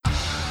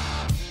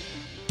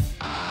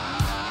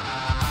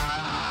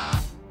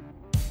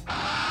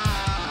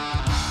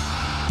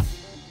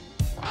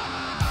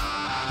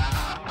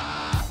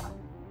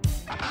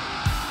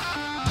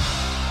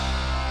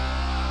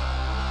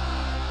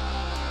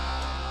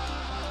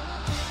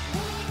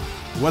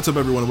What's up,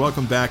 everyone?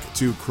 Welcome back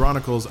to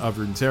Chronicles of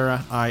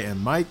Runeterra. I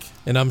am Mike.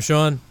 And I'm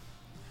Sean.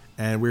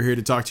 And we're here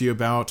to talk to you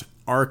about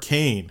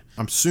Arcane.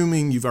 I'm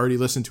assuming you've already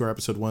listened to our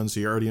episode 1, so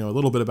you already know a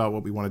little bit about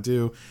what we want to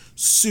do.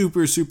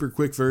 Super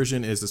quick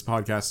version is this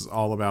podcast is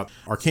all about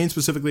Arcane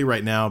specifically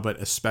right now, but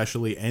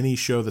especially any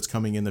show that's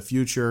coming in the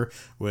future,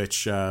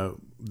 which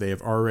they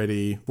have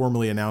already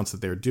formally announced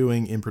that they're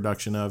doing in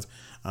production of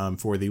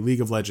for the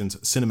League of Legends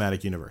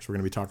cinematic universe. We're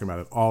going to be talking about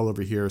it all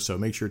over here, so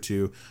make sure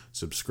to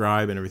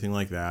subscribe and everything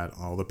like that,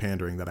 all the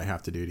pandering that I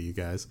have to do to you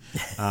guys,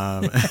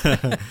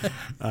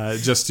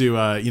 just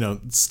to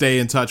stay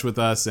in touch with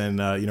us, and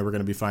we're going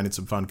to be finding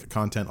some fun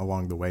content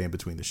along the way in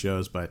between the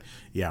shows. But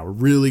yeah, we're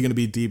really going to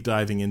be deep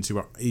diving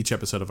into each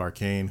episode of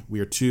Arcane. We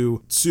are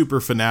two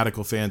super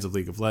fanatical fans of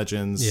League of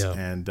Legends,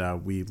 and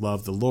we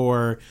love the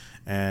lore,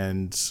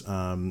 and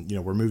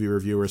we're movie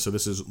reviewers, so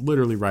this is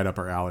literally right up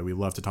our alley. We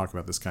love to talk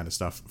about this kind of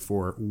stuff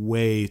for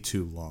way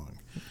too long.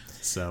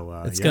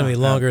 So it's going to be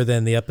longer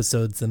than the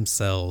episodes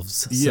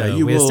themselves. Yeah,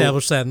 so we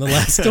established that in the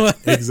last one.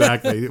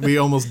 Exactly. We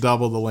almost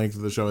doubled the length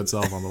of the show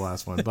itself on the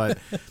last one. But,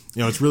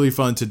 it's really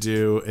fun to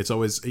do. It's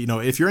always,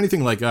 if you're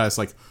anything like us,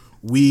 like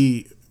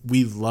we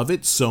love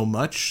it so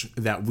much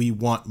that we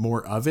want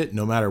more of it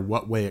no matter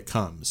what way it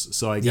comes.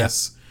 So I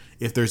guess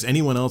if there's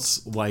anyone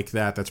else like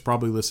that that's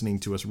probably listening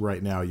to us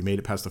right now, you made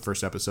it past the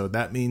first episode,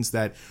 that means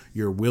that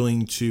you're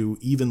willing to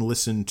even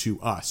listen to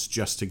us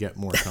just to get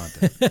more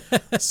content.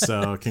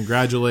 So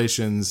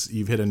congratulations,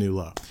 you've hit a new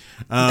low.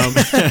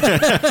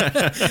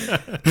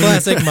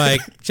 Classic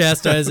Mike,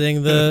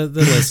 chastising the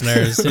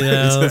listeners,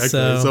 Exactly.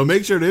 So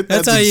make sure to hit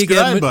that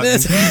subscribe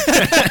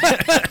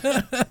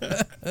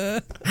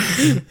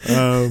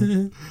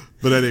button.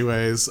 But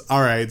anyways, all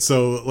right,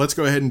 so let's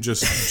go ahead and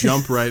just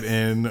jump right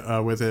in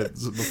with it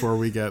before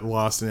we get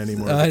lost in any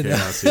more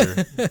chaos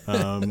here.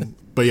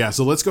 But yeah,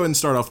 so let's go ahead and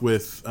start off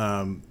with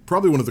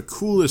probably one of the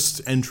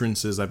coolest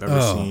entrances I've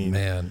ever seen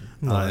in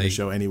the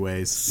show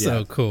anyways.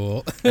 So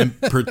cool.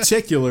 And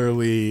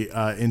particularly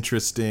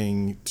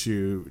interesting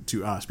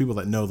to us, people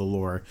that know the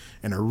lore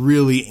and are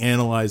really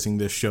analyzing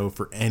this show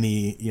for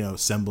any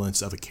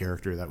semblance of a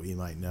character that we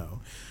might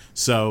know.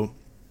 So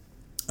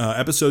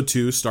episode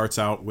 2 starts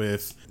out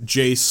with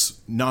Jace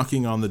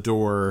knocking on the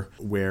door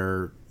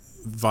where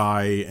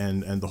Vi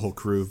and the whole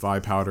crew, Vi,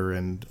 Powder,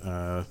 and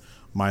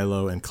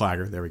Milo and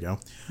Clagger, there we go,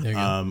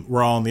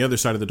 we're all on the other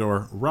side of the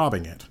door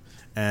robbing it.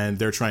 And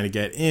they're trying to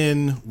get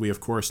in. We, of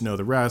course, know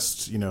the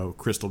rest.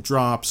 Crystal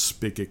drops,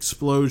 big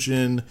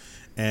explosion,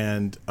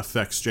 and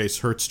affects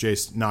Jace, hurts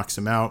Jace, knocks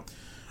him out.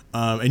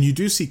 And you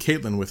do see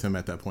Caitlyn with him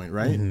at that point,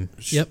 right?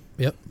 Mm-hmm.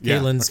 Yep.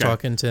 Caitlyn's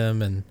talking to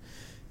him, and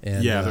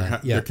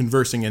they're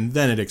conversing, and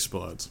then it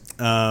explodes.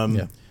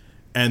 And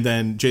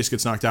then Jace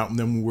gets knocked out, and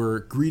then we're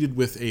greeted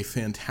with a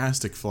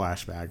fantastic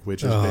flashback,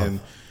 which has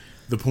been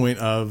the point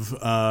of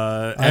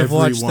I've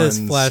watched this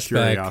flashback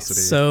curiosity.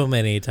 So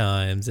many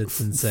times. It's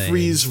insane.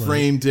 Freeze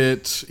framed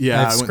it.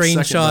 Yeah, I've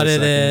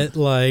screenshotted it.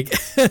 Like,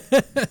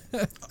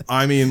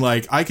 I mean,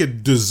 I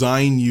could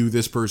design you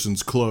this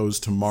person's clothes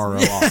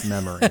tomorrow off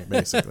memory,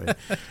 basically.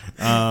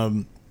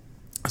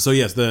 So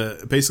yes,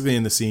 basically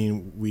in the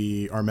scene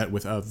we are met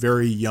with a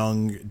very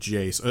young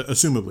Jace,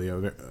 assumably,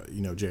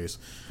 Jace.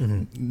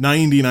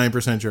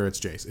 99% sure it's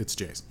Jace. It's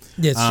Jace.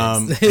 Yeah,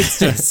 it's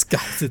Jace.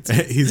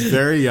 Guys, he's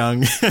very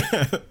young.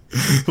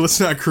 Let's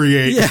not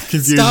create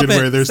confusion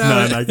where there's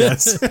none, I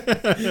guess.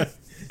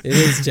 It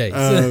is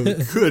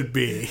Jace. Could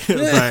be.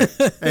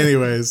 But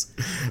anyways,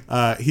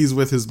 he's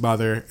with his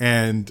mother,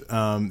 and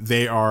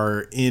they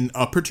are in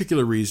a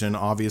particular region.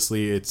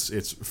 Obviously,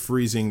 it's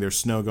freezing. There's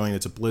snow going.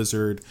 It's a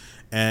blizzard.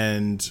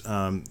 And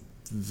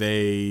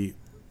they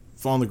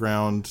fall on the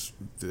ground.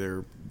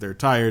 They're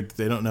tired.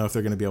 They don't know if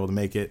they're going to be able to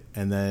make it.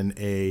 And then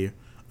a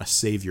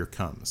savior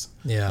comes.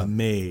 Yeah. A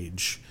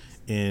mage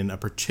in a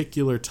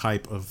particular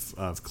type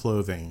of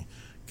clothing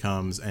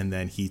comes, and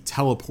then he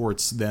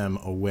teleports them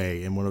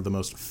away in one of the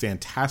most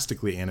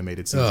fantastically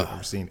animated scenes I've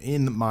ever seen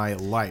in my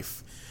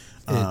life.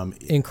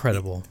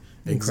 Incredible.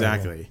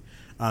 Exactly.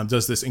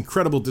 Does this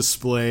incredible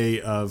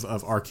display of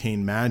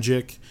arcane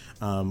magic,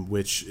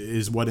 which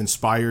is what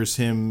inspires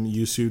him,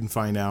 you soon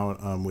find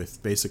out,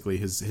 with basically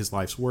his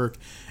life's work,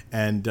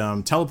 and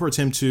teleports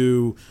him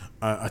to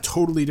a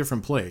totally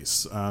different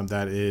place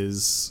that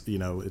is,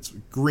 it's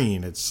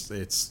green,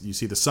 it's you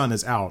see the sun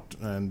is out,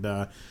 and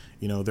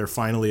they're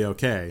finally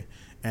okay.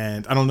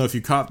 And I don't know if you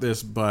caught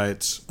this,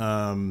 but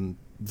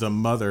the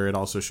mother, it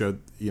also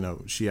showed,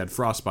 she had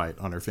frostbite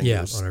on her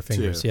fingers. Yeah, on her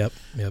fingers. Too.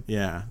 Yep.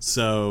 Yeah.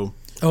 So.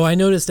 Oh, I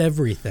noticed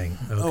everything.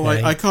 Okay. Oh,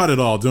 I caught it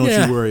all. Don't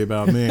you worry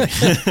about me.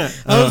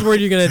 I was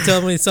worried you're going to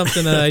tell me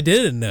something that I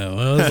didn't know.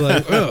 I was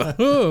like,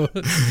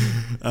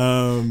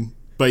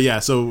 But yeah,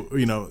 so,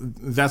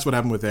 that's what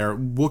happened with there.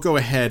 We'll go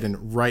ahead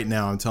and right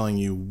now I'm telling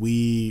you,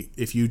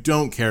 if you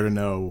don't care to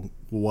know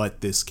what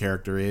this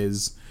character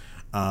is,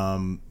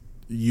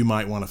 you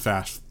might want to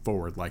fast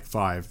forward like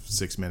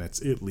 5-6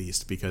 minutes at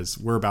least, because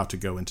we're about to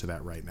go into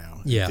that right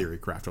now. Yeah. Theory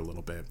craft a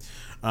little bit.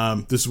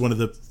 This is one of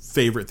the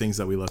favorite things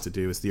that we love to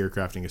do is theory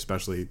crafting,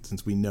 especially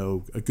since we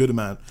know a good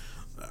amount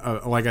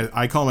like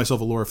I call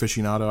myself a lore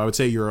aficionado. I would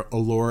say you're a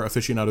lore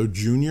aficionado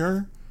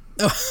junior.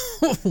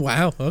 Oh,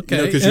 wow. Okay.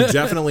 You know, because you're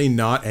definitely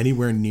not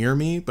anywhere near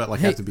me, but like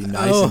have to be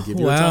nice and give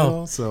you a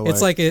title. So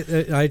it's like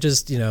I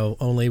just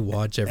only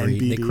watch every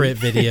NBD. Crit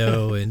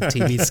video and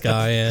TV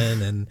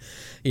Skyin and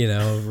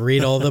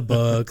read all the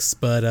books,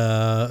 but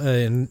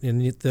in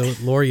the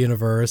lore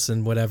universe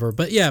and whatever.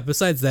 But yeah,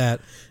 besides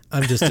that,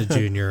 I'm just a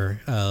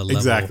junior level.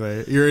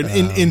 Exactly. You're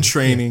in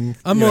training. Yeah.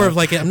 I'm more of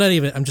like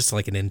I'm just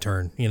like an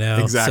intern,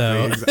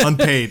 Exactly. So.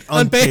 Unpaid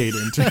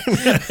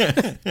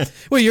intern.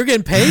 Wait, you're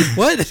getting paid?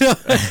 What?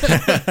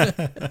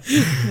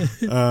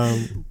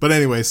 But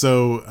anyway,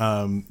 so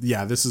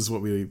this is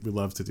what we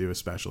love to do,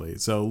 especially.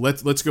 So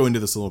let's go into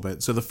this a little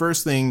bit. So the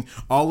first thing,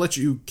 I'll let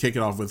you kick it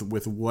off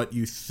with what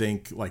you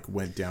think like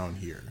went down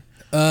here.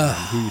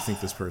 Who you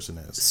think this person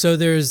is. So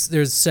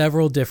there's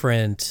several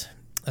different,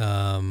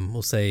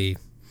 we'll say,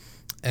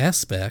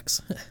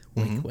 aspects.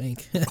 Wink,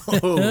 wink.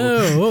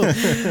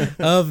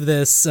 Of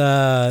this.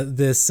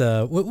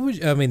 What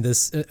would I mean?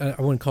 This I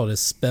wouldn't call it a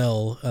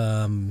spell.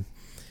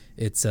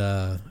 It's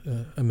I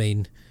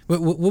mean,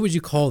 what would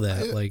you call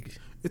that? Like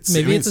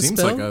maybe it's a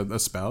seems spell. Like a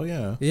spell.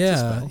 Yeah. Yeah.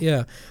 It's a spell.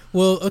 Yeah.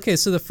 Well, okay.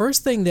 So the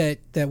first thing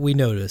that we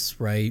notice,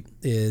 right,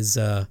 is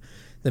the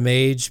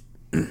mage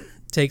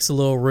takes a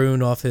little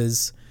rune off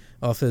his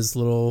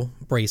little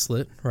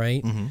bracelet,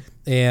 right? Mm-hmm.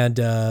 And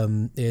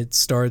it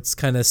starts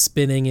kind of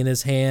spinning in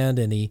his hand,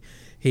 and he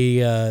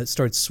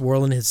starts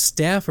swirling his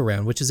staff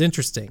around, which is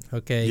interesting.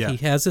 Okay, yeah. He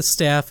has a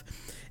staff,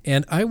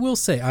 and I will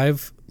say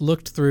I've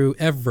looked through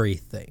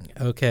everything.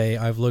 Okay,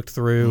 I've looked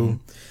through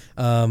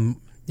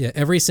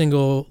every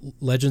single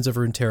Legends of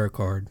Runeterra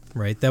card.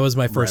 Right, that was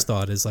my first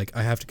thought. Is like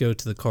I have to go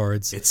to the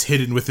cards. It's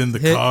hidden within the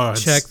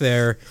cards. Check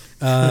there.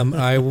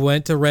 I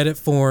went to Reddit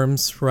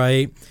forums.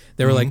 Right.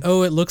 They were like,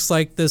 oh, it looks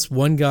like this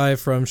one guy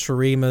from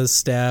Shurima's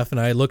staff,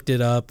 and I looked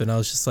it up, and I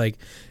was just like,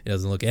 it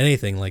doesn't look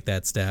anything like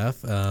that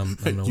staff. I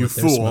don't know what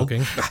they're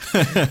smoking.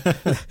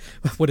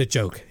 What a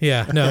joke.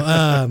 Yeah,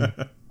 no.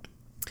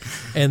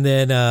 And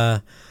then,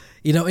 and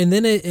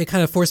then it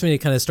kind of forced me to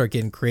kind of start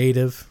getting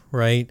creative,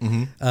 right?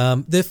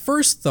 Mm-hmm. The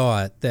first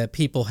thought that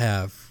people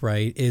have,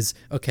 right, is,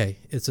 okay,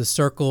 it's a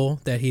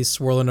circle that he's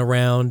swirling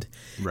around,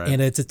 and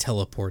it's a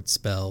teleport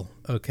spell,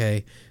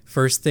 okay?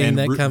 First thing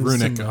that comes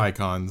runic to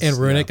icons. And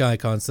runic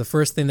icons. The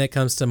first thing that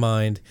comes to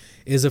mind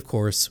is, of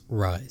course,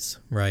 Rise,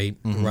 right?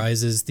 Mm-hmm.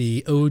 Rise is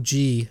the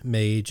OG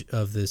mage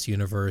of this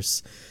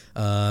universe.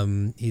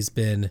 He's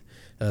been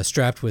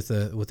strapped with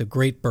a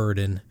great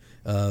burden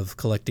of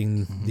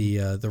collecting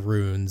the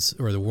runes,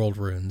 or the world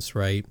runes,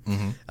 right?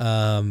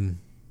 Mm-hmm.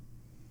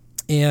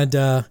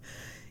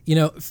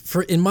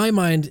 For in my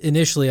mind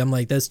initially, I'm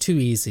like, that's too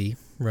easy,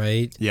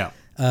 right? Yeah.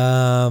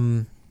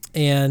 And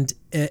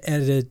at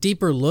a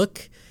deeper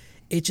look,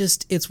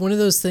 it's one of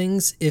those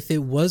things. If it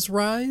was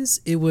Rise,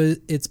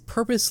 it's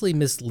purposely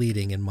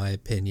misleading, in my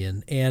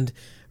opinion. And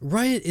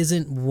Riot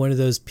isn't one of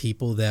those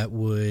people that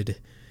would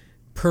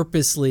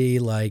purposely,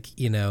 like,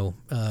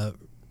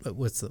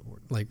 what's the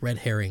word, like, red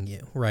herring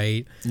you,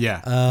 right?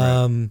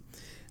 Yeah.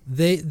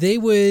 They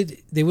would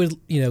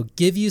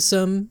give you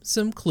some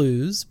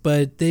clues,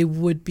 but they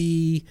would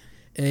be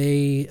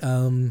a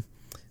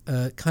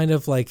kind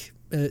of like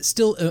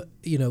still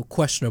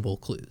questionable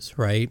clues,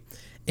 right?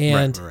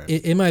 And right.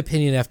 In my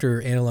opinion, after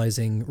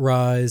analyzing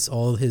Rise,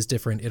 all his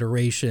different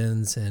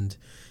iterations and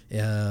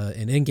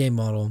an in-game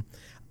model,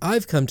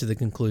 I've come to the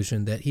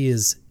conclusion that he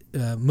is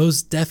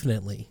most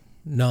definitely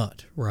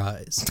not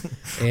Rise.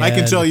 And I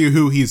can tell you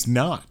who he's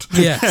not.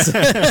 Yes.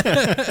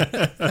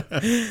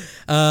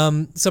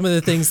 Some of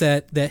the things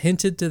that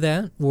hinted to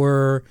that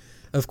were,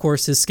 of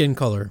course, his skin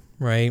color,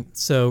 right?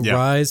 So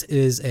Rise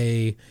is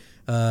a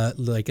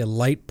like a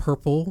light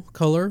purple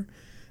color.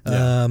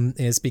 And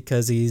it's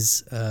because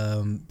he's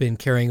been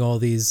carrying all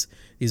these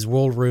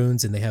world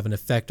runes, and they have an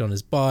effect on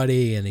his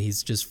body, and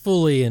he's just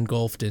fully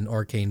engulfed in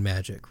arcane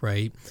magic,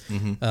 right?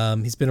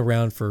 Mm-hmm. He's been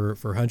around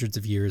for hundreds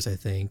of years, I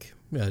think.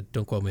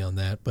 Don't quote me on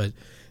that, but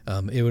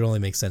it would only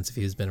make sense if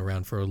he's been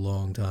around for a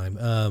long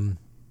time.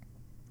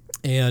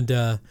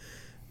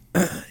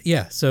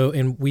 So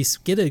we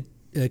get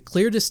a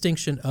clear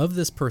distinction of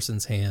this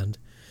person's hand,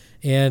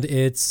 and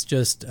it's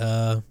just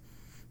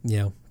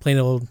plain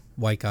old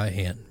white guy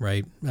hand,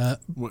 right?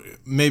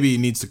 Maybe he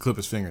needs to clip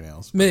his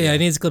fingernails. Yeah, he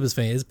needs to clip his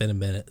fingernails. It's been a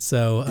minute.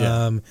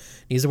 So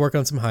needs to work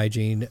on some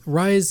hygiene.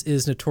 Rise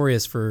is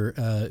notorious for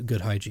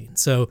good hygiene.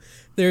 So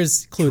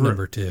there's clue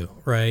number 2,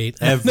 right?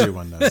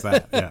 Everyone knows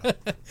that, yeah.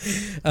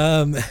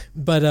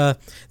 But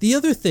the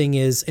other thing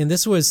is, and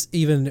this was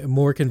even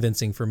more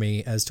convincing for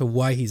me as to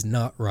why he's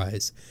not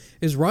Rise,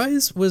 is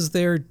Rise was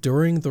there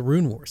during the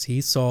Rune Wars. He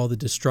saw the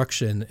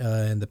destruction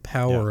and the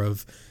power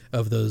of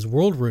those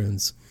world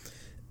runes.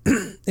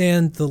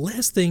 And the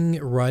last thing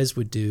Rise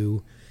would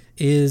do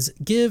is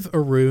give a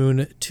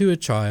rune to a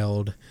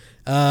child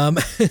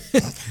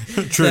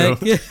True.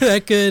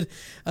 that could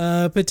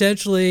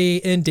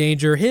potentially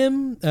endanger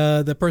him,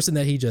 the person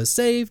that he just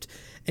saved,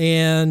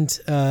 and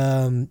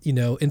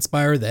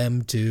inspire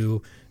them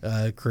to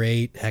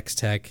create hex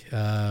tech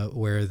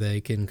where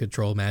they can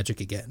control magic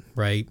again,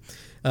 right?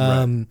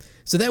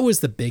 So that was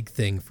the big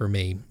thing for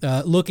me.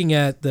 Looking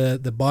at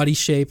the body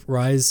shape,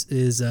 Rise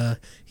is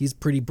he's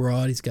pretty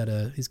broad. He's got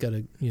a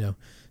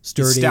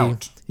sturdy.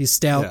 He's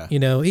stout. Yeah. You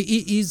know,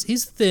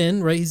 he's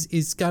thin, right?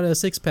 He's got a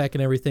six pack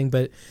and everything,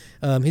 but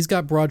he's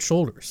got broad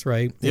shoulders,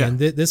 right? Yeah. And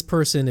this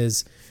person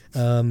is,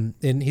 and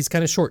he's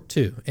kind of short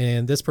too.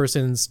 And this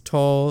person's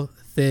tall,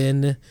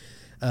 thin.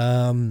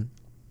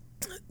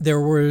 There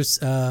was,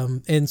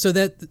 and so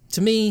that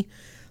to me,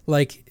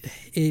 like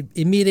it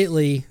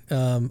immediately.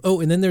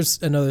 And then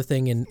there's another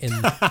thing in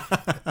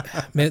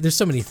man, there's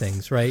so many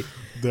things, right?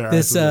 There are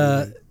this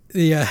absolutely.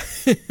 Yeah.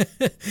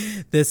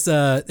 This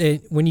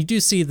when you do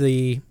see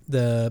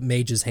the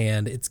mage's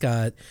hand, it's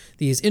got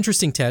these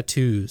interesting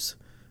tattoos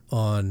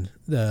on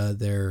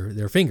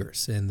their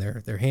fingers and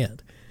their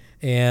hand.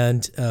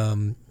 And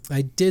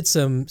I did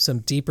some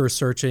deeper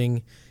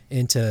searching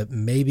into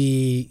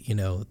maybe,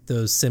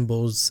 those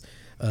symbols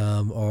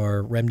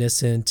are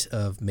reminiscent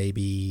of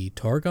maybe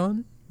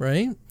Targon,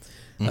 right?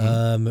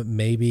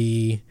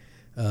 Maybe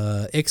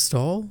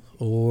Ixtal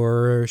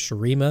or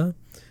Shurima.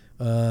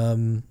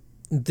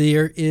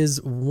 There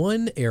is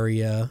one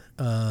area,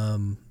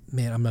 I'm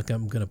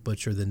going to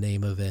butcher the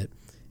name of it.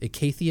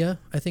 Acacia,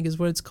 I think is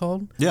what it's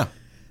called. Yeah.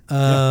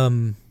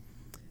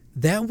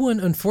 That one,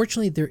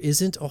 unfortunately, there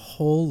isn't a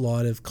whole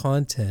lot of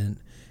content,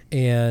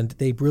 and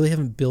they really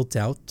haven't built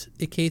out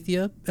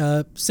Acacia,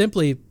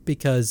 simply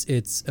because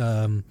it's,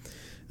 I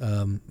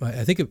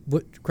think,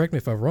 correct me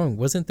if I'm wrong,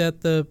 wasn't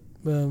that the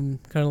kind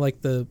of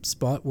like the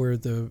spot where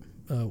the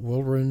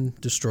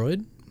Whirlwind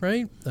destroyed?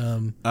 Right.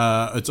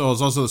 It's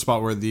also the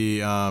spot where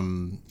the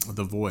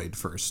void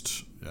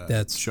first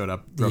showed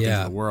up, broke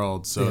into the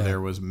world. So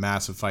there was a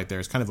massive fight there.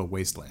 It's kind of a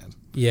wasteland.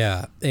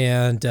 Yeah,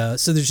 and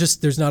so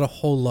there's not a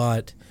whole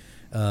lot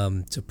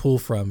to pull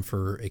from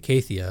for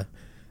Acacia.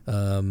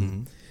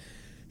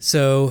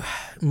 So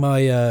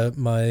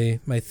my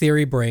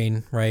theory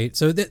brain, right?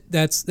 So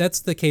that's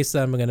the case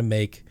that I'm going to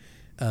make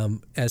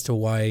as to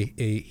why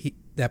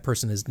that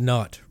person is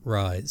not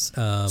Rise.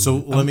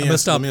 So let me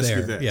ask you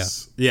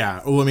this.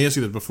 Yeah. Well, let me ask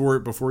you this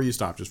before you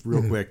stop, just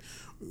real quick.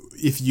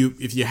 If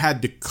you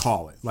had to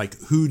call it, like,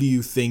 who do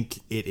you think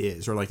it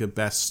is, or like the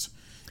best?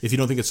 If you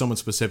don't think it's someone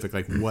specific,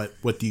 like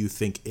what do you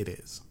think it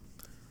is?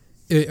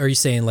 Are you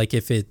saying like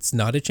if it's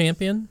not a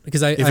champion?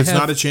 Because if it's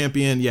not a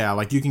champion, yeah,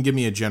 like you can give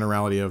me a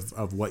generality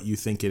of what you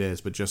think it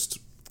is, but just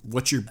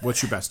what's your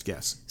best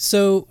guess?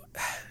 So,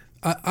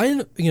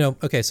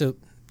 okay, so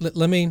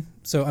let me.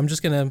 So I'm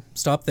just gonna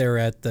stop there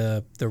at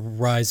the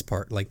Rise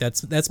part. Like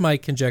that's my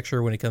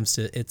conjecture when it comes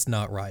to it's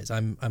not Rise.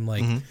 I'm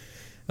like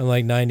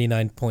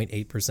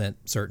 99.8%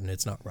 certain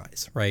it's not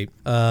Rise. Right.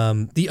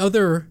 The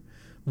other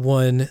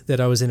one that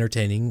I was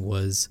entertaining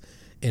was,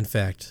 in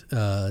fact,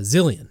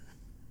 Zillion.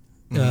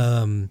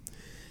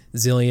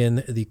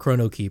 Zillion, the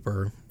Chrono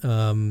Keeper.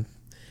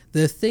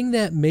 The thing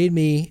that made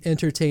me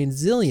entertain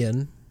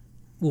Zillion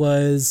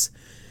was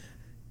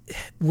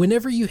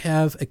whenever you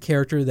have a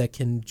character that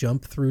can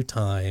jump through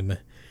time,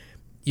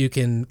 you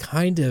can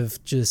kind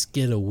of just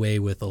get away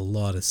with a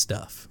lot of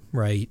stuff,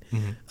 right?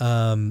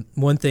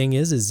 One thing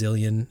is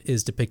Zillion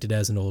is depicted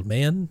as an old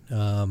man.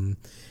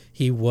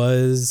 He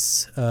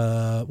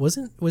now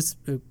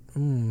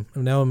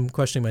I'm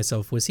questioning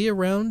myself. Was he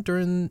around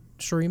during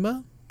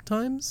Shurima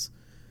times?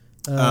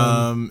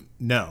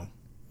 No.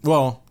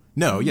 Well,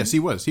 no. Yes, he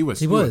was. He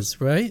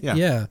was, right?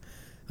 Yeah.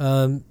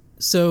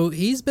 So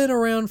he's been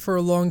around for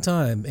a long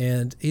time,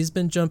 and he's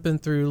been jumping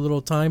through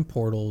little time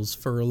portals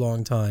for a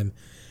long time.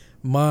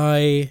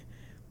 My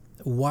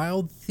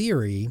wild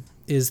theory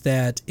is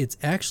that it's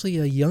actually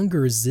a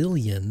younger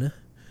Zillion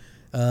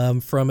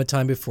from a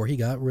time before he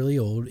got really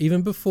old,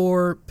 even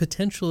before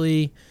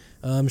potentially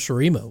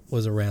Shurima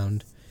was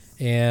around.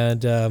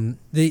 And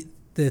the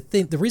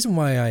reason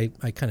why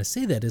I kind of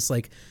say that is,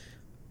 like,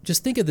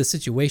 just think of the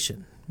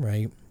situation,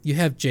 right? You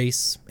have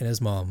Jace and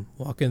his mom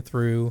walking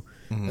through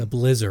a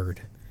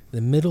blizzard,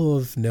 the middle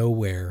of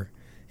nowhere,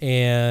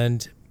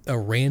 and a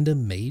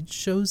random mage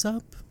shows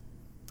up,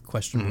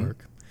 question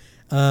mark,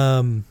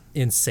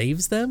 and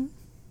saves them,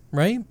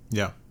 right?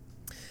 Yeah.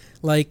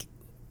 Like,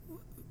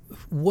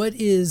 what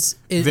is...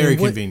 Very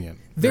convenient.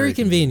 Very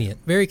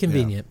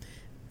convenient.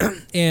 Yeah.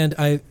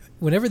 And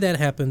whenever that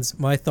happens,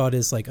 my thought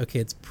is like, okay,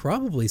 it's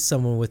probably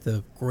someone with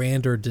a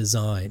grander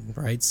design,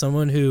 right?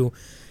 Someone who,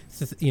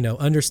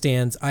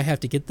 understands I have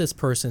to get this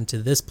person to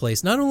this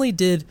place. Not only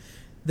did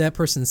that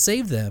person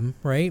save them,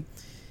 right?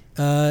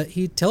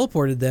 He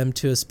teleported them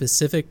to a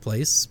specific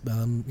place,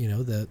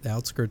 the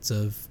outskirts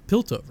of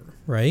Piltover,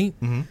 right?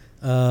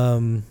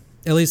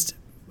 At least,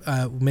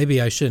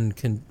 maybe I shouldn't,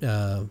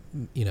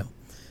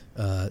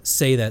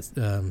 say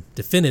that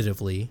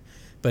definitively,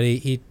 but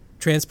he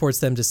transports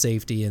them to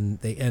safety, and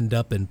they end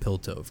up in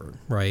Piltover,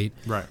 right?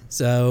 Right.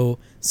 So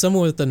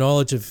someone with the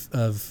knowledge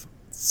of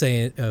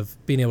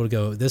being able to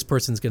go, this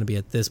person's going to be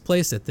at this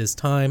place at this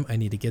time. I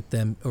need to get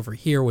them over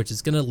here, which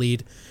is going to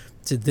lead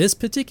to this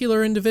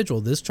particular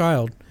individual, this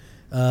child,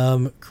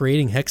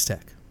 creating hex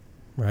tech,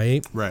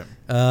 right? Right.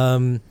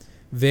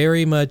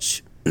 Very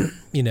much,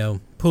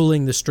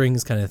 pulling the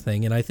strings kind of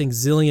thing. And I think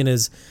Zillion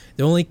is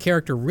the only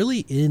character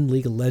really in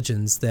League of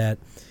Legends that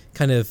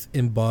kind of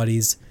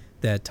embodies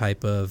that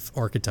type of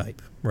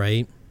archetype,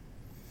 right?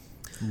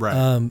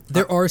 Right.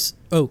 There are...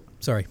 Oh,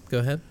 sorry. Go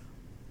ahead.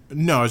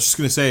 No, I was just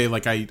going to say,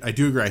 like, I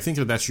do agree. I think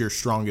that's your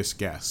strongest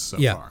guess so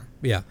far.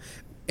 Yeah.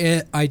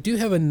 And I do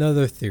have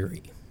another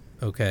theory,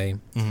 okay?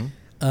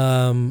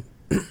 Mm-hmm.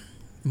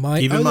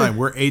 Mine.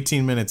 We're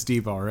 18 minutes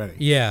deep already.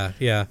 Yeah.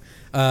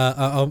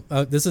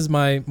 This is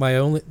my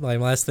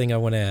last thing I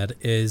want to add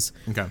is...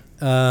 Okay.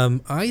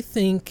 I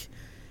think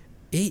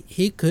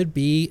he could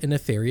be a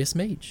nefarious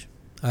mage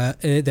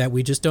that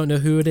we just don't know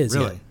who it is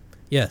Really? yet.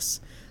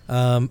 Yes.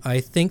 I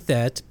think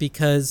that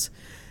because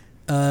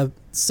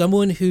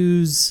someone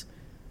who's,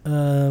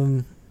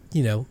 knows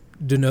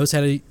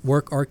how to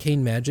work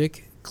arcane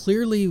magic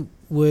clearly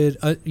would,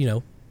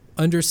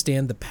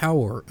 understand the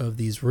power of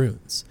these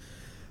runes.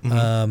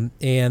 Mm-hmm.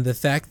 And the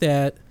fact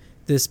that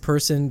this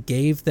person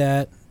gave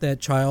that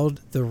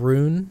child the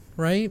rune,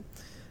 right?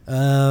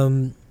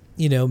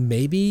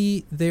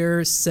 Maybe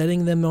they're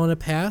setting them on a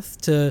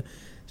path to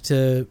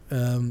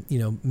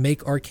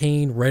make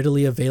Arcane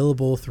readily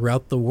available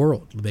throughout the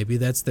world. Maybe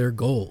that's their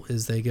goal,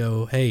 is they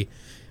go, hey,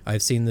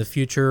 I've seen the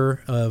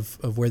future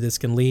of where this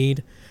can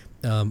lead.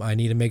 I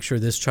need to make sure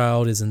this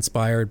child is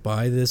inspired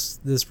by this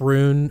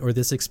rune or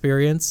this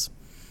experience,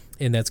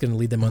 and that's going to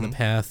lead them on the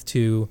path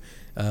to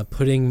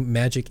putting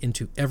magic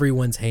into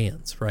everyone's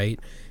hands, right?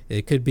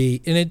 It could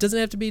be, and it doesn't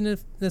have to be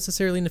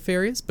necessarily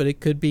nefarious, but it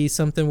could be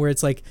something where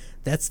it's like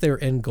that's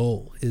their end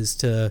goal, is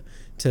to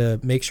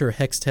make sure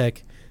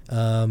Hextech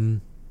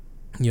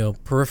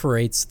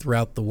proliferates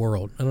throughout the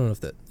world. I don't know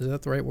if is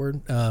that the right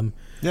word?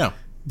 Yeah.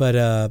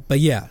 But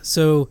yeah.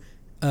 So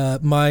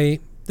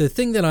the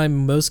thing that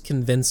I'm most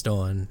convinced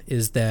on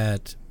is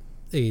that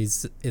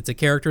it's a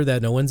character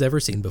that no one's ever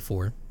seen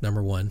before,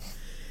 number one.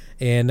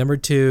 And number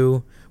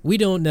two, we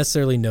don't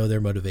necessarily know their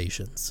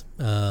motivations.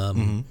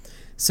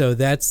 So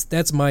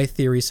that's my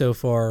theory so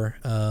far.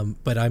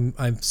 But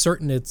I'm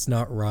certain it's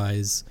not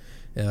Rise.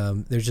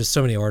 There's just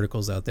so many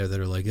articles out there that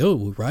are like,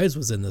 oh, Rise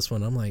was in this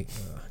one. I'm like,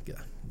 yeah.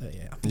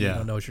 I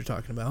don't know what you're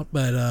talking about.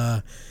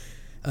 But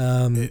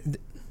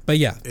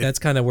that's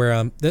kind of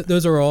where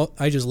those are all.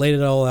 I just laid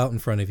it all out in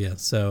front of you.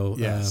 So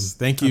yes,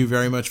 thank you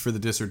very much for the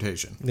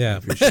dissertation. Yeah, I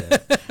appreciate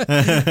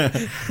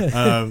it.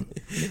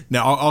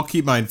 Now I'll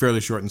keep mine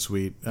fairly short and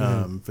sweet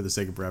for the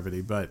sake of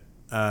brevity. But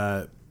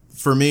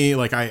for me,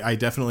 like I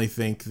definitely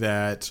think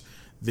that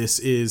this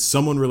is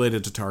someone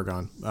related to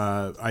Targon.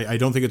 I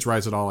don't think it's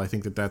Rise at all. I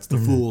think that's the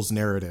fool's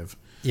narrative.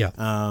 Yeah.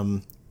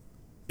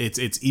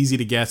 It's easy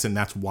to guess, and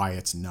that's why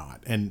it's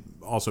not. And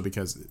also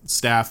because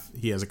Staff,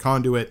 he has a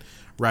conduit.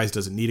 Rise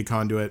doesn't need a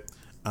conduit,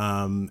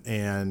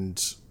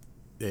 and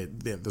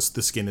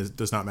the skin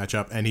does not match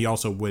up. And he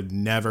also would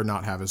never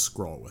not have his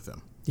scroll with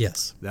him.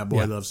 Yes, that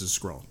boy loves his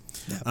scroll.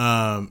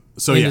 Yeah.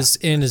 So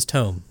in his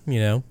tome,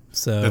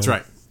 So that's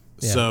right.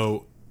 Yeah.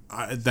 So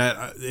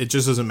it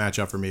just doesn't match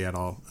up for me at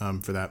all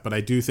for that. But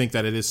I do think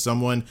that it is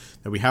someone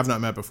that we have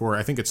not met before.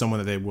 I think it's someone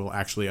that they will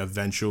actually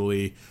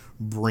eventually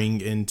bring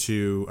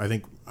into.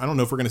 I don't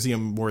know if we're going to see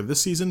him more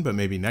this season, but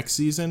maybe next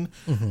season.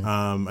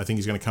 I think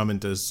he's going to come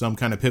into some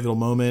kind of pivotal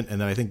moment, and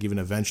then I think even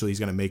eventually he's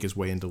going to make his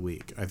way into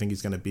League. I think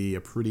he's going to be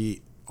a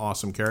pretty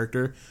awesome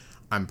character.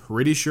 I'm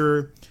pretty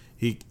sure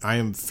I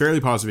am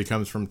fairly positive he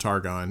comes from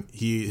Targon.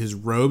 His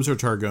robes are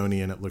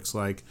Targonian, it looks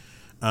like.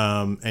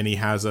 And he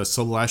has a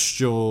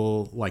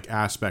celestial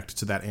aspect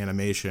to that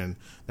animation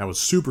that was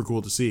super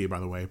cool to see, by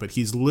the way. But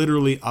he's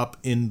literally up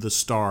in the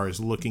stars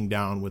looking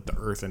down with the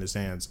earth in his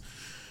hands.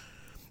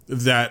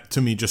 That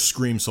to me just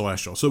screams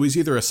celestial. So he's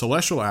either a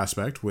celestial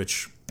aspect,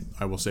 which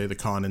I will say the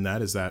con in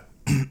that is that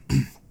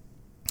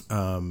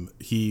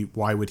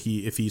why would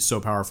he, if he's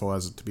so powerful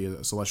as to be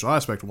a celestial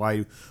aspect,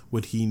 why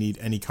would he need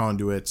any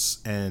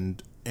conduits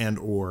and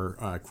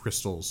or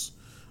crystals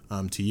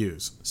to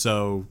use?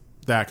 So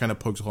that kind of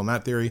pokes a hole in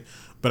that theory.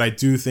 But I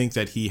do think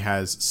that he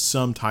has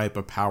some type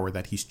of power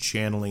that he's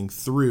channeling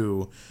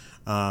through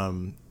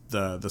the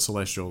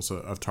Celestials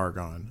of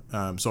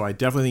Targon. So I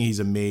definitely think he's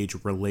a mage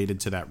related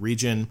to that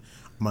region.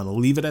 I'm going to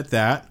leave it at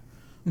that.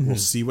 We'll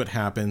see what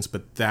happens,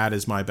 but that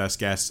is my best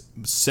guess.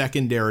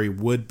 Secondary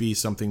would be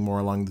something more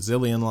along the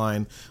Zillion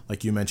line,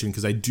 like you mentioned,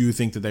 because I do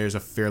think that there's a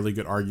fairly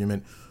good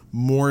argument,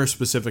 more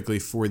specifically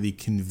for the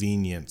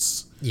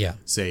convenience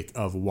sake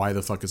of why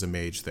the fuck is a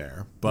mage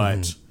there.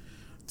 But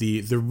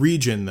the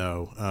region,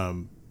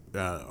 though,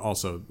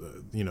 also,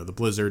 the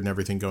blizzard and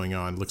everything going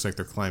on, looks like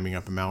they're climbing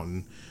up a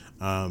mountain.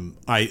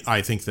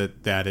 I think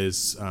that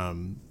is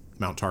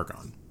Mount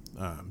Targon.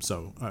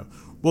 So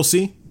we'll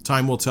see.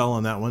 Time will tell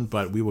on that one,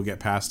 but we will get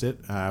past it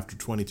after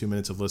 22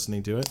 minutes of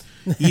listening to it.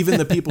 Even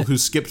the people who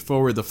skipped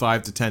forward the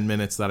 5 to 10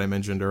 minutes that I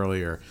mentioned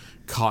earlier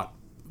caught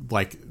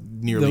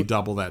nearly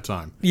double that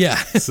time. Yeah.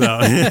 So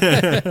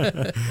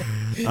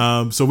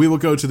we will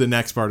go to the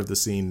next part of the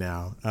scene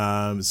now.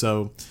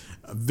 So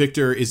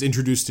Victor is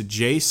introduced to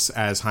Jace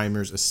as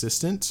Heimer's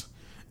assistant,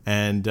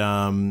 and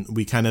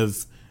we kind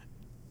of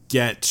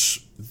get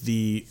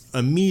the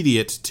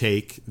immediate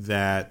take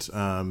that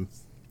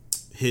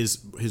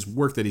his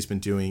work that he's been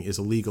doing is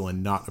illegal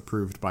and not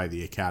approved by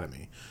the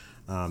Academy.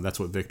 That's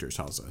what Victor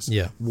tells us.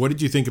 Yeah. What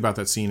did you think about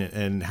that scene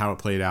and how it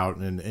played out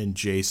and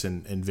Jace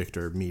and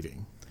Victor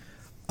meeting?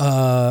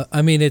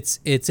 I mean,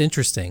 it's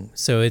interesting.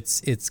 So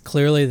it's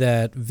clearly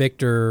that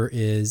Victor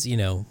is,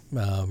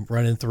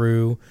 running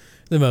through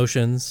the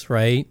motions,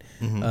 right?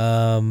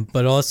 Mm-hmm.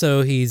 But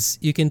also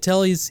you can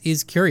tell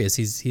he's curious.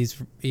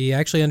 He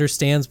actually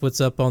understands what's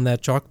up on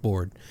that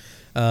chalkboard.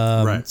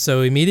 Right.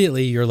 So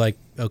immediately you're like,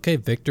 okay,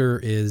 Victor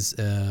is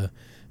an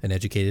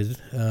educated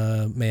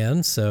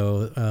man.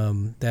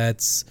 So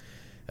that's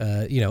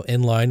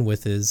in line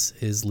with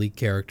his lead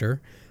character.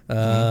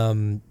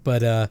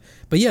 But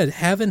yeah,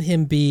 having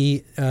him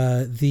be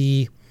and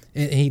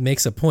he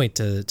makes a point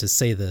to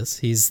say this.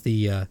 He's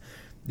the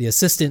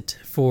assistant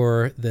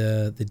for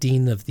the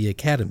dean of the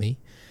academy,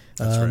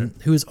 right.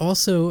 Who is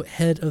also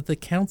head of the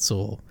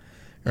council,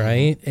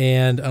 right? Mm-hmm.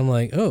 And I'm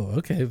like, oh,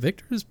 okay,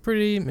 Victor's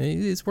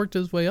he's worked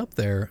his way up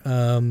there.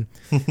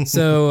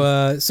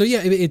 So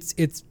yeah,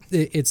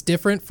 it's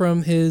different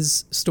from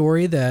his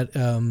story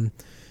that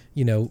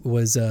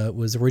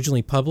was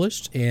originally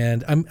published,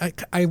 and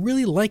I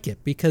really like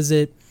it because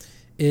it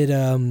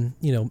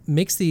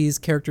makes these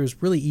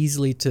characters really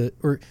easily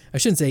or I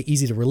shouldn't say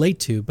easy to relate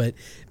to, but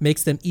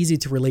makes them easy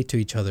to relate to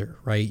each other,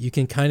 right? You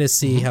can kind of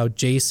see how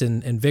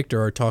Jason and Victor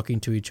are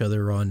talking to each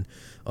other on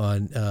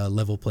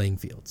level playing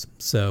fields.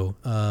 So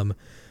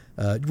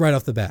right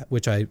off the bat,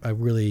 which I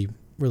really,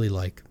 really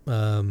like.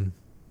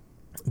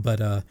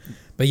 But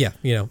yeah,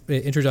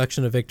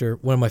 introduction of Victor,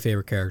 one of my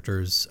favorite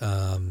characters.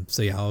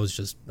 So yeah, I was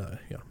just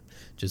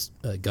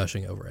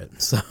gushing over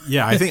it. So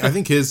yeah, I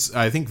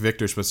think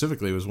Victor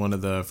specifically was one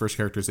of the first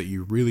characters that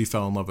you really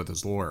fell in love with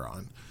his lore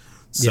on.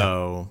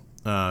 So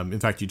in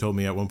fact, you told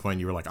me at one point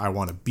you were like, I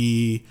want to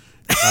be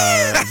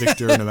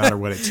Victor no matter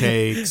what it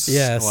takes.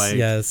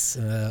 Yes.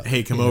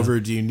 Hey, come over.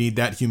 Do you need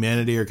that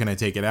humanity or can I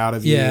take it out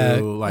of you?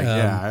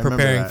 I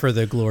preparing for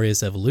the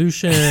glorious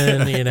evolution,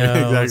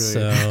 Exactly.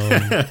 So,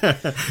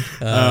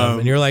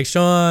 and you're like,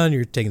 Sean,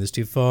 you're taking this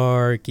too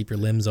far. Keep your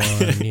limbs on.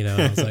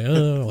 I was like,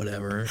 oh,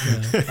 whatever.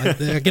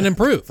 I can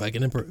improve.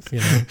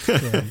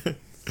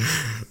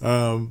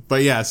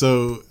 But yeah,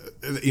 so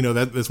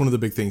that's one of the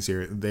big things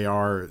here. They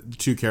are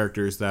two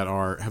characters that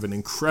have an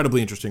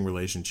incredibly interesting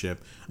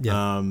relationship.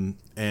 Yeah.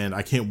 And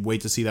I can't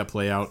wait to see that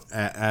play out.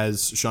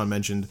 As Sean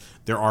mentioned,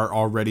 there are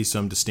already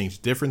some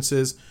distinct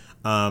differences.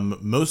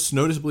 Most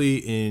noticeably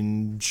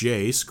in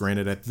Jace.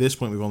 Granted, at this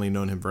point we've only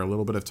known him for a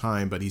little bit of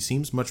time, but he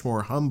seems much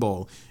more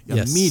humble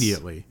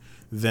immediately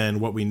than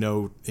what we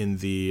know in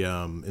the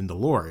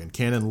lore. In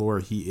canon lore,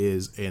 he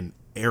is an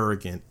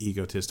arrogant,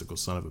 egotistical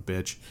son of a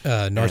bitch.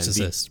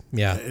 Narcissist.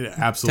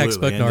 Absolutely.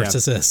 Textbook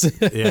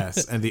narcissist.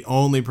 Yes. And the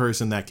only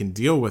person that can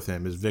deal with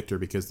him is Victor,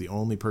 because the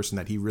only person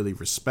that he really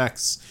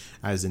respects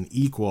as an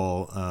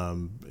equal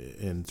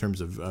in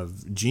terms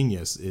of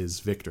genius is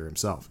Victor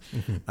himself.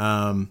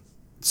 Mm-hmm.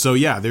 So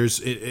yeah, it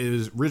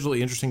is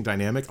really interesting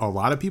dynamic. A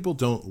lot of people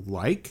don't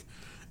like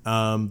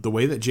the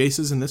way that Jace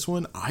is in this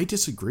one. I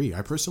disagree.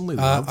 I personally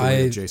love the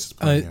way that Jace is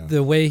playing out.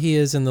 The way he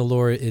is in the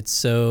lore, it's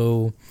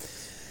so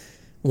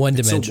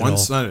one-dimensional.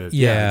 So one-sided.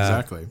 Yeah,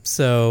 exactly.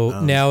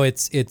 So now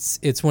it's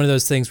one of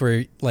those things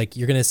where like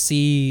you're gonna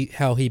see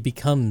how he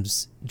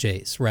becomes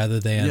Jace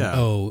rather than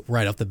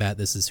right off the bat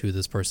this is who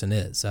this person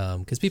is.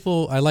 Because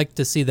I like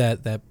to see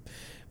that.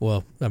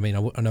 Well, I mean,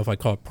 I don't know if I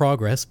call it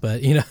progress,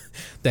 but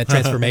that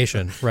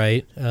transformation,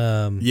 right?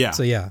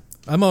 So yeah,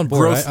 I'm on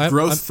board.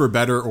 Growth for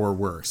better or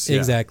worse.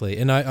 Exactly,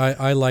 and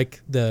I like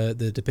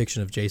the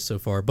depiction of Jace so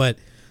far, but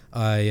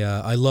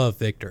I love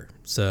Victor.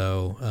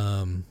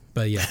 So.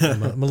 But yeah,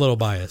 I'm a little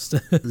biased.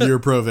 You're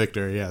pro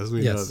Victor, yes,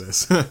 we know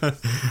this.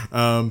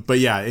 But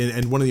yeah,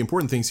 and one of the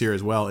important things here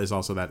as well is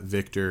also that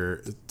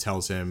Victor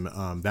tells him,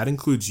 that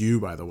includes you,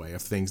 by the way,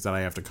 of things that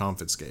I have to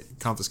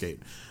confiscate.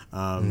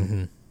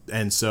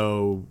 And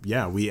so,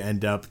 yeah, we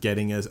end up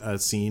getting a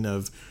scene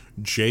of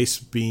Jace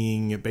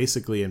being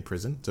basically in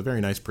prison. It's a very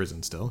nice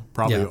prison still.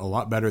 Probably a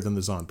lot better than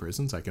the Zon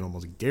prisons. I can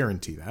almost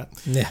guarantee that.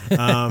 Yeah.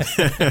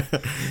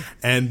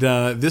 And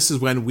this is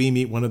when we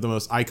meet one of the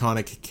most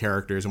iconic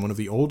characters and one of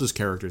the oldest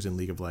characters in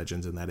League of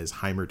Legends, and that is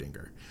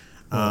Heimerdinger.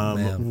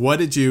 What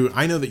did you...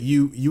 I know that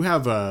you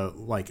have a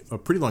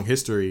pretty long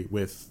history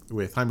with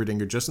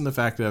Heimerdinger, just in the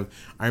fact of...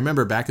 I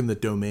remember back in the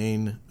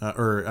Dominion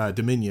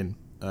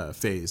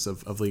phase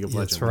of League of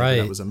Legends. That's right.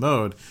 That was a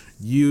mode.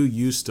 You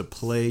used to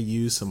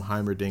use some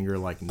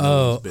Heimerdinger like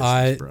no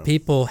business, bro.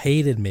 People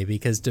hated me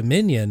because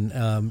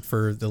Dominion,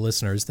 for the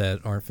listeners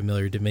that aren't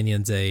familiar,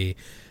 Dominion's a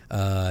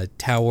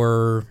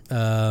tower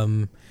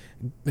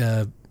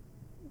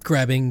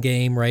grabbing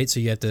game, right? So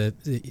you have to,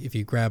 if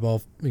you grab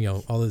all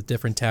the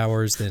different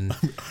towers, then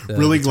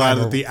really glad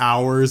that the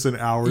hours and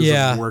hours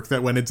of work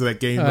that went into that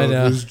game mode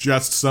was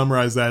just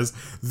summarized as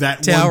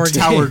that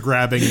tower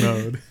grabbing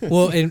mode.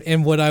 Well,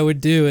 and what I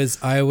would do is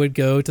I would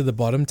go to the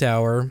bottom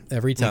tower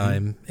every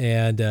time,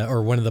 and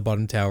or one of the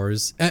bottom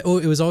towers. It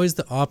was always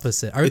the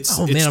opposite. I'm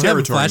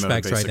having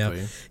flashbacks right now.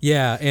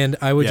 Yeah, and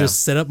I would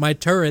just set up my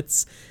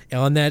turrets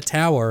on that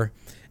tower,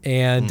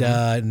 and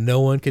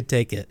no one could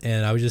take it.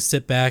 And I would just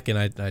sit back and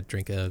I'd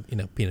drink a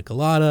pina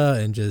colada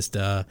and just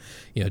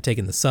take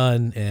in the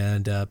sun.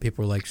 And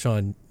people were like,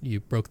 "Sean, you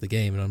broke the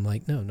game," and I'm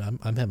like, "No,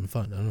 I'm having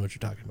fun. I don't know what you're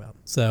talking about."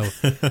 So,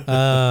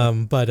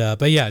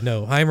 but yeah,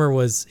 no, Heimer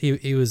was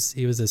he was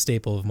a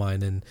staple of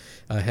mine, and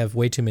I have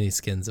way too many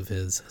skins of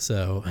his.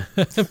 So,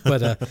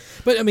 but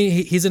I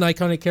mean, he's an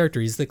iconic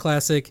character. He's the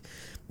classic,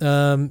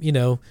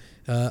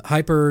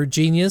 hyper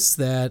genius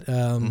that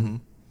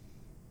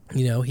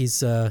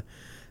he's.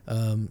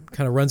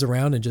 Kind of runs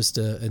around and just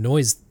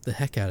annoys the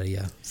heck out of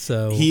you.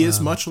 So he is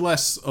much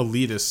less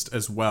elitist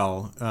as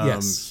well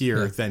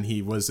than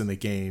he was in the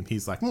game.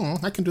 He's like,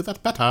 I can do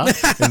that better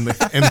in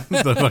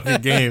the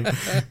fucking game,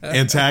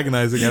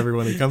 antagonizing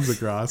everyone he comes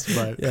across.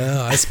 But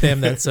I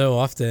spam that so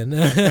often.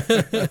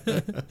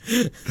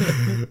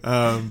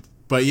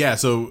 But yeah,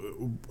 so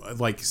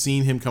like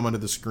seeing him come onto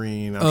the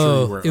screen, I'm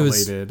sure you were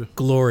elated. Was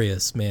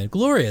glorious, man,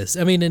 glorious.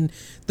 I mean, and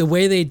the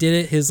way they did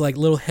it, his like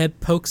little head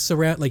pokes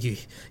around, like you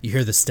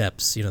hear the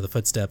steps, the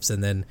footsteps,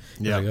 and then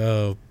you're like,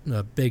 oh,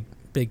 a big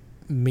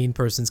mean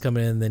person's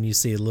coming in. And then you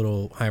see a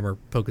little Heimer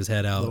poke his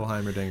head out, little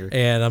Heimerdinger,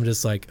 and I'm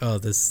just like, oh,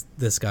 this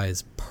guy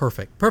is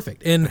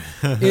perfect, and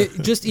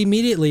it just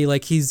immediately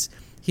like he's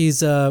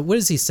what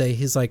does he say?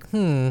 He's like,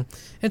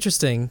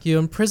 interesting. You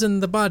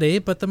imprison the body,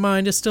 but the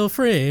mind is still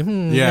free. Yeah,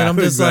 and I'm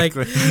just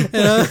exactly.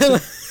 like,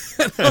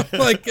 I'm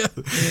like,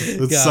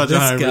 that's such a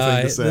Heimer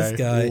thing to say. This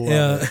guy,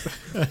 yeah.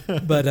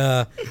 But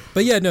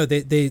yeah, no,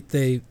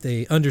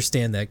 they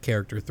understand that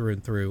character through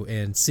and through,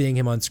 and seeing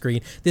him on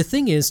screen. The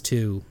thing is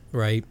too,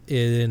 right?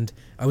 And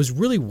I was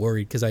really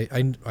worried because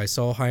I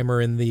saw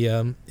Heimer in the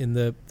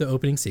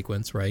opening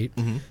sequence, right?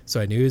 Mm-hmm.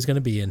 So I knew he was going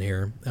to be in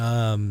here.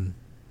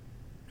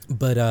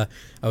 But I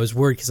was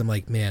worried because I'm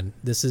like, man,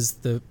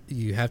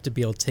 you have to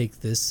be able to take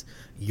this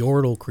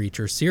Yordle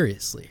creature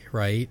seriously,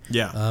 right?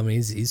 Yeah.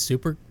 He's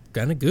super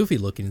kind of goofy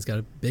looking. He's got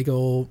a big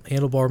old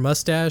handlebar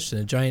mustache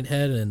and a giant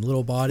head and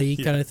little body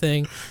kind of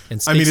thing.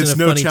 And speaks it's in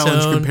a no funny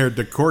challenge tone. compared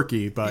to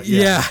Corky, but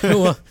yeah.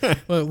 Well,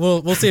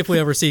 we'll see if we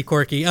ever see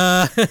Corky.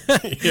 Yeah.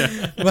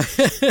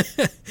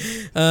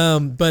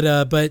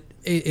 But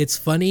it's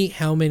funny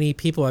how many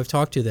people I've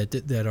talked to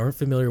that aren't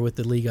familiar with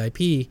the League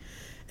IP,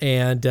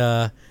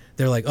 and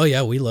they're like, oh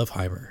yeah, we love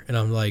Heimer. And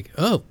I'm like,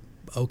 oh,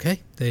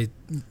 okay. They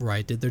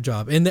did their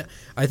job. And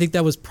I think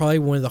that was probably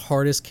one of the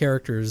hardest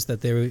characters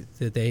that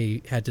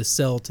they had to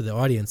sell to the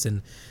audience.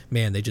 And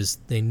man, they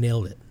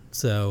nailed it.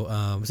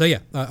 So yeah,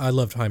 I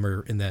loved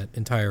Heimer in that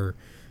entire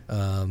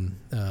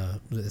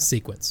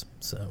sequence.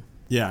 So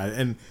yeah,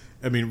 and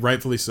I mean,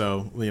 rightfully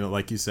so.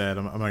 Like you said,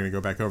 I'm not going to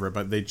go back over it,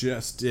 but they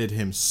just did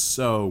him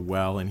so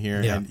well in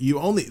here. Yeah. And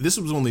this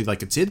was only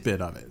like a tidbit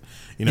of it.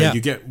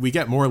 We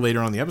get more later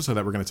on in the episode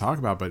that we're going to talk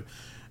about, but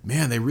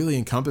man, they really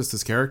encompassed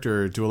this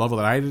character to a level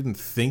that I didn't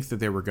think that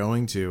they were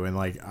going to, and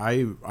like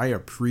I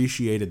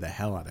appreciated the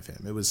hell out of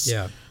him. It was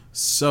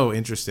so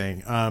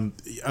interesting.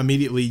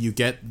 Immediately you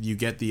get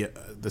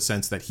the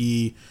sense that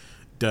he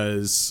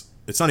does.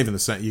 It's not even the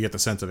sense, you get the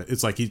sense of it.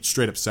 It's like he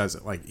straight up says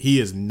it. Like he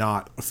is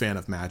not a fan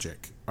of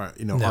magic.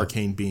 No.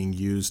 Arcane being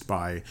used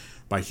by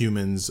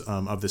humans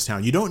of this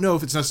town. You don't know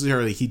if it's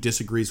necessarily he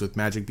disagrees with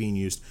magic being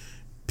used,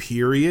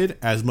 period,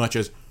 as much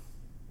as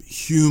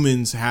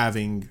humans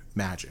having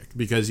magic,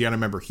 because you gotta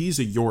remember he's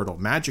a Yordle.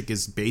 Magic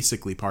is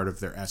basically part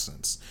of their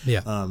essence,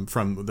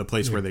 from the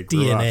place where they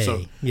grew DNA, up.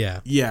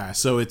 So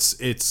so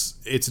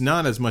it's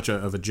not as much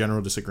of a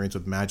general disagreement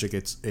with magic.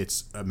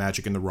 It's a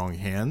magic in the wrong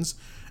hands,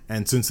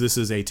 and since this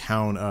is a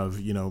town of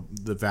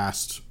the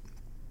vast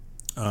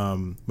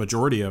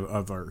majority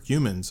of our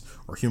humans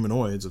or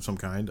humanoids of some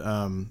kind,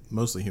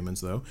 mostly humans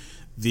though,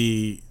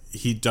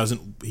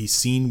 he's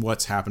seen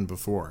what's happened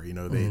before.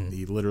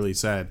 He literally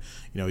said,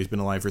 he's been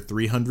alive for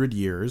 300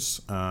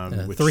 years.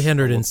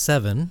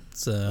 307.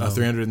 So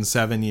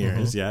 307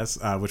 years, yes,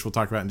 which we'll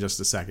talk about in just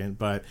a second.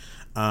 But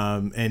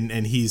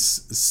and he's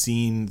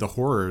seen the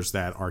horrors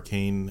that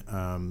Arcane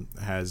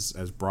has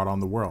brought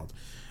on the world.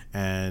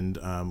 And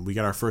we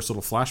got our first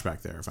little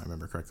flashback there, if I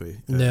remember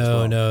correctly.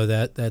 No,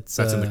 that's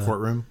in the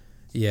courtroom.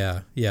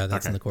 Yeah,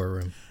 that's in the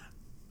courtroom.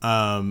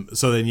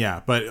 So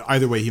then, but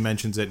either way, he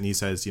mentions it and he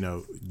says,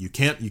 you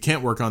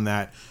can't work on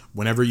that.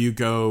 Whenever you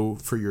go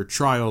for your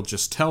trial,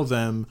 just tell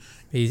them.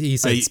 He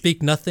said,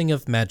 speak nothing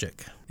of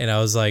magic. And I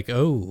was like,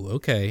 oh,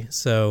 okay.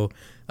 So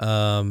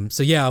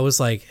yeah, I was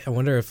like, I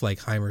wonder if like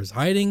Heimer's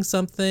hiding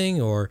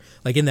something, or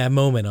like in that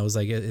moment, I was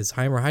like, is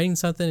Heimer hiding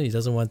something? He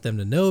doesn't want them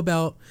to know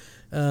about,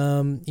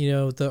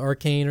 the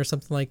Arcane or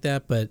something like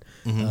that. But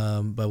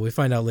we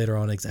find out later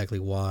on exactly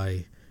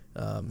why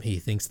he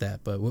thinks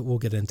that, but we'll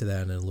get into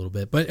that in a little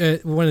bit.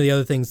 But one of the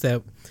other things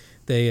that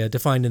they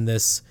defined in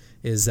this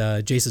is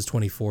Jace is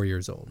 24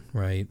 years old,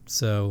 right?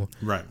 So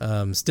right,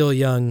 still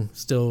young,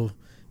 still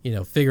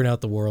figuring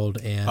out the world,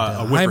 and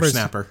a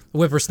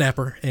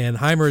whippersnapper. And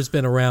Heimer's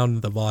been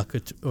around the block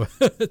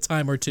a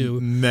time or two,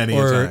 many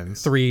or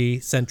times,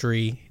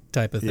 3-century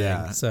type of thing.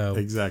 Yeah, so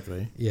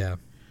exactly. Yeah.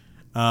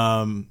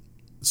 So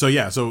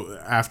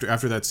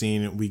after that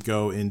scene, we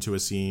go into a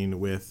scene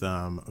with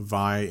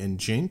Vi and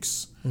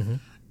Jinx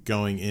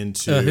going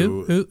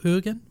into who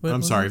again?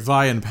 I'm sorry,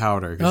 Vi and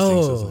Powder.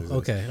 Oh,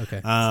 okay.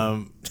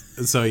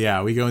 So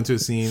yeah, we go into a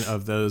scene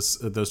of those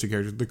two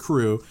characters, the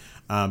crew,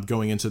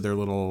 going into their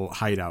little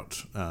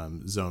hideout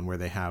zone where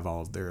they have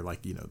all of their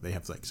they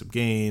have like some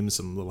games,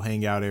 some little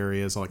hangout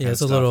areas, all that kind of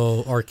stuff. Yeah, it's a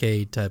little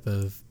arcade type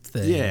of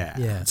thing.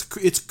 Yeah.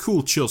 It's a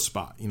cool chill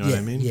spot. You know what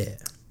I mean?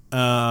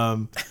 Yeah.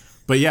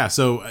 But yeah,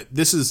 so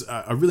this is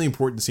a really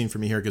important scene for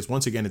me here because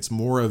once again, it's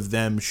more of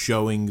them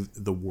showing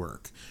the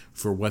work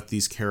for what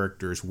these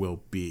characters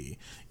will be.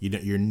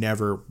 You're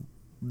never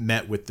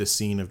met with this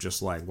scene of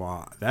just like,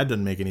 wow, that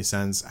doesn't make any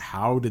sense.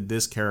 How did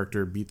this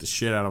character beat the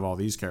shit out of all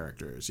these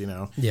characters?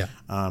 Yeah.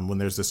 When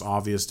there's this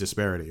obvious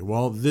disparity.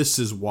 Well, this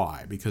is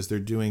why, because they're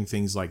doing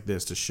things like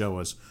this to show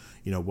us,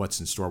 what's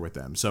in store with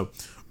them. So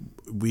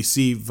we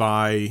see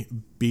Vi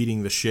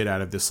beating the shit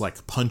out of this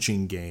like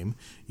punching game.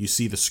 You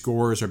see the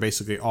scores are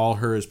basically all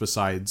hers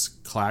besides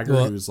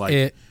Clagger, who's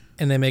like,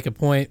 and they make a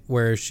point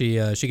where she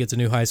gets a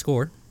new high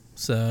score.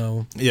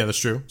 So yeah, that's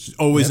true. She's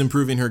always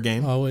improving her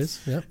game. Always,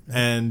 yep.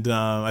 And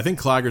I think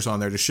Clagger's on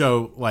there to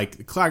show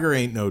like Clagger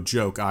ain't no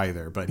joke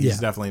either, but he's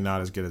definitely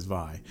not as good as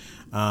Vi.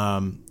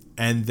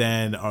 And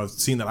then a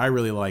scene that I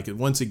really like,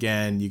 once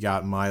again, you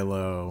got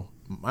Milo.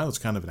 Milo's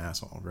kind of an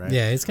asshole, right?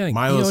 Yeah, he's he's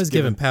always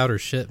giving Powder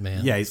shit,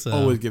 man. Yeah, he's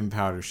always giving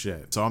Powder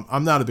shit. So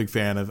I'm not a big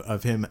fan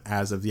of him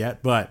as of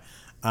yet, but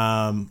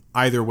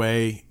either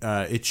way,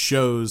 it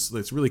shows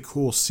it's a really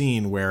cool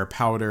scene where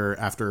Powder,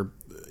 after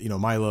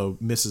Milo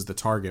misses the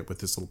target with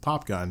this little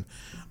pop gun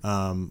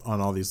on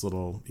all these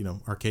little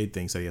arcade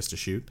things that he has to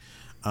shoot.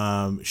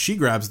 She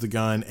grabs the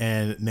gun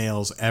and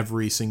nails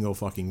every single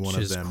fucking one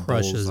of them.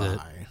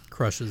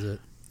 Crushes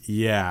it.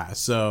 Yeah.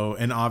 So,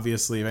 and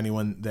obviously, if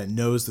anyone that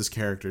knows this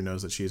character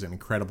knows that she's an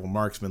incredible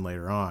marksman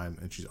later on,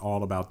 and she's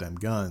all about them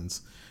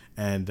guns.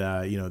 And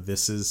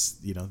this is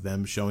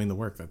them showing the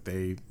work that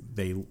they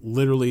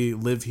literally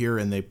live here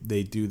and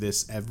they do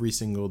this every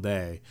single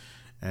day.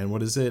 And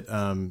what is it?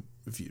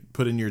 If you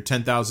put in your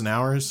 10,000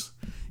 hours,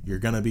 you're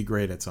gonna be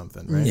great at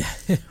something, right?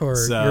 Yeah, or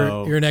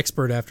you're an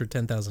expert after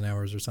 10,000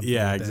 hours or something.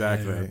 Yeah, like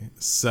exactly.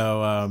 That,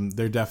 So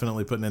they're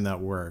definitely putting in that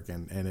work,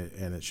 and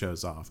it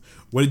shows off.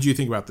 What did you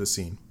think about this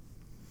scene?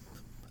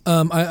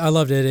 I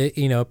loved it.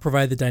 It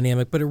provided the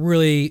dynamic, but it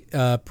really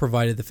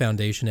provided the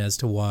foundation as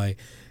to why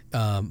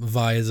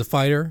Vi is a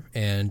fighter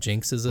and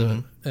Jinx is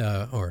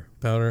or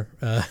Powder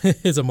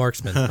is a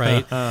marksman,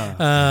 right?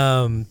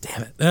 Damn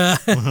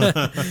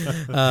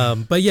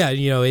it. But yeah,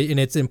 and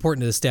it's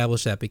important to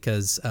establish that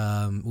because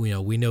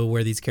we know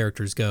where these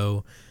characters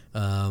go.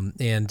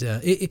 And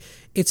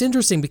it's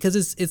interesting because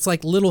it's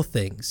like little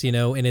things,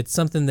 and it's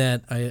something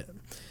that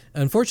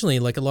unfortunately,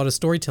 like a lot of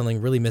storytelling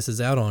really misses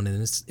out on.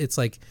 And it's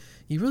like,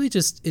 you really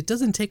it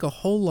doesn't take a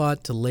whole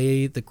lot to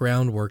lay the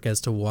groundwork as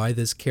to why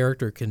this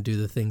character can do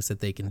the things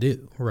that they can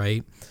do.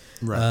 Right.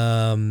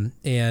 And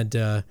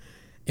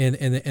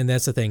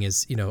that's the thing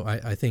is,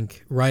 I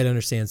think Riot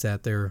understands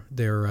that they're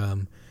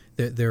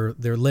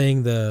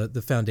laying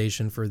the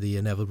foundation for the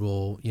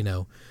inevitable,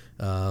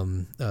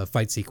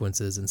 fight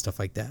sequences and stuff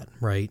like that.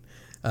 Right.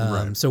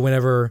 So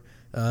whenever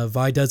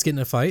Vi does get in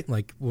a fight,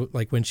 like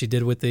when she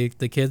did with the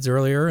kids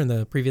earlier in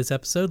the previous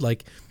episode,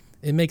 like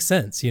it makes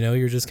sense.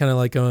 You're just kind of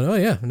like going, oh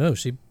yeah, no,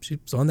 she's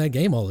on that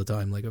game all the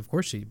time. Like, of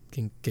course she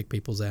can kick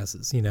people's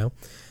asses,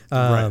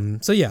 Right.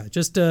 So yeah,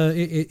 just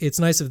it's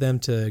nice of them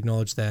to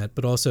acknowledge that,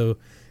 but also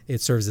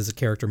it serves as a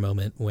character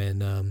moment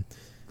when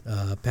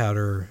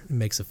Powder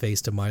makes a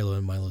face to Milo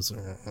and Milo's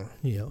a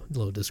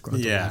little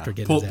disgruntled after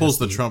getting his ass pulls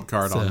the beat. trump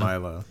card on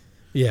Milo.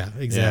 Yeah,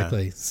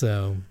 exactly. Yeah.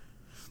 So.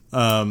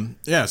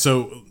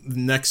 So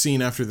next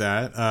scene after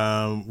that,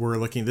 we're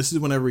looking, this is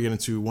whenever we get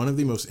into one of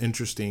the most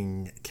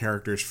interesting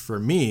characters for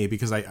me,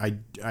 because I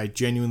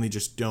genuinely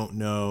just don't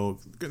know.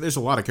 There's a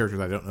lot of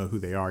characters I don't know who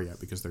they are yet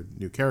because they're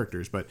new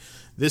characters, but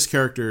this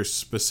character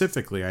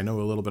specifically, I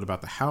know a little bit about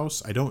the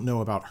house. I don't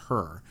know about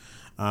her.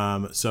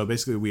 So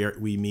basically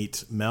we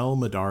meet Mel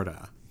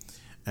Medarda,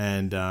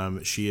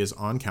 and she is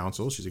on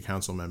council. She's a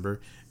council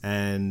member,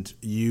 and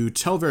you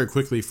tell very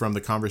quickly from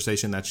the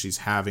conversation that she's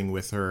having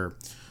with her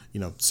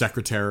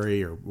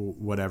secretary or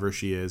whatever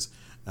she is,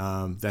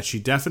 that she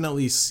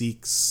definitely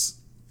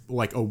seeks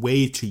like a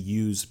way to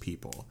use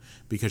people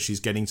because she's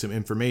getting some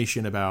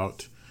information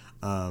about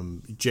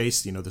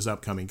Jace, this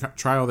upcoming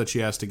trial that she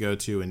has to go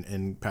to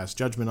and pass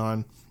judgment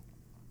on.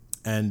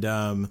 And,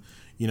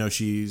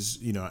 she's,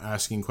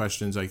 asking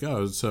questions like,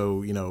 oh,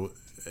 so,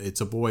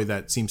 it's a boy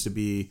that seems to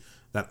be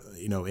that,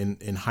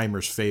 in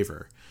Heimer's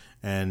favor.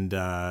 And,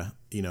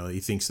 he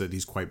thinks that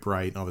he's quite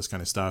bright and all this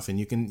kind of stuff. And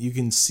you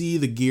can see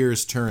the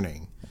gears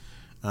turning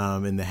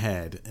in the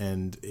head,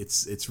 and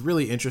it's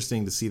really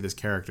interesting to see this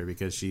character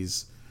because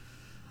she's,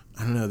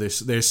 I don't know,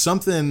 there's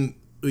something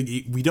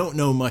we don't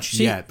know much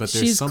yet, but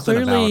there's something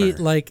about her. She's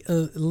clearly like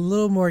a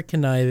little more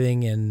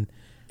conniving and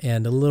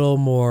a little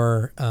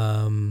more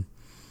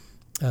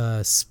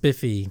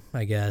spiffy,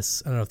 I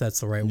guess. I don't know if that's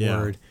the right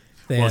word.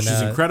 Well,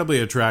 she's incredibly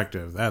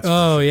attractive. That's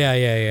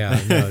yeah.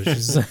 No,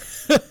 she's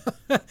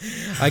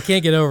I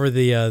can't get over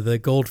the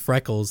gold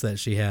freckles that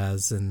she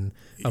has, and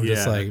I'm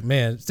just like,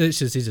 man,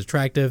 she's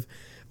attractive,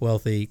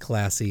 wealthy,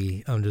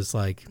 classy. I'm just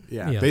like,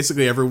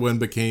 basically everyone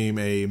became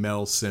a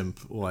Mel simp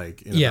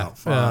like in about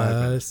 5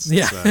 minutes.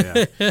 So,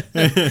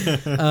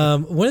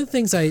 one of the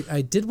things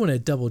I did want to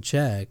double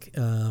check.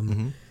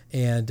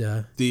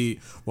 And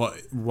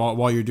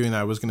while you're doing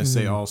that, I was going to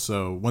say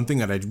also one thing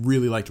that I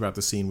really liked about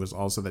the scene was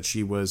also that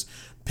she was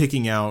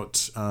picking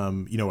out,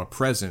 a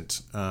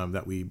present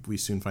that we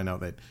soon find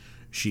out that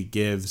she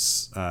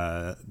gives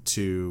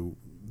to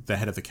the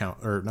head of the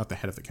council, or not the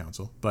head of the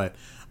council, but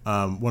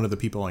one of the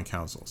people on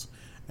councils,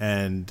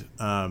 and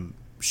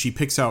she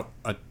picks out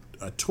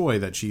a toy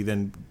that she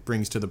then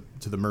brings to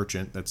the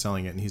merchant that's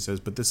selling it, and he says,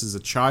 "But this is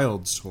a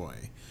child's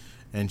toy,"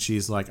 and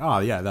she's like, "Oh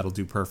yeah, that'll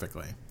do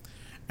perfectly."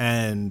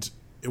 And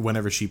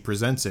whenever she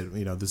presents it,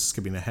 this is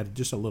skipping ahead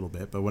just a little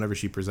bit, but whenever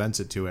she presents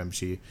it to him,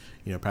 she,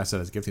 passes it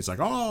as a gift. He's like,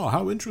 "Oh,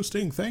 how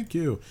interesting. Thank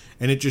you."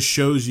 And it just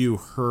shows you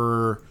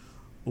her,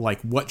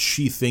 like, what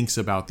she thinks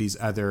about these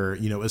other,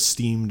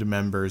 esteemed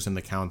members in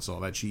the council,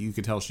 that you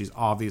could tell she's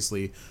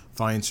obviously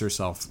finds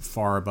herself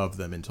far above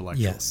them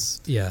intellectually.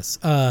 Yes.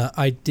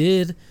 I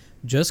did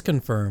just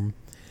confirm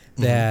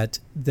that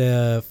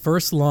the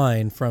first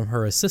line from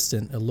her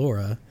assistant,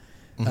 Elora,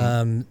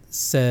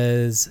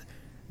 says,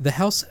 "The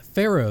House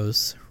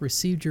Pharaohs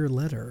received your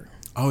letter."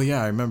 Oh,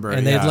 yeah, I remember.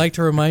 And they'd like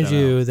to remind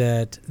you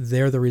that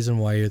they're the reason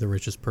why you're the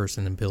richest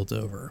person in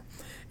Piltover.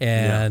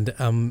 And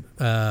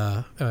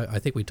I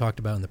think we talked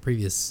about in the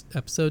previous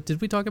episode.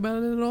 Did we talk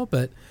about it at all?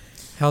 But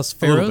House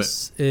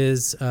Pharaohs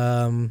is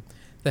the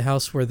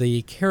house where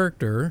the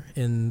character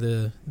in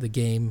the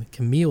game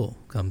Camille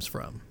comes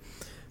from.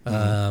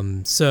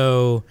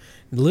 So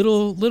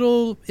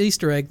little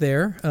Easter egg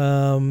there.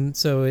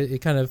 So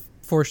it kind of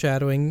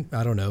foreshadowing.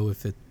 I don't know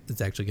if it's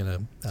actually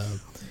gonna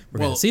we're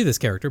gonna see this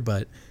character,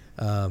 but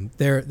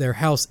their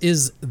house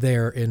is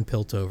there in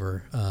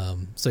Piltover.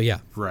 So yeah,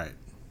 right.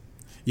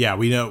 Yeah,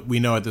 we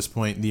know at this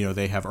point,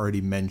 they have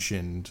already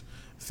mentioned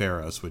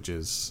Pharos, which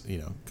is,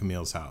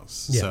 Camille's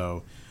house. Yeah.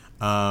 So,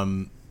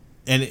 and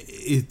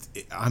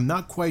I'm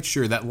not quite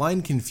sure. That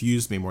line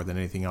confused me more than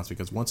anything else,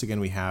 because once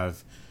again we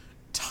have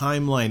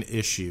timeline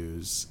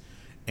issues,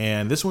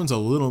 and this one's a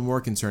little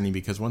more concerning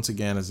because once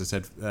again, as I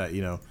said,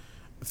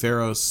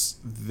 Pharos,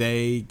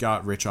 they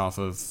got rich off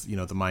of,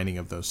 the mining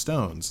of those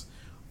stones.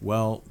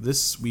 Well,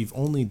 we've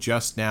only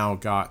just now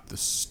got the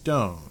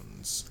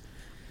stones.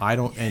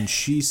 And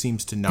she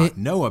seems to not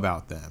know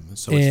about them,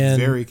 so it's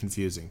very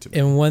confusing to me.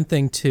 And one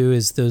thing too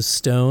is those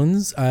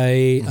stones.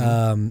 I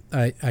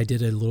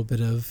did a little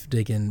bit of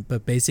digging,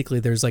 but basically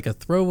there's like a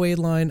throwaway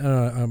line.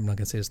 I'm not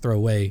gonna say it's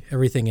throwaway.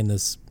 Everything in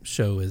this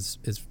show is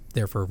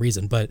there for a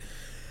reason. But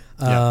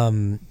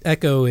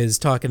Echo is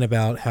talking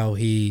about how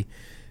he,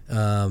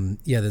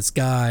 this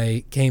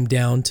guy came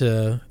down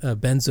to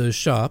Benzo's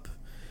shop,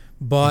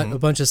 bought a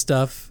bunch of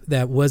stuff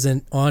that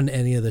wasn't on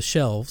any of the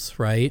shelves,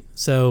 right?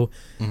 So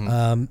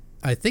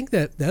I think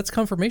that's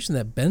confirmation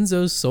that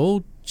Benzo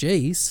sold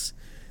Jace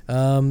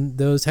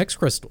those hex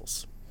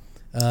crystals.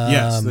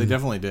 Yes, they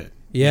definitely did.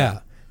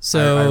 Yeah.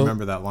 So I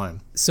remember that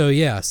line. So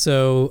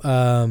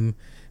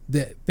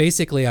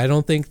basically, I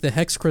don't think the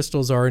hex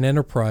crystals are an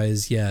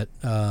enterprise yet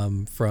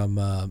from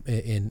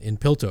in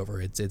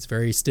Piltover. It's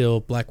very still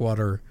black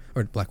market.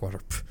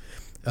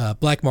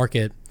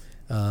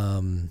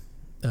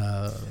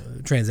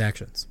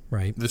 Transactions,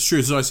 right? That's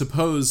true. So I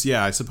suppose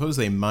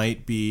they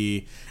might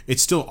be.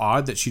 It's still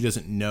odd that she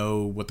doesn't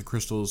know what the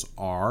crystals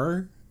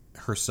are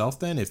herself.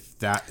 Then, if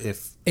that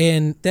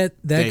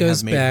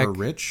goes back. Her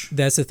rich.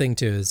 That's the thing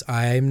too. Is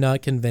I'm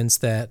not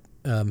convinced that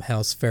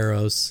House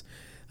Pharos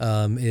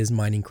is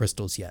mining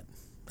crystals yet.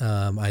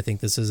 I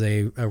think this is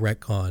a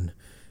retcon,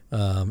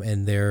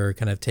 and they're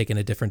kind of taking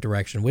a different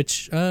direction,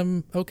 which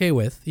I'm okay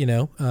with.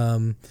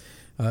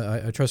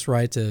 I trust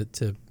Riot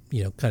to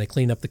kind of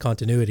clean up the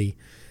continuity,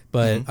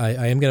 but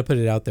I am going to put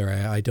it out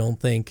there. I don't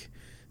think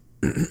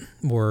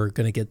we're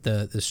going to get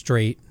the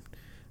straight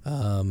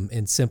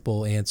and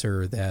simple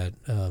answer that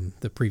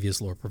the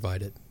previous lore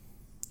provided.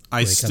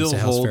 I still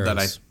hold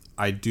that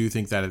I do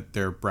think that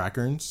they're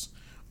Brackerns,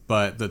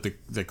 but that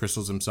the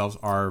crystals themselves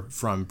are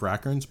from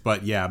Brackerns.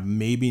 But yeah,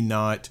 maybe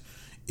not.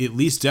 At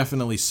least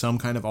definitely some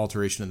kind of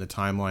alteration in the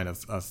timeline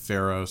of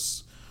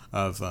Pharos,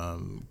 of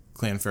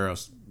Clan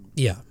Pharos.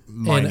 Yeah,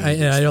 and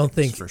I don't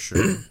think for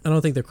sure. I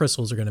don't think the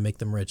crystals are going to make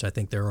them rich. I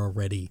think they're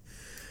already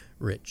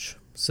rich.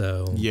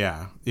 So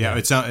yeah.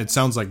 It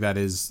sounds like that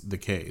is the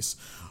case.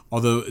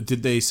 Although,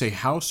 did they say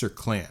house or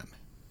clan?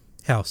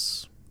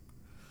 House.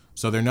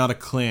 So they're not a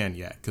clan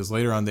yet, because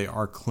later on they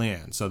are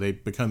clan. So they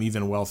become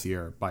even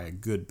wealthier by a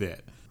good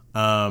bit.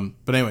 But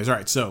anyways, all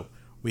right. So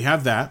we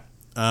have that.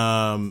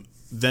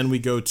 Then we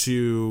go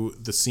to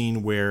the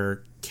scene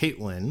where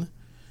Caitlin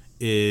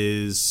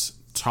is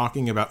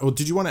talking about. Oh,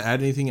 did you want to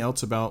add anything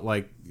else about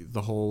like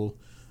the whole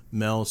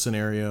Mel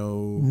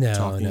scenario?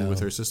 No. With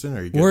her assistant? Or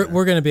are you good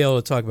We're going to be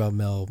able to talk about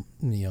Mel,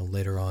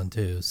 later on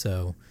too.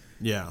 So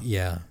yeah.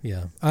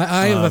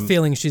 I have a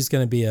feeling she's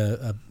going to be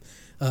a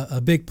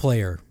big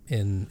player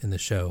in the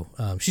show.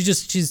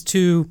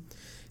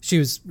 She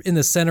was in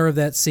the center of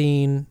that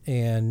scene,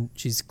 and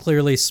she's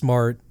clearly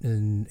smart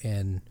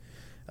and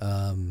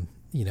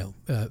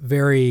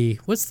very,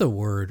 what's the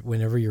word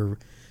whenever you're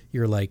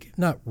like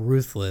not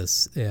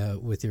ruthless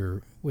with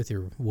your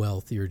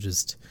wealth, you're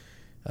just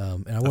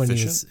and I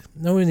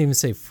wouldn't even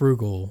say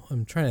frugal.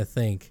 I'm trying to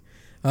think.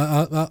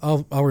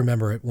 I'll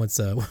remember it once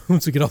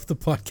we get off the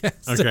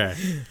podcast. Okay.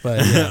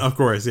 But yeah. Of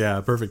course, yeah,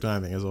 perfect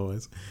timing as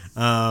always.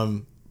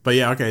 But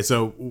yeah, okay,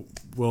 so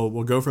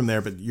we'll go from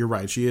there. But you're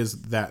right, she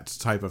is that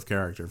type of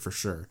character for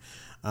sure,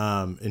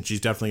 and she's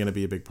definitely going to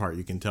be a big part.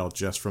 You can tell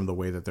just from the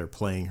way that they're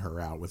playing her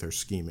out with her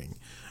scheming.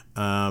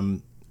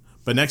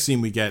 But next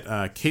scene we get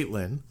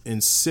Caitlin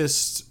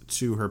insists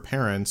to her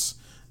parents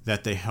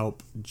that they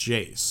help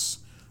Jace,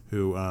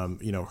 who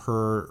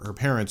her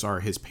parents are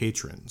his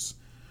patrons.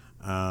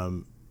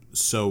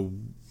 So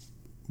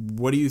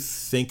what do you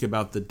think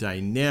about the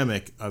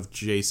dynamic of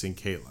Jace and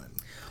Caitlin?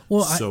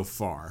 So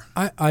far,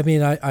 I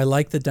mean, I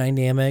like the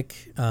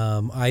dynamic.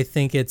 I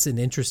think it's an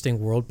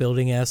interesting world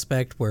building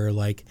aspect where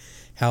like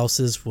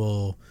houses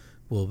will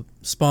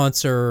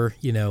sponsor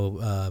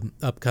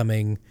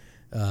upcoming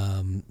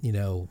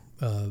young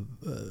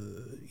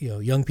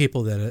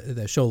people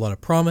that show a lot of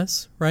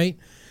promise, right?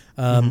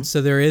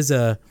 So there is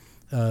in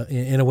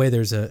a way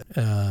there's like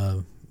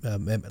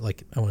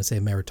I want to say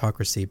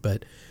meritocracy,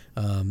 but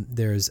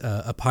there's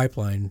a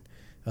pipeline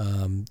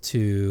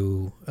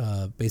to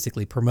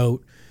basically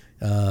promote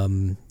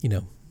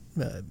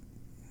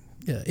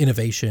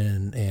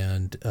innovation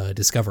and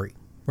discovery,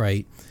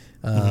 right?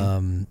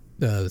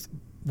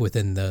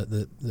 Within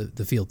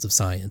the fields of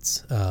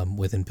science,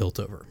 within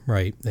Piltover,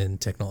 right,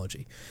 and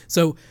technology.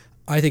 So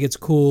I think it's a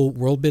cool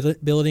world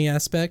building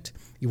aspect.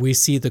 We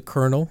see the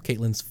Colonel,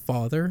 Caitlin's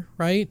father,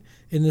 right,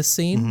 in this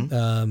scene,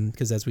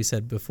 because as we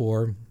said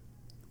before,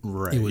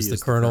 right, it was the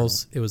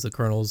Colonel's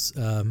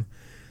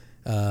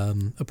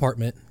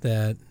apartment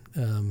that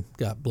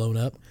got blown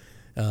up.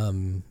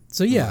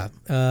 So yeah,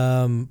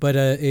 but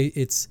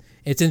it's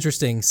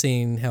interesting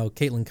seeing how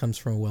Caitlin comes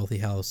from a wealthy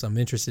house. I'm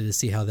interested to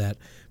see how that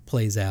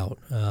plays out.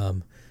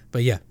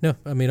 But yeah, no,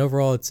 I mean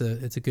overall it's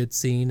a good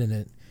scene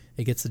and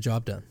it gets the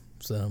job done.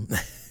 So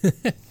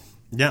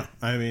yeah,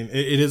 I mean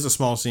it is a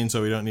small scene,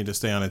 so we don't need to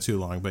stay on it too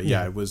long. But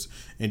yeah, it was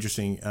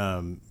interesting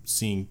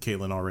seeing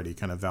Caitlin already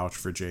kind of vouch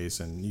for Jace,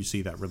 and you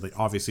see that really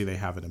obviously they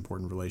have an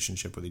important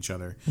relationship with each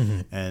other.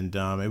 And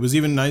it was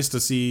even nice to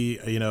see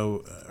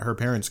her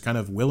parents kind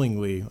of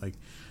willingly like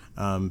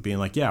being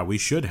like, yeah, we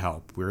should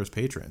help. We're his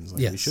patrons.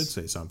 Like, we should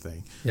say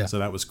something. Yeah. So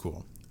that was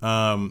cool.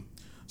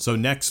 So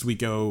next we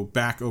go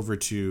back over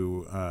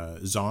to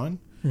Zahn,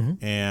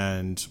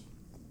 and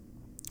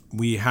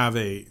we have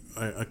a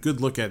good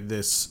look at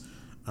this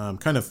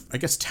kind of, I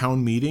guess,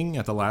 town meeting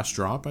at the last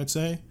drop, I'd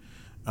say,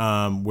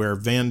 where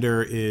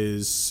Vander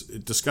is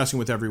discussing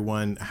with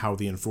everyone how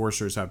the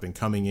enforcers have been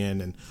coming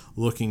in and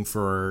looking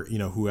for,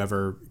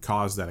 whoever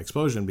caused that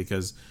explosion,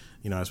 because,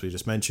 as we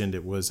just mentioned,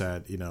 it was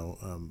at,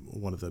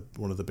 one of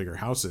the bigger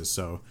houses.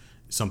 So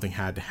something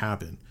had to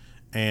happen.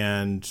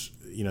 And,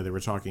 they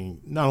were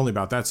talking not only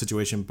about that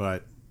situation,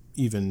 but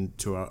even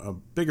to a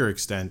bigger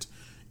extent,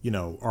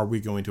 are we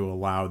going to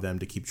allow them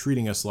to keep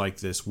treating us like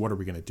this? What are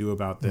we going to do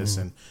about this?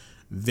 And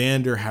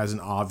Vander has an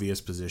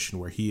obvious position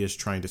where he is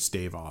trying to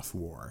stave off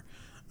war.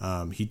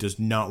 He does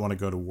not want to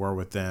go to war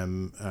with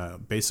them,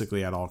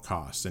 basically at all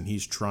costs. And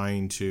he's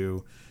trying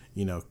to,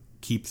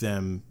 keep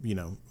them,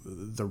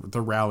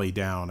 the rally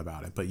down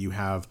about it. But you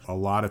have a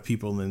lot of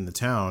people in the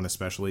town,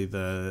 especially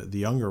the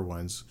younger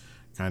ones,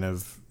 kind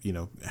of,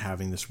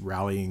 having this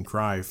rallying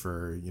cry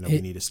for,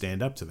 we need to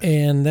stand up to them.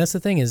 And that's the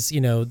thing is,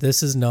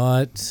 this is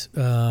not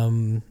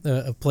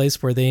a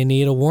place where they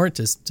need a warrant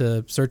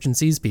to search and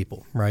seize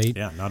people, right?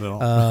 Yeah, not at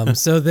all.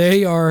 So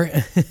they are,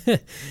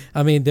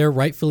 I mean, they're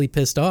rightfully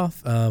pissed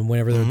off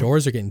whenever their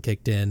doors are getting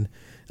kicked in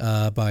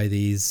by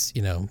these,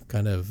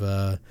 kind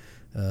of,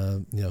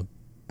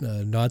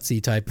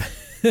 Nazi type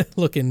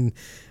looking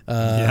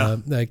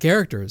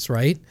characters,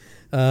 right?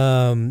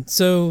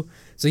 So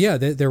yeah,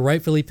 they're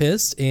rightfully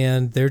pissed,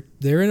 and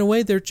they're in a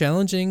way they're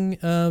challenging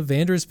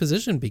Vander's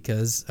position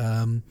because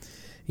one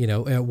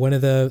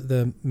of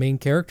the main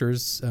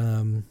characters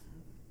comes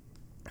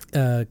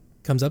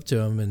up to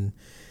him and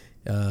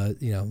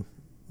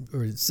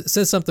or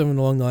says something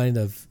along the line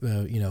of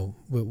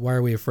why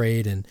are we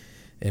afraid, and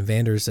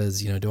Vander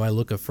says do I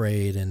look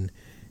afraid, and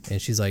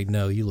she's like,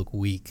 no, you look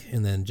weak,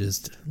 and then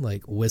just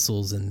like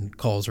whistles and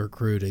calls her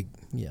crew to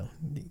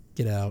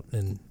get out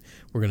and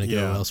we're going to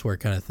go elsewhere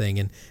kind of thing.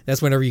 And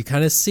that's whenever you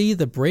kind of see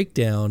the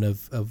breakdown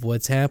of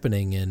what's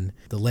happening in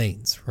the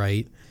lanes,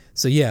 right?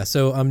 So yeah,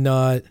 so I'm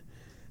not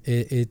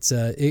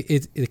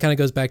it kind of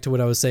goes back to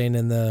what I was saying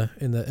in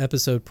the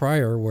episode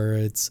prior, where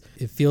it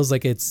feels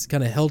like it's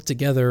kind of held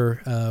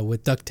together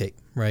with duct tape,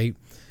 right?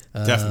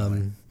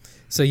 Definitely.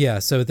 So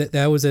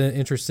that was an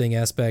interesting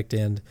aspect,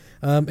 and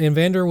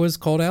Vander was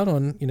called out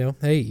on,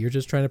 hey, you're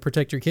just trying to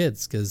protect your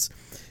kids, because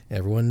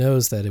everyone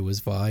knows that it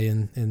was Vi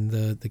and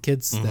the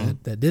kids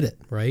that did it,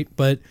 right?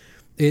 But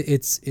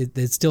it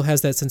still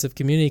has that sense of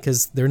community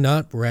because they're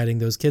not ratting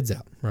those kids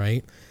out,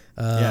 right?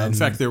 In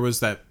fact,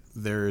 there's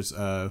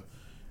an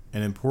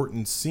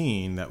important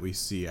scene that we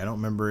see. I don't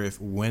remember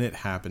when it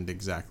happened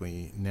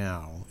exactly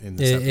now in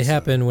this episode. It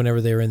happened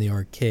whenever they were in the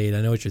arcade.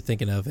 I know what you're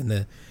thinking of, and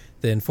the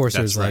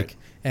enforcer's like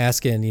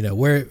asking,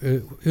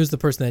 who's the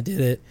person that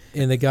did it,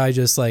 and the guy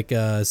just like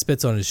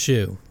spits on his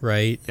shoe,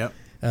 right? Yep.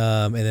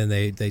 And then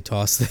they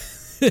toss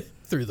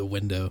through the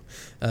window.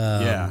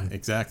 Yeah,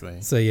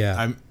 exactly. So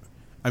yeah.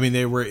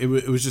 It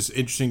was just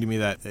interesting to me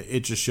that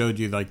it just showed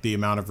you like the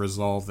amount of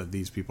resolve that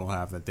these people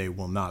have, that they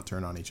will not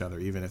turn on each other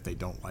even if they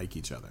don't like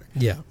each other.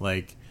 Yeah.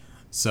 Like,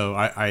 so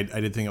I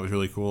did think it was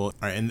really cool. All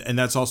right, and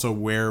that's also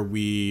where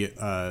we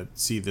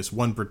see this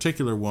one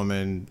particular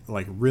woman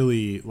like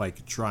really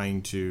like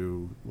trying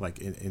to like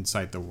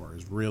incite the war,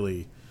 is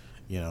really,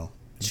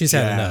 she's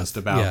had enough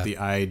about the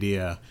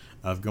idea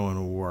of going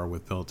to war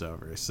with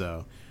Piltover.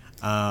 So,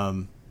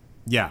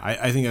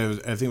 I think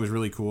it was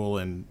really cool,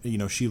 and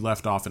she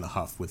left off in a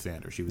huff with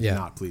Vander. She was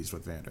not pleased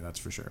with Vander, that's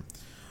for sure.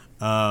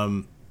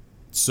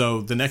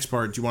 So the next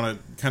part, do you want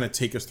to kind of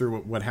take us through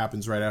what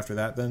happens right after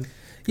that then?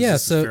 Yeah,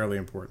 this is fairly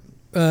important.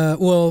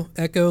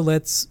 Echo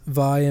lets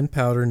Vi and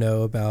Powder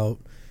know about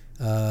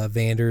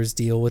Vander's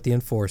deal with the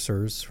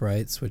enforcers,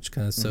 right? Which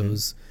kind of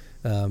sows,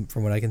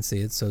 from what I can see,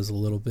 it sows a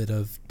little bit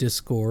of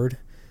discord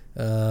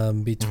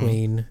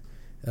between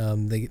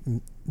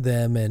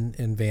them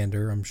and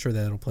Vander. I'm sure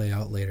that'll play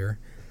out later.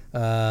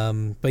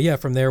 But yeah,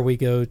 from there we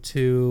go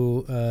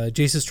to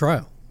Jace's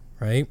trial,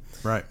 right?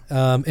 Right.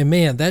 And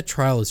man, that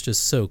trial is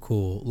just so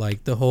cool.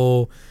 Like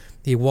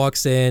he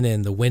walks in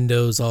and the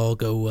windows all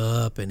go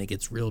up and it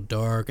gets real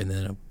dark, and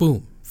then a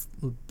boom,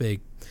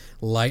 big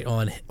light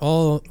on him.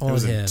 It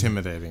was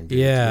intimidating, dude.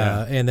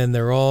 Yeah, and then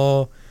they're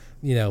all,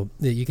 you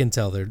can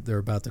tell they're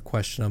about to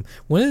question him.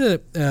 One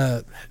of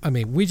the,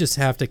 we just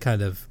have to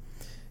kind of,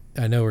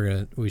 I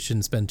know we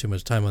shouldn't spend too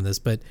much time on this,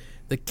 but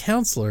the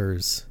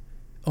counselors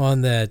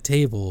on that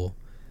table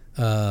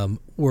there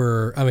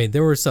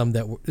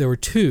were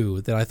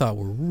two that I thought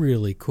were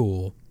really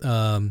cool.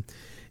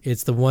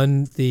 It's the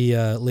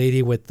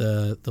lady with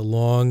the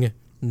long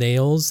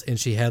nails, and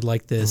she had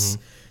like this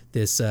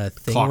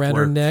thing around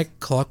her neck,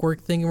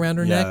 clockwork thing around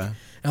her neck.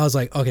 And I was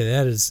like, okay,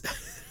 that is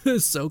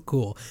so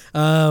cool.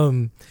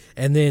 And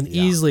then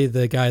easily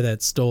the guy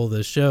that stole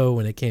the show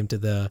when it came to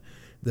the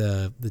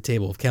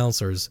table of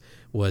counselors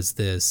was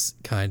this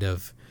kind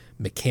of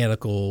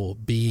mechanical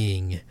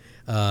being.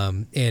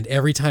 And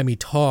every time he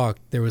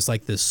talked, there was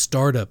like this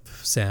startup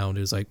sound.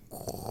 It was like,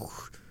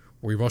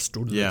 we must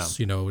do this,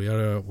 we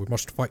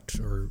must fight,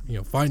 or,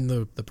 find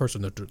the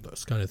person that did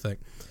this kind of thing.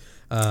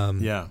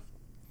 And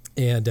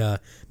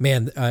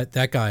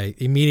that guy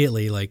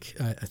immediately, like,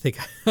 I think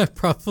I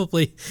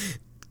probably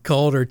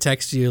called or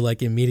texted you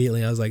like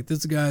immediately. I was like,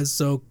 this guy's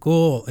so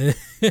cool.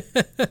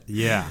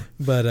 Yeah.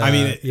 But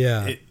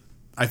I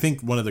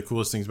think one of the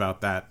coolest things about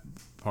that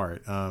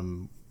part,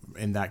 and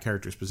that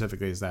character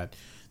specifically, is that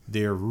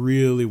they're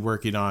really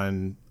working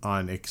on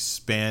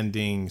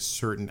expanding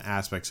certain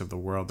aspects of the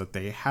world that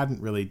they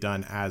hadn't really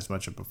done as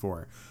much of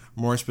before,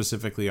 more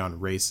specifically on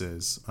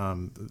races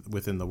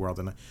within the world.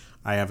 And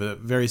I have a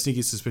very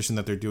sneaky suspicion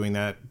that they're doing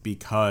that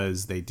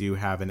because they do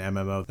have an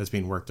MMO that's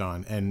being worked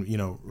on. And,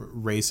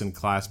 race and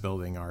class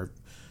building are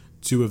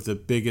two of the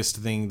biggest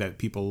thing that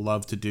people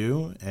love to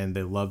do, and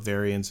they love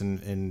variance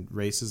in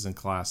races and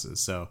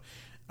classes. So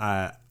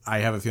I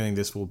have a feeling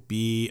this will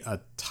be a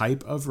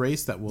type of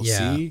race that we'll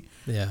see.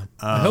 Yeah,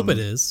 I hope it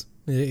is.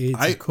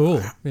 It's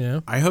cool.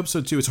 I hope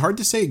so too. It's hard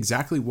to say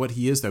exactly what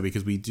he is, though,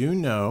 because we do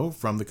know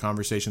from the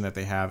conversation that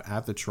they have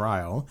at the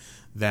trial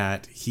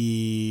that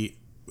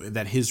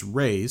his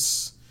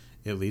race,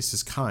 at least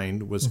his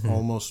kind, was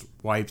almost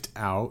wiped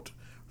out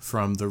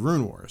from the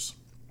Rune Wars.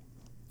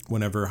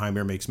 Whenever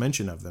Hymir makes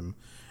mention of them,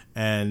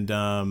 and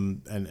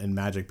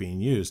magic being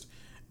used,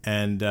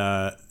 and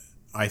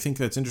I think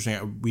that's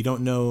interesting. We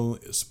don't know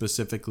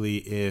specifically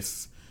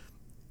if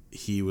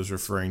he was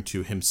referring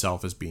to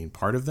himself as being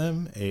part of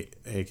them,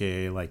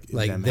 aka like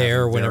them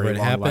there whenever it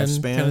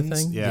happened, kind of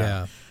thing.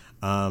 Yeah.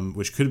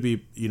 Which could be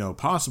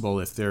possible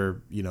if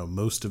they're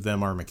most of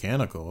them are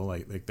mechanical,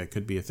 like that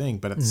could be a thing.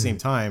 But at the same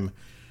time,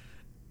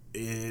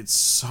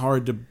 it's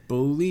hard to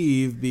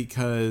believe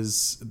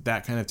because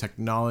that kind of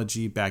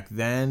technology back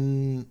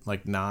then,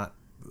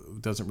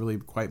 doesn't really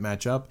quite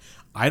match up.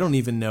 I don't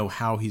even know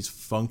how he's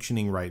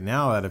functioning right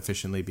now that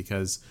efficiently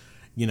because,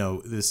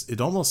 it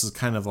almost is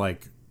kind of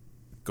like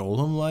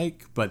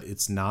Golem-like, but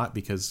it's not,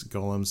 because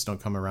golems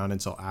don't come around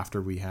until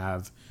after we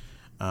have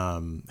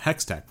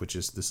Hextech,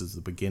 this is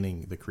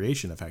the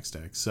creation of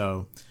Hextech.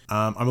 So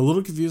I'm a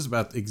little confused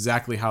about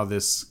exactly how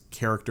this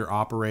character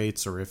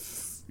operates, or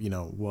if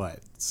what.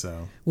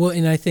 So well,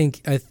 and I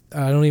think I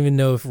don't even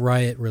know if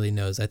Riot really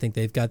knows. I think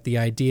they've got the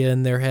idea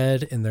in their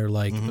head, and they're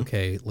like,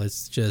 okay,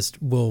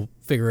 we'll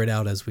figure it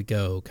out as we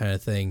go, kind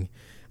of thing.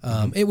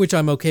 Which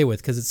I'm okay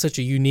with, because it's such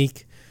a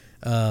unique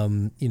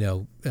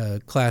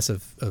class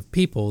of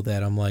people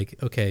that I'm like,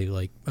 okay,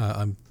 like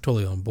I'm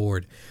totally on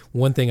board.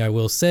 One thing I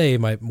will say,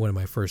 one of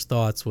my first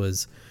thoughts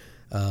was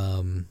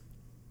the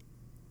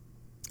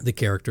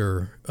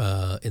character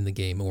in the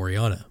game,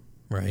 Oriana,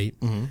 right?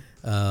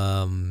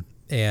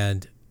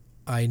 And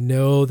I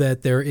know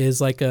that there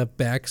is like a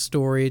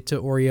backstory to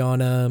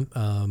Oriana,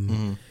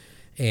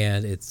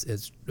 and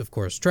it's of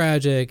course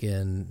tragic,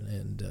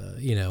 and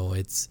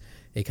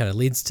it kind of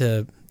leads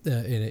to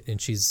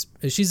and she's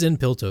in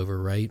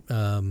Piltover, right?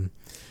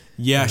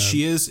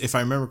 She is. If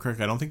I remember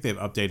correctly, I don't think they've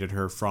updated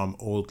her from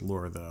old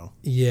lore though.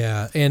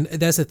 Yeah, and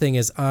that's the thing,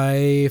 is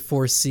I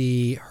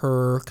foresee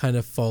her kind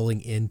of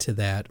falling into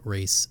that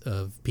race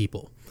of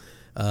people.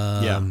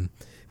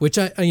 Which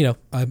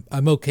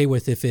I'm okay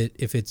with if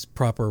it's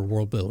proper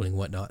world building and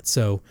whatnot.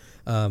 So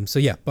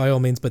yeah, by all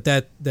means. But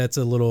that's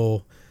a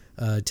little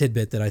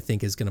tidbit that I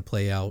think is going to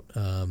play out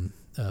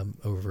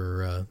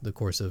over the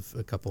course of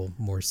a couple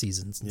more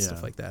seasons and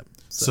stuff like that.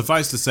 So.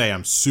 Suffice to say,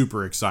 I'm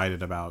super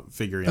excited about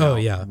figuring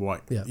out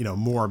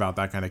more about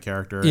that kind of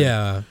character.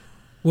 Yeah.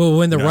 Well,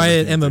 when the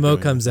Riot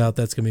MMO comes out,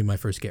 that's going to be my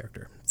first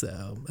character.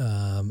 So,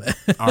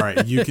 all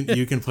right, you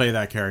can play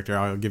that character.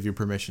 I'll give you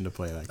permission to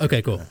play that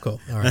character. Okay,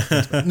 cool. All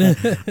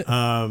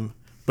right.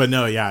 But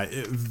no,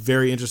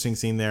 very interesting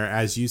scene there.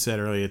 As you said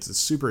earlier, it's a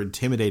super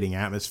intimidating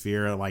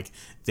atmosphere. Like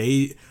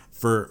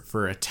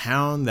for a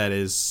town that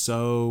is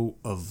so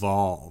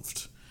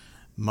evolved,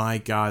 my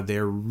God,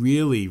 they're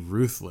really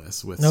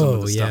ruthless with some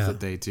of the stuff that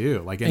they do.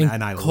 Like,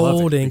 and I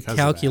love it and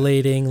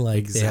calculating. Like,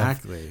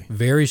 exactly,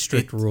 very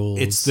strict rules.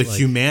 It's the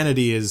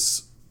humanity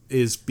is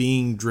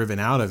being driven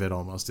out of it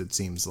almost, it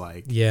seems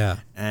like. Yeah.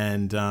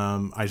 And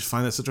I just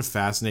find that such a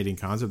fascinating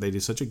concept. They do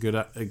such a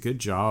good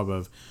job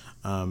of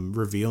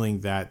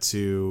revealing that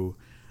to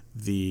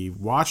the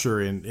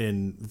watcher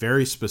in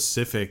very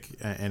specific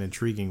and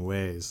intriguing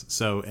ways.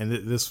 So, and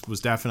this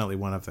was definitely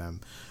one of them,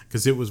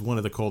 because it was one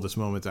of the coldest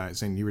moments I was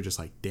saying. You were just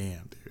like,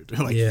 damn, dude,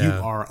 like you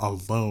are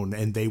alone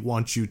and they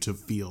want you to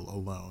feel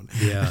alone.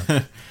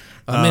 Yeah.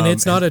 I mean,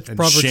 it's not a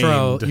proper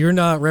trial. You're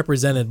not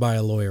represented by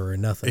a lawyer or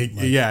nothing.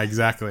 Yeah,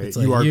 exactly.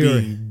 You are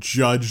being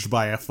judged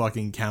by a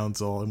fucking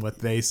council, and what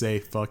they say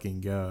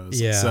fucking goes.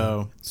 Yeah.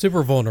 So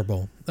super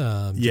vulnerable.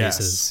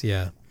 Yes.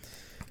 Yeah.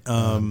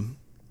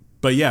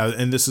 But yeah,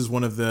 and this is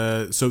one of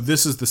the. So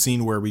this is the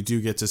scene where we do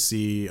get to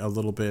see a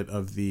little bit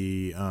of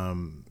the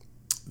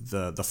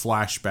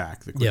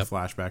flashback, the quick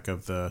flashback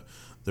of the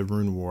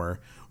Rune War,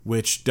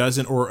 which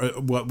doesn't, or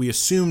what we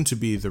assume to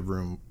be the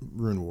Rune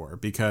War,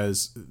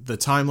 because the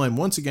timeline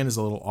once again is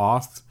a little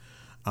off.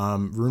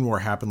 Rune War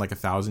happened like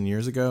 1,000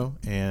 years ago,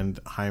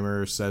 and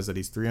Heimer says that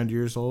he's 300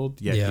 years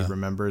old, yet he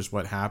remembers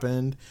what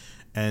happened.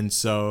 And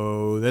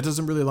so that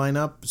doesn't really line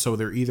up. So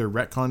they're either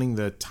retconning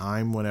the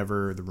time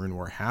whenever the Rune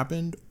War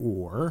happened,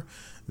 or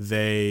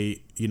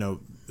they,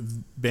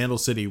 Vandal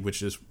City,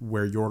 which is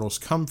where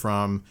Yordles come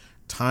from,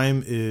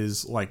 time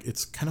is like,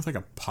 it's kind of like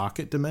a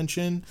pocket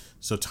dimension.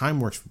 So time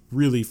works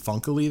really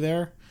funkily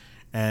there.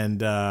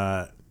 And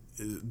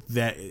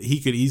that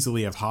he could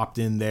easily have hopped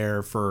in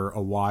there for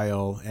a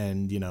while,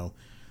 and,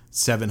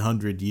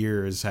 700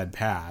 years had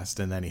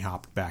passed, and then he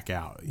hopped back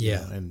out,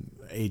 and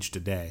aged a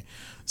day.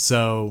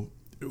 So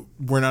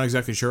we're not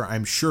exactly sure.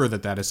 I'm sure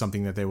that is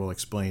something that they will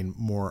explain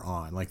more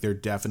on. Like, they're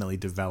definitely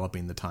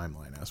developing the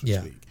timeline as we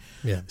speak.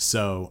 Yeah.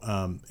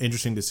 So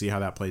interesting to see how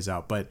that plays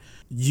out. But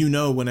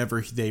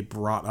whenever they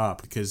brought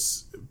up,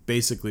 because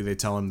basically they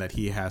tell him that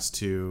he has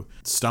to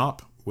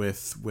stop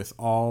with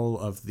all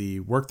of the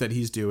work that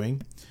he's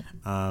doing,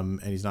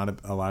 and he's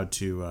not allowed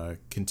to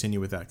continue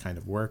with that kind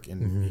of work,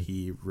 and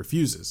he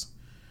refuses.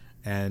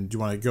 And do you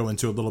want to go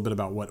into a little bit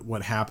about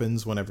what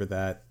happens whenever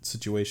that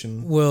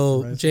situation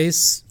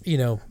arises?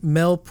 Jace,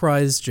 Mel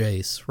prized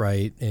Jace,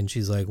 right? And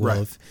she's like,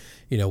 well, if,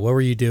 what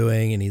were you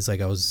doing? And he's like,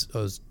 I was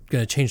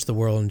going to change the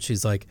world. And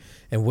she's like,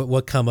 and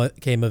what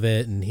came of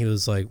it? And he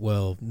was like,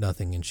 well,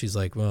 nothing. And she's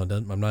like, well,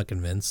 I'm not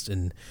convinced.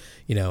 And,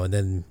 and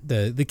then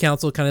the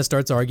council kind of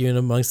starts arguing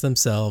amongst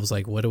themselves,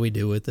 like, what do we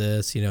do with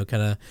this?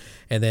 kind of,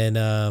 and then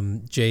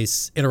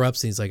Jace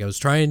interrupts and he's like, I was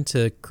trying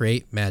to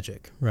create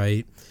magic,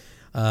 right?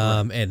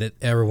 And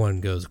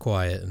everyone goes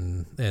quiet,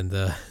 and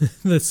the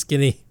the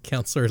skinny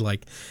counselor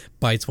like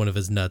bites one of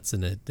his nuts,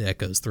 and it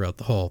echoes throughout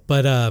the hall.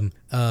 But kind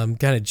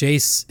of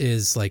Jace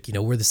is like,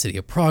 we're the city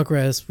of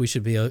progress. We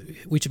should be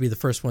the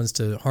first ones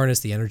to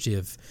harness the energy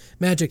of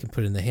magic and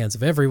put it in the hands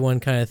of everyone,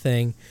 kind of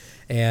thing.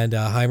 And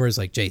Heimer is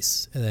like,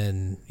 Jace, and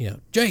then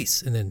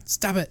Jace, and then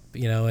stop it,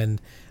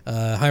 and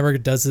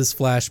Heimer does this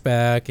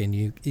flashback, and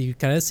you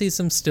kind of see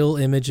some still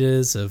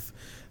images of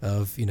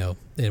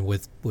and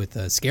with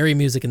scary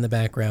music in the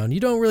background. You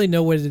don't really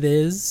know what it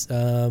is,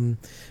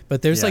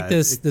 but there's like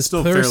this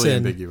still person, fairly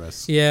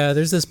ambiguous. Yeah,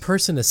 there's this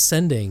person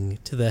ascending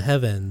to the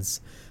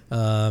heavens,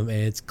 and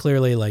it's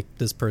clearly like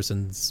this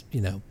person's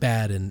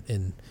bad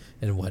and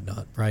and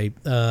whatnot, right?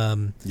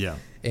 Yeah.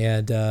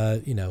 And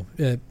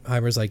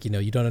Heimer's like,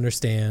 you don't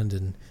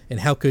understand, and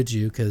how could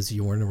you? Because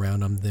you weren't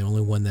around. I'm the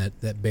only one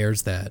that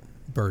bears that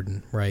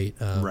burden, right?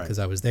 Because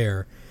I was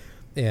there,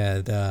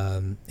 and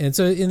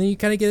so then you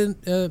kind of get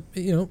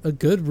a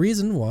good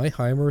reason why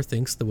Heimer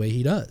thinks the way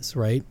he does,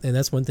 right? And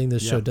that's one thing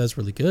this show does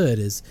really good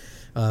is,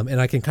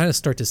 and I can kind of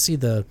start to see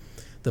the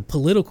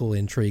political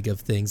intrigue of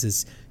things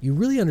is you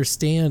really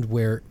understand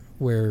where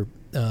you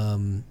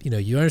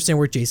understand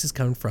where Jace is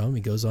coming from.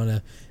 He goes on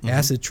a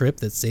acid trip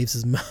that saves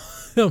his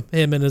him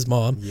and his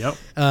mom. Yep.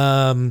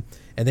 And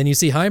then you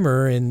see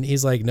Heimer, and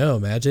he's like, no,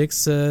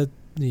 magic's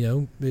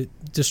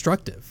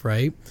destructive,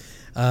 right?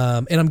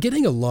 And I'm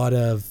getting a lot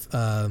of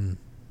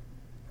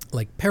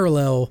like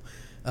parallel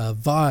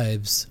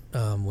vibes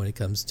when it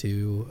comes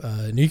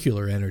to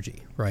nuclear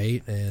energy,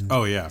 right? And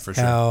oh yeah, for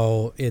sure.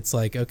 How it's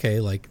like, okay,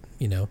 like,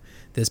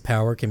 this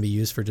power can be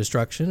used for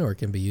destruction, or it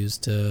can be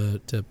used to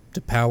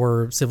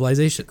power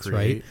civilizations,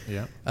 right?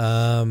 Yeah.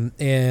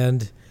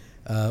 And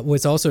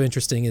what's also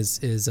interesting is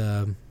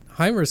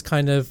Heimer's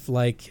kind of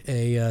like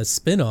a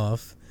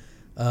spin-off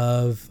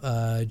of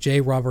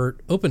J.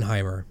 Robert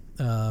Oppenheimer,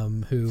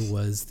 who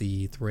was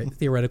the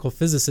theoretical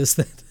physicist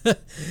that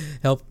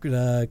helped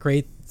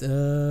create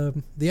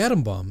the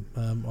atom bomb.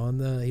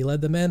 He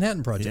led the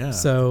Manhattan Project. Yeah.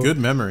 So good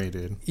memory,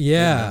 dude.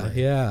 Yeah, good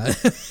memory. yeah.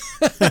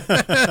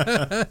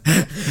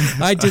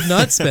 I did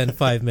not spend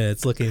 5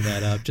 minutes looking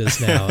that up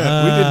just now. We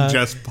didn't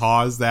just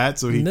pause that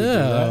so he could do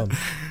that.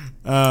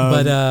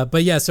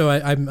 But yeah, so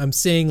I'm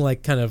seeing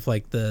like kind of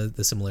like the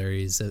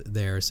similarities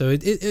there. So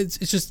it's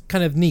just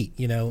kind of neat,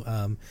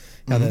 how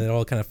that it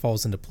all kind of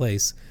falls into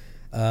place.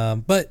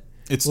 But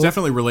it's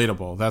definitely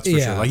relatable. That's for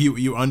sure. Like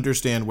you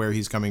understand where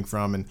he's coming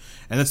from, and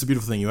that's the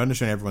beautiful thing. You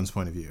understand everyone's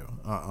point of view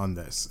on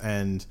this,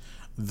 and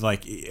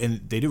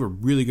they do a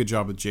really good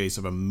job with Jace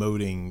of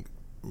emoting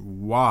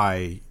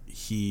why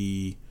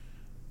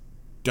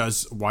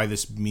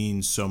this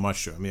means so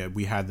much to him. I mean,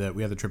 we had the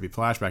trippy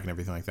flashback and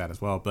everything like that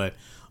as well. But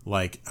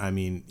like, I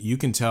mean, you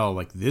can tell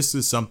like this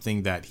is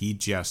something that he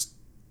just.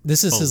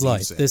 This is his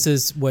life. This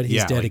is what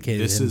he's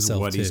dedicated himself to. This is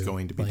what he's to.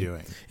 going to be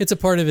doing. It's a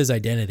part of his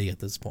identity at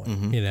this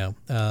point, Yeah.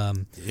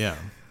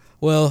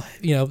 Well,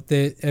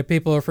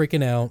 people are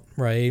freaking out,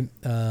 right?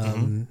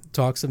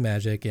 Talks of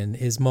magic, and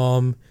his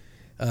mom,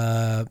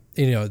 they're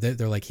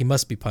like, he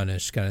must be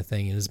punished kind of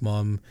thing. And his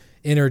mom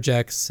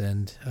interjects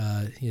and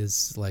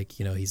is like,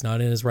 he's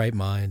not in his right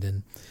mind.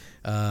 And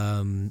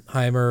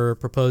Heimer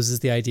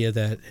proposes the idea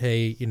that,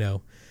 hey,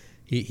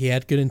 he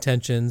had good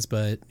intentions,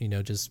 but,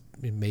 just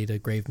made a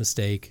grave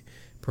mistake,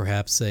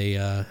 perhaps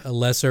a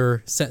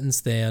lesser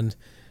sentence than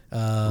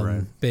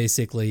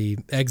basically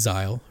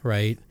exile,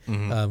 right?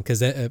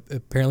 Because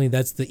apparently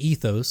that's the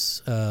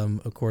ethos,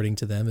 according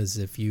to them, is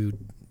if you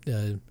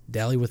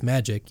dally with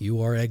magic,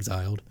 you are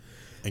exiled.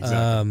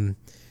 Exactly.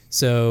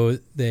 So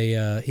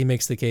he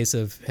makes the case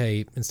of,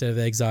 hey, instead of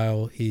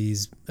exile,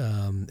 he's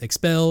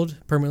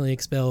permanently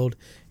expelled,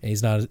 and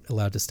he's not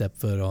allowed to step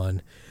foot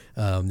on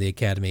the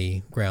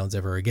academy grounds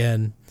ever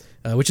again.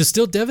 Which is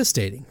still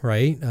devastating,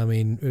 right? I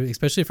mean,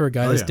 especially for a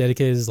guy that's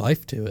dedicated his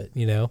life to it,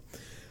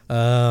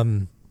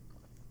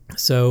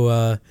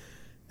 So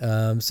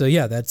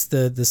yeah, that's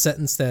the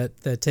sentence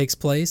that takes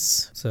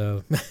place.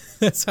 So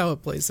that's how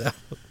it plays out.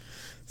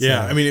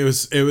 Yeah, I mean, it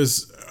was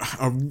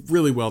a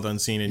really well done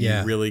scene, and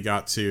you really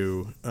got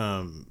to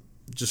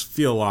just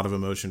feel a lot of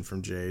emotion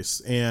from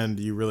Jace, and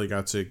you really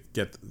got to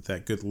get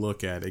that good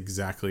look at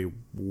exactly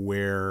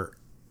where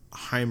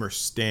Heimer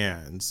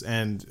stands,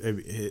 and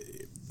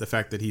the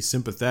fact that he's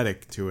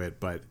sympathetic to it,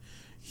 but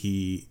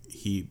he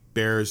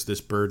bears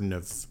this burden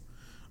of,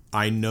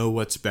 I know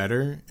what's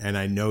better, and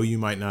I know you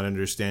might not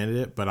understand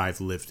it, but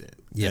I've lived it.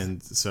 Yeah.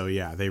 And so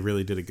they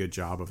really did a good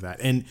job of that,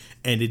 and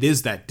it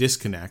is that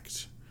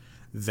disconnect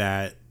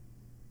that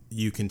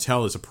you can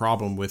tell is a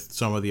problem with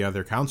some of the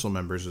other council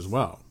members as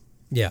well.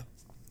 Yeah.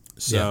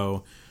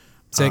 So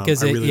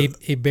because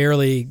he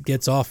barely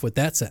gets off with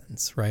that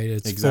sentence, right?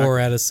 It's exactly. 4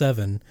 out of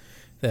 7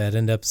 that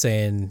end up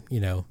saying,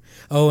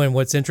 oh, and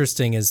what's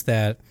interesting is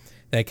that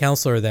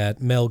counselor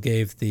that Mel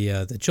gave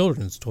the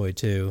children's toy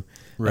to,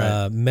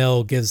 right.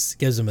 Mel gives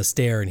him a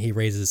stare, and he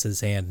raises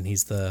his hand, and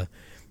he's the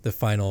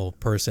final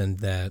person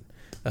that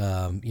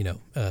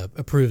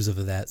approves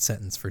of that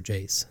sentence for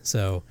Jace.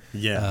 So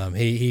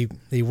he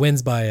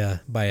wins by a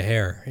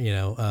hair,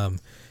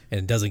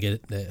 and doesn't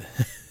get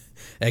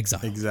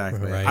exiled.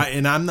 Exactly. Right?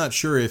 And I'm not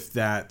sure if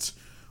that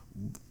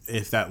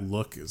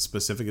look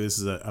specifically, this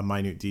is a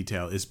minute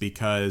detail, is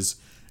because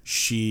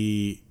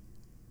she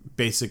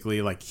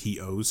basically, like, he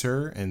owes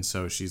her, and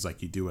so she's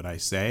like, you do what I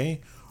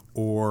say,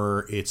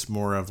 or it's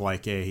more of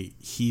like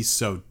he's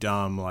so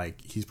dumb,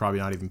 like he's probably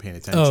not even paying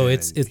attention. Oh,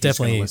 it's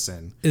definitely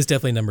listen. It's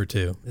definitely number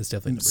 2. It's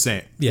definitely number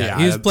Same. 2. Yeah,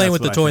 he was playing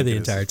with the toy the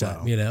entire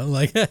time,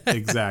 like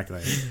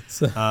exactly.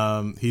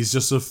 So, he's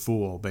just a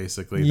fool,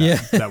 basically.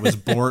 That was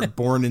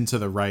born into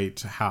the right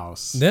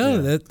house.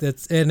 No,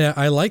 that's and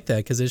I like that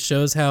because it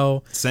shows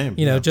how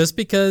just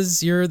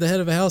because you're the head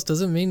of a house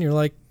doesn't mean you're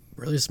like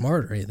really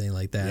smart or anything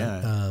like that.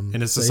 Yeah.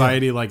 In a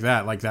society like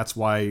that, like that's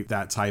why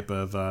that type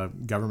of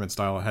government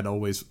style had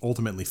always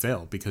ultimately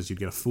failed, because you'd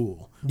get a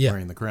fool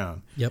wearing the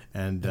crown. Yep.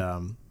 And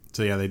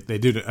so yeah, they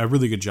did a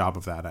really good job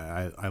of that.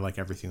 I like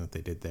everything that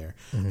they did there.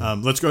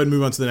 Let's go ahead and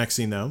move on to the next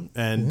scene though,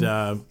 and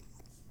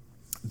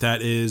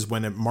that is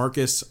when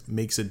Marcus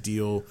makes a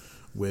deal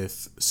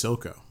with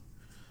Silco.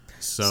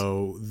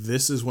 So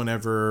this is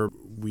whenever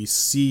we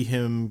see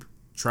him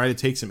try to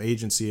take some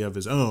agency of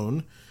his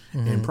own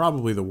in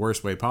probably the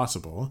worst way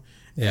possible.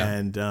 Yeah.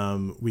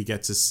 And we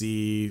get to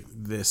see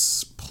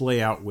this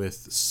play out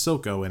with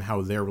Silco and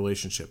how their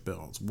relationship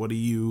builds. What do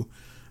you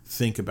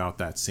think about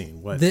that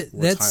scene?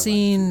 That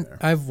scene,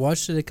 I've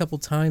watched it a couple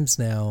times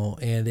now,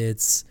 and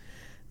it's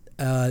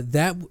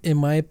that, in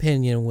my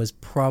opinion, was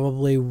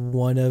probably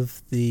one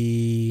of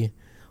the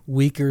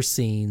weaker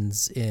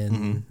scenes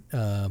in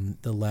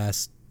the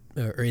last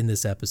or in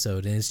this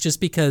episode, and it's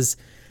just because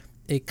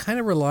it kind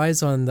of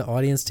relies on the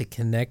audience to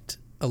connect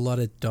a lot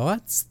of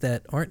dots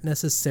that aren't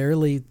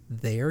necessarily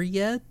there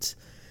yet.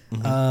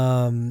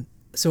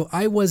 So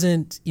I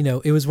wasn't,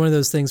 it was one of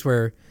those things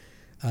where,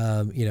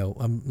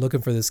 I'm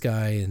looking for this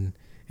guy, and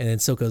then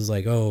Silco's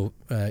like, oh,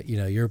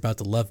 you're about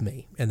to love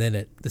me. And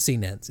then the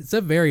scene ends. It's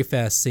a very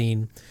fast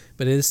scene,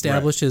 but it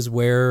establishes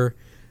where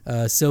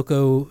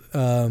Silco,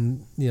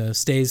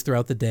 stays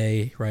throughout the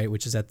day, right?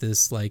 Which is at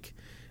this, like,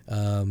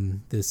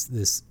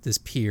 this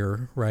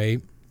pier,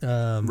 right?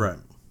 Right.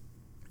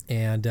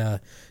 And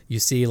you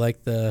see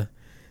like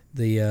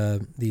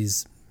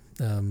these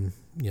kind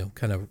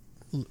of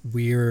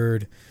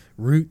weird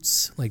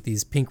roots, like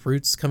these pink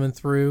roots coming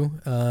through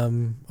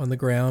on the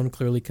ground,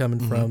 clearly coming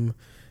from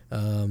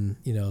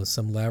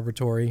some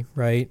laboratory,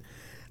 right?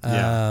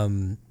 Yeah.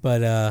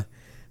 But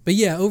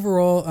yeah,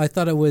 overall, I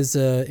thought it was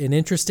an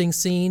interesting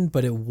scene,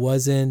 but it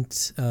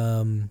wasn't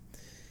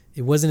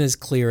as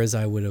clear as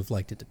I would have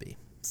liked it to be.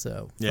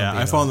 So yeah,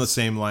 I fall in the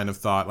same line of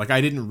thought. Like,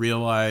 I didn't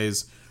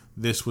realize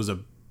this was a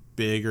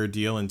bigger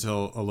deal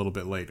until a little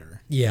bit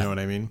later. Yeah. You know what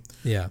I mean?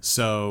 Yeah.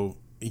 So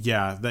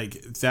yeah, like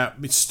that,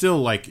 it's still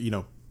like,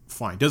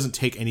 fine. Doesn't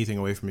take anything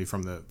away from me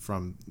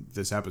from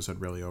this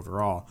episode really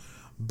overall.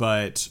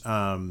 But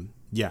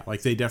yeah,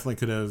 like they definitely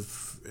could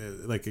have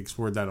like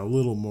explored that a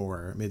little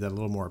more, made that a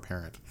little more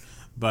apparent.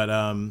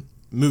 But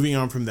moving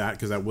on from that,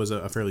 because that was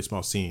a fairly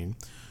small scene,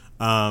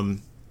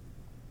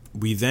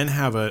 we then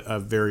have a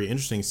very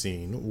interesting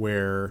scene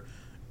where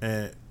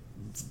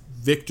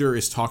Victor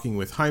is talking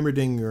with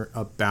Heimerdinger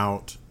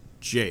about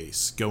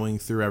Jace, going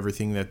through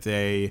everything that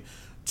they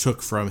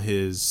took from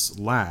his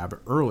lab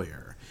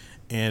earlier.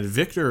 And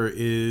Victor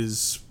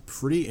is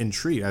pretty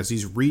intrigued as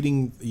he's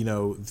reading,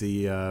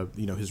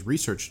 his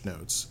research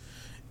notes.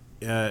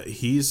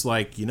 He's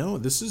like,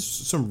 this is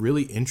some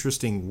really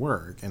interesting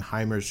work. And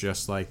Heimer's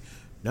just like,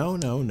 no,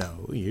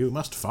 you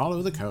must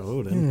follow the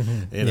code.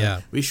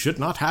 And we should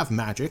not have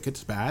magic.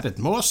 It's bad. And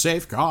more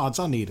safeguards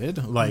are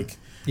needed. Like,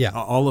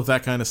 all of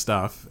that kind of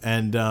stuff.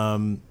 And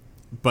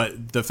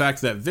but the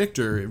fact that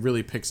Victor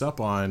really picks up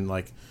on,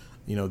 like,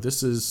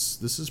 this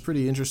is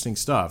pretty interesting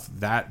stuff,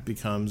 that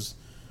becomes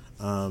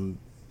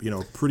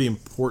pretty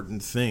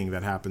important thing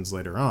that happens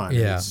later on.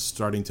 Yeah. It's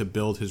starting to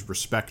build his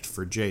respect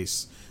for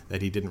Jace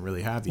that he didn't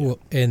really have yet. Well,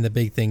 and the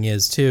big thing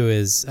is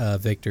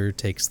Victor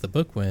takes the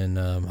book when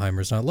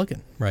Heimer's not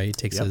looking, right? He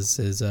takes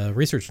his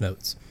research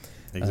notes.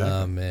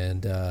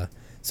 Exactly.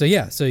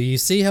 So you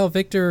see how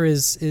Victor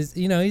is he's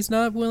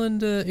willing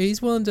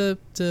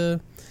to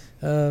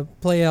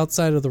play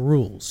outside of the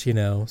rules,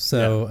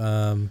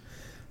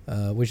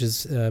 which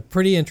is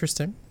pretty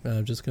interesting.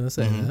 I'm just gonna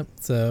say that.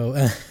 So,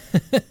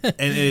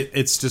 and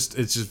it's just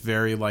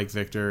very like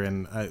Victor,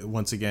 and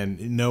once again,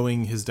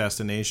 knowing his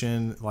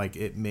destination, like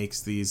it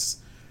makes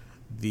these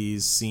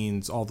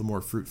scenes all the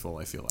more fruitful,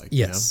 I feel like.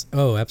 Yes.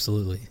 Oh,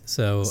 absolutely.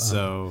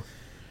 So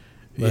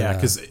yeah,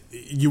 because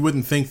you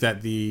wouldn't think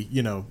that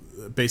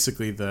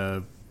basically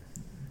the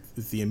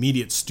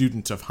immediate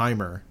student of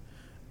Heimer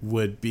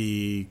would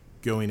be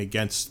going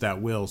against that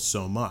will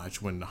so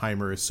much when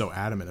Heimer is so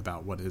adamant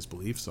about what his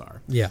beliefs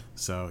are. Yeah.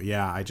 So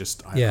yeah, I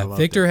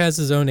Victor has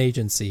his own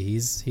agency.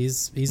 He's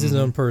his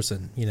own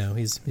person.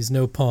 He's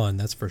no pawn,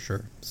 that's for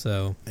sure.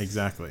 So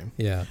exactly.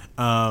 Yeah.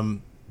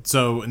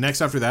 So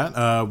next after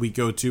that, we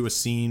go to a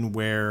scene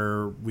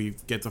where we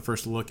get the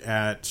first look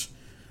at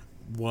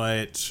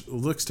what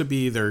looks to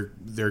be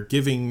they're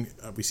giving.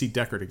 We see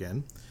Deckard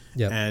again.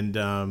 Yeah.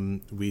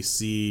 And we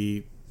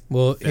see.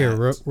 Well,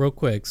 here real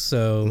quick.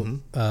 So.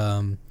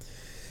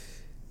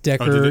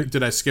 Deckard.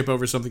 Did I skip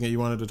over something that you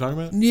wanted to talk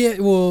about? Yeah,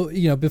 well,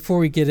 before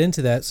we get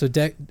into that, so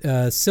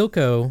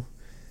Silco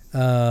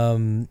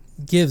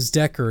gives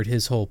Deckard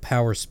his whole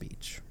power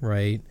speech,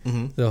 right?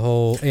 The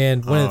whole,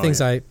 and one of the things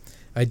I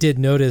did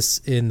notice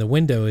in the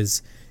window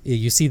is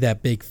you see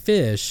that big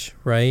fish,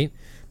 right?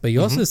 But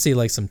you also see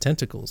like some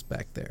tentacles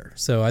back there.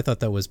 So I thought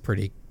that was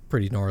pretty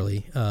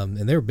gnarly,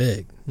 and they're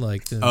big,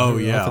 like off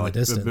in the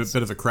distance. A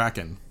bit of a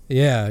kraken.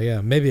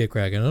 Yeah, maybe a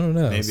kraken. I don't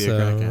know. Maybe a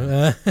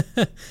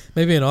kraken.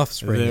 Maybe an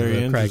offspring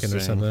of a kraken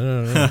or something.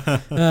 I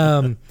don't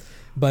know.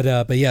 But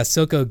yeah,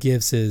 Silco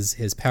gives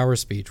his power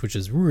speech, which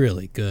is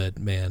really good,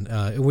 man.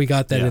 We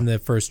got that in the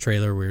first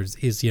trailer where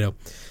he's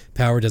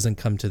power doesn't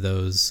come to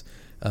those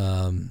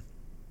who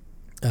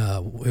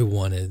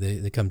want it.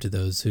 They come to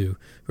those who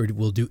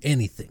will do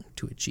anything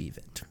to achieve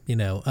it.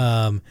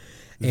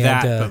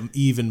 But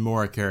even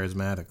more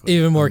charismatically.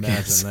 Even more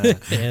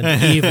charismatic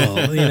and evil.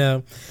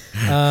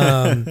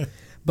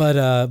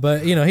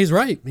 But he's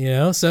right.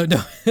 So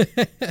no.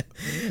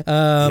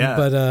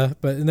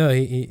 But no,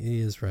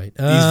 he is right.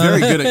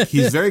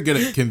 He's very good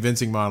at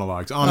convincing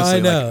monologues. Honestly,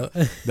 I know.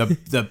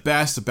 The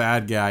best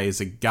bad guy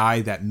is a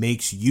guy that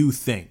makes you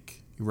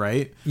think.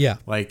 Right? Yeah.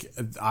 Like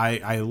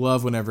I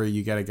love whenever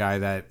you get a guy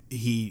that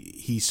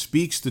he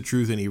speaks the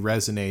truth and he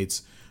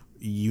resonates.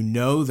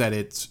 That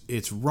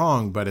it's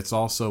wrong, but it's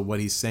also what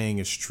he's saying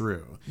is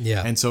true.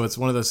 Yeah. And so it's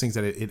one of those things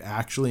that it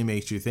actually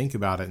makes you think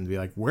about it and be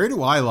like, where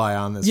do I lie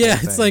on this? Yeah,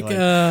 it's like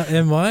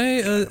am I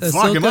a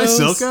Silco? Am I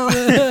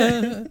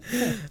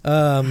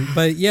Silco?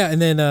 But yeah,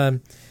 and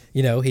then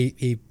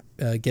he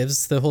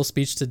gives the whole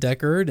speech to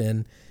Deckard,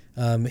 and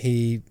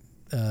he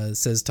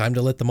says time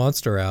to let the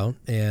monster out,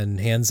 and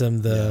hands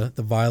him the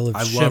vial of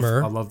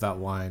shimmer. I love that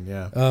line.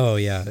 Yeah. Oh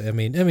yeah. I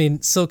mean,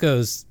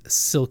 Silco's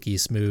silky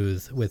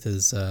smooth with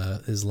his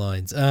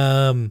lines.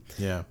 Yeah.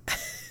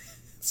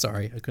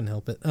 Sorry, I couldn't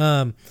help it.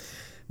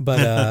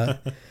 But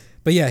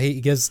yeah,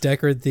 he gives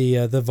Deckard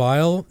the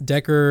vial.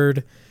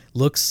 Deckard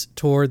looks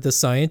toward the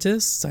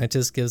scientist.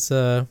 Scientist gives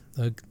a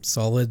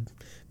solid,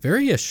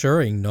 very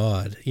assuring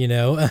nod.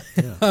 Yeah.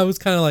 I was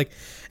kind of like.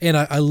 And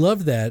I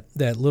love that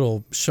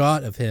little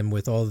shot of him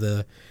with all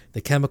the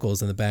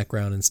chemicals in the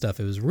background and stuff.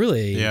 It was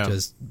really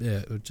just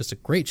a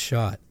great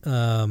shot.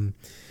 And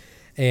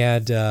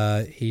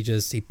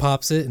he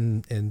pops it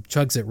and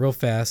chugs it real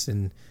fast,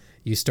 and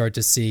you start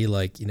to see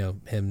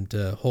him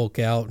to Hulk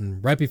out,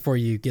 and right before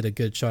you get a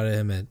good shot of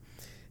him,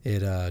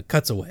 it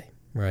cuts away,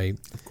 right?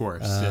 Of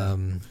course.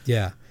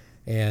 Yeah.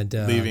 And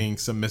leaving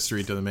some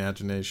mystery to the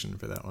imagination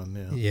for that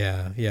one.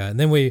 Yeah. And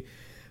then we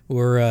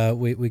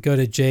go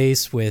to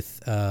Jace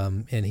with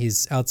and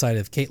he's outside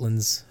of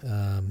Caitlyn's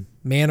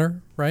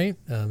manor, right?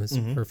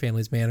 Her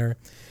family's manor,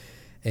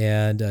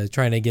 and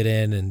trying to get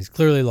in, and he's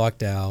clearly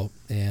locked out.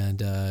 And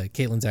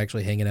Caitlyn's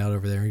actually hanging out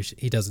over there.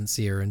 He doesn't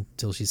see her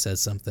until she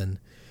says something,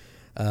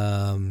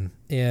 and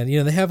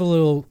they have a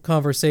little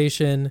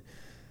conversation.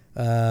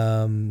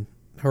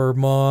 Her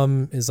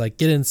mom is like,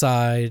 "Get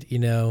inside,"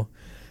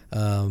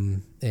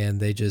 and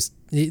they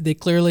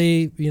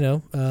clearly,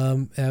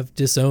 have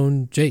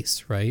disowned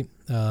Jace, right?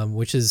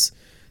 Which is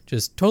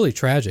just totally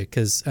tragic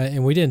because,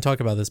 and we didn't talk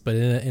about this, but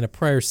in a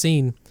prior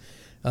scene,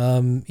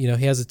 he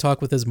has a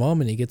talk with his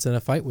mom and he gets in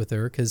a fight with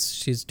her because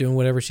she's doing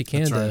whatever she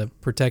can to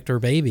protect her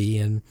baby,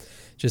 and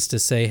just to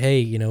say,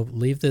 hey,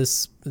 leave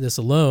this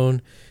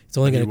alone. It's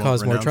only going to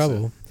cause more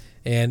trouble.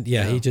 And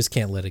he just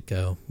can't let it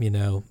go,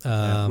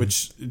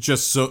 which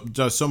just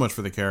does so much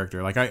for the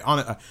character. Like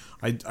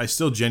I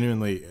still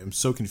genuinely am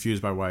so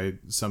confused by why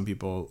some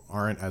people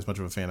aren't as much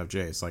of a fan of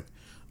Jace. Like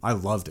I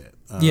loved it.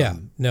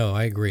 No,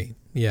 I agree.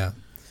 Yeah.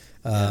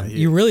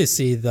 You really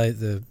see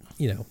the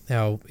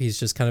how he's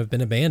just kind of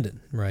been abandoned,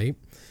 right?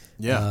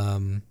 Yeah.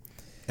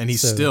 And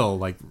he's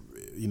still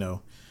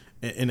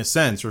in a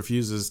sense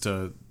refuses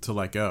to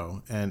let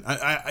go. And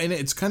and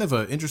it's kind of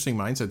an interesting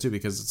mindset too,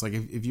 because it's like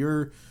if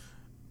you're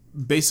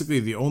basically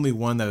the only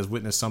one that has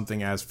witnessed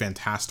something as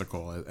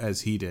fantastical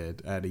as he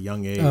did at a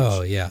young age.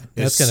 Oh yeah,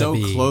 that's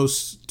so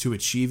close to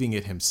achieving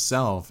it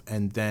himself,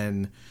 and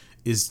then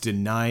is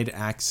denied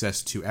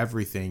access to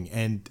everything,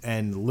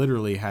 and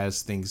literally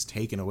has things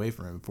taken away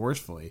from him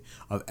forcefully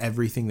of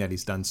everything that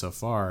he's done so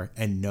far,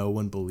 and no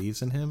one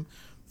believes in him.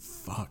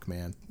 Fuck,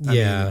 man. I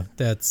mean,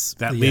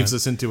 that leads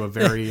us into a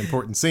very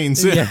important scene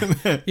soon.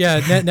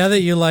 Now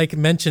that you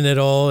mention it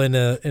all in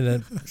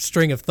a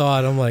string of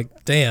thought, I'm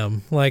like,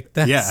 damn,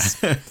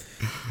 that's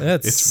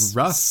it's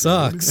rough.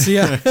 Sucks. Dude.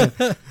 Yeah.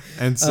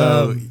 And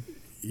so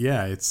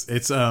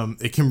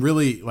it can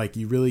really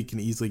you really can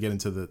easily get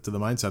into the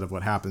mindset of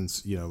what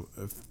happens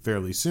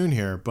fairly soon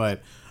here.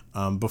 But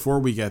before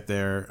we get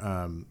there,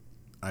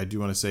 I do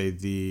want to say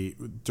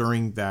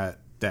during that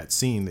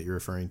scene that you're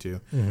referring to,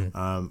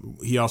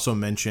 he also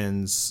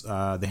mentions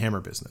the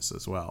hammer business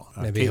as well.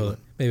 Maybe we'll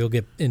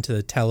get into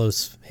the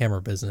Talos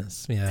hammer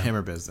business. Yeah,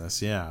 hammer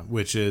business. Yeah,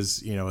 which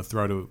is a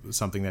throw to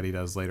something that he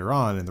does later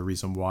on, and the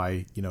reason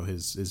why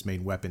his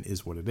main weapon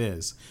is what it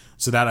is.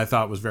 So that I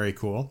thought was very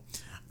cool.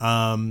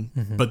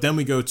 But then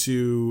we go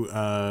to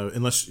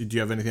do you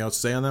have anything else to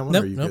say on that one?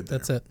 Nope, or are you good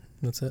there?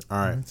 That's it. All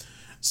right.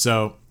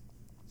 So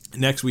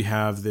next we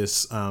have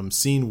this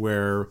scene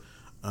where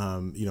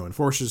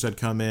enforcers had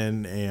come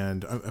in,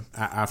 and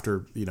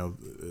after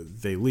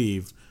they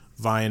leave,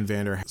 Vi and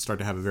Vander start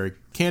to have a very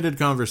candid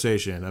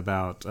conversation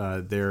about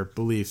their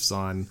beliefs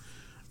on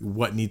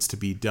what needs to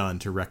be done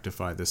to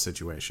rectify this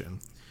situation.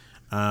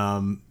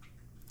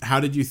 How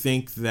did you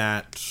think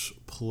that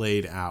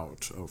played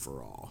out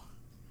overall?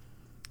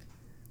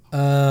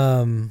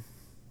 You're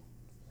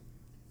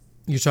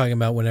talking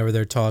about whenever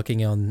they're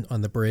talking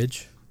on the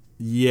bridge?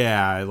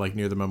 Yeah, like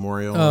near the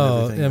memorial.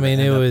 Oh, and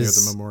everything. I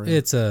mean,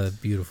 It's a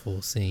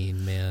beautiful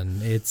scene,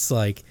 man. It's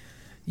like,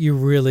 you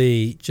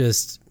really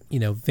just,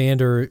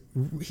 Vander,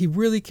 he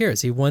really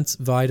cares. He wants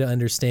Vi to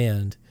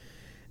understand.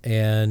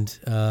 And,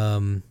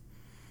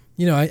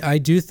 I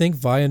do think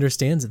Vi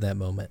understands at that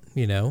moment,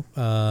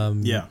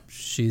 Yeah.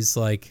 She's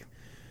like,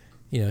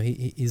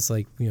 he's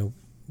like,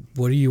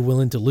 what are you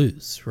willing to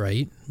lose,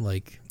 right?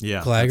 Like,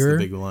 Yeah, Clagger, that's the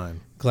big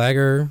line.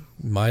 Clagger,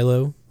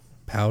 Milo,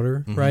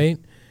 Powder, right?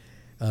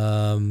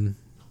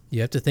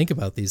 You have to think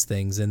about these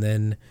things. And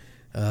then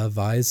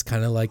Vi's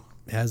kind of like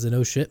has an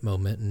oh shit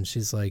moment, and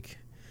she's like,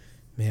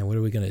 man, what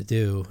are we going to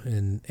do?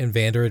 And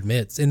Vander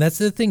admits. And that's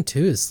the thing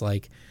too, is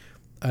like,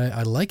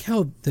 I like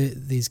how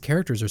these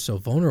characters are so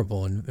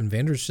vulnerable, and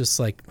Vander's just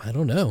like, I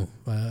don't know,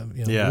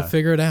 we'll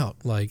figure it out.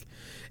 Like,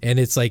 and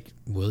it's like,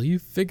 will you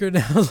figure it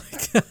out?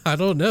 Like, I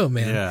don't know,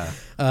 man. Yeah.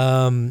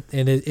 And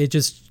it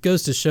just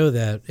goes to show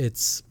that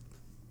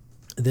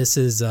this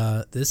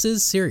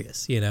is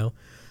serious,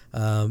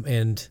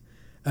 and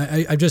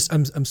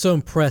I'm so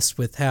impressed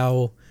with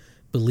how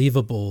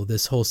believable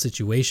this whole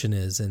situation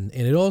is, and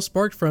it all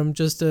sparked from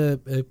just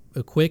a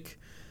quick,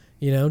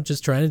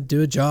 just trying to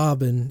do a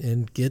job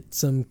and get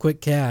some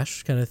quick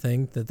cash kind of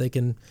thing that they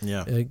can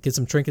get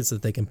some trinkets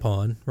that they can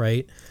pawn,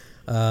 right?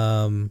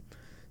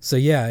 So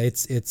yeah,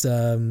 it's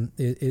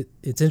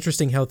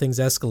interesting how things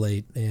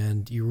escalate,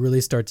 and you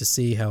really start to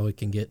see how it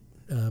can get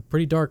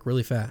pretty dark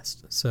really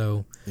fast.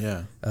 So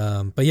yeah,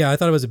 but yeah, I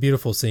thought it was a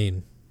beautiful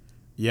scene.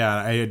 Yeah,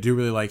 I do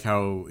really like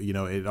how,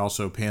 it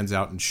also pans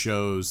out and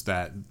shows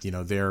that,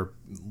 they're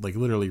like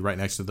literally right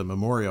next to the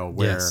memorial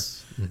where,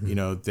 yes.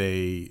 Mm-hmm.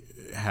 They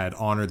had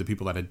honored the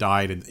people that had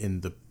died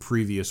in the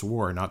previous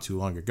war not too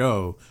long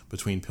ago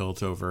between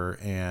Piltover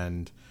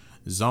and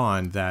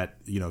Zahn, that,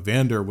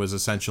 Vander was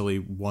essentially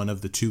one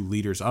of the two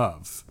leaders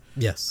of.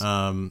 Yes.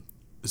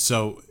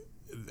 So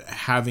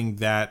having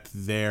that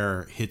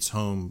there hits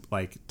home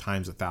like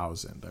times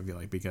 1,000, I feel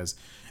like, because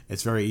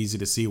it's very easy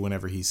to see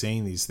whenever he's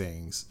saying these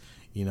things,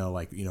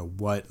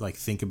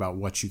 think about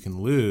what you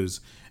can lose.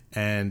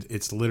 And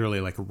it's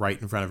literally like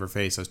right in front of her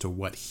face as to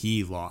what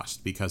he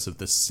lost because of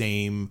the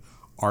same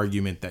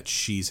argument that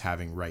she's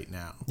having right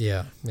now.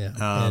 Yeah. Yeah.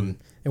 And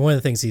one of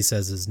the things he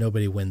says is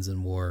nobody wins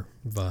in war,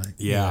 Vi.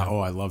 Yeah. Oh,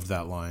 I loved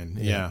that line.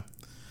 Yeah.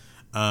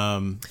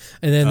 And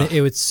then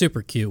it was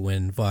super cute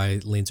when Vi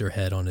leans her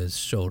head on his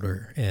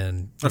shoulder,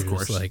 and you're of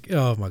course, just like,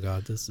 oh my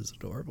God, this is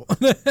adorable.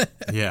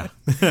 Yeah.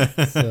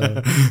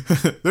 So,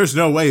 there's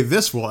no way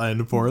this will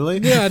end poorly.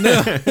 Yeah,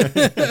 no.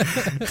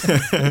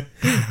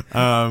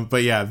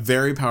 But yeah,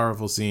 very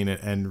powerful scene,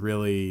 and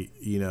really,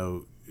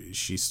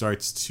 she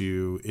starts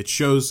to, it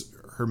shows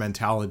her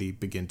mentality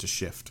begin to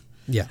shift.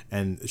 Yeah.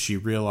 And she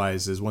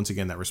realizes once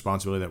again that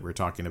responsibility that we're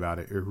talking about,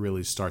 it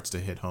really starts to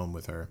hit home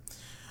with her.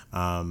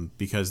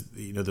 Because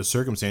the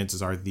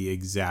circumstances are the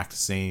exact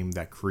same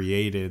that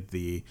created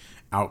the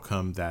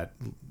outcome that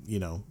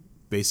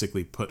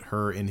basically put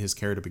her in his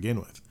care to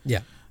begin with. Yeah.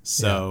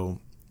 So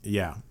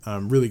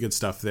really good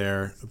stuff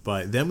there.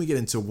 But then we get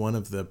into one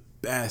of the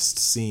best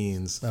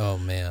scenes. Oh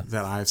man,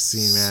 that I've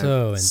seen, man.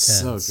 So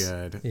intense, so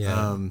good.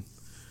 Yeah.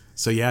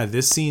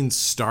 This scene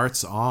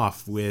starts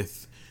off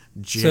with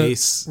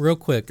Jace. So, real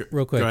quick.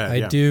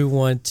 Ahead, I do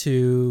want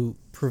to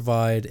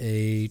provide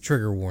a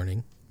trigger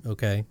warning.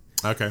 Okay.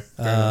 Okay.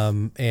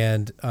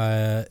 And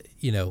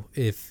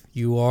if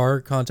you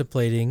are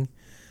contemplating,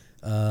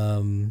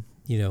 taking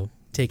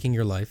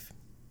your life,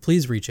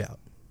 please reach out.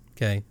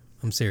 Okay.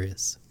 I'm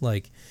serious.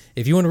 Like,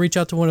 if you want to reach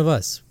out to one of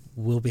us,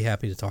 we'll be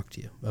happy to talk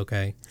to you.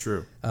 Okay.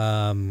 True.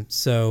 Do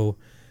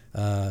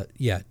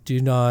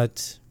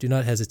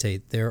not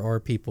hesitate. There are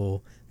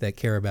people that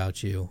care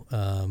about you.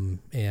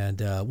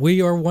 And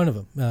we are one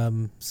of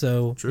them.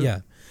 True.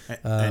 Yeah.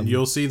 And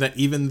you'll see that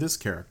even this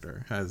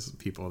character has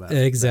people that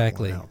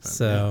exactly. That want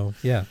to help him.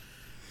 So yeah.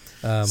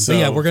 But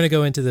yeah, we're going to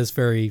go into this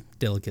very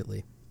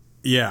delicately.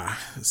 Yeah.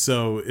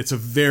 So it's a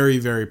very,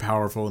 very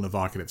powerful and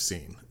evocative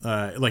scene.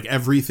 Like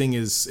everything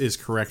is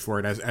correct for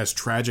it, as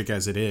tragic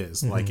as it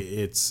is. Mm-hmm. Like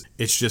it's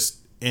just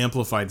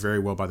amplified very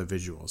well by the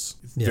visuals.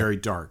 Yeah. Very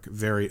dark,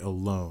 very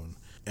alone,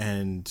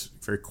 and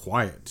very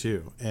quiet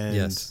too. And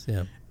yes.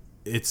 Yeah.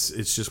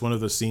 It's just one of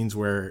those scenes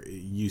where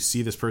you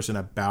see this person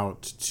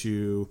about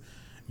to,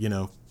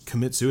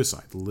 commit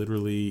suicide,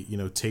 literally,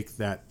 take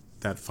that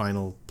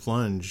final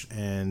plunge,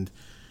 and,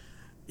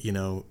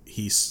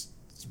 he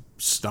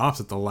stops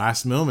at the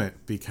last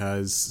moment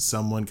because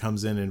someone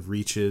comes in and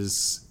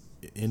reaches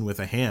in with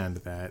a hand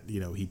that,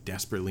 he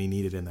desperately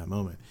needed in that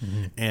moment.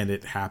 Mm-hmm. And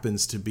it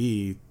happens to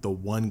be the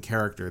one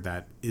character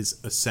that is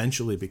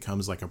essentially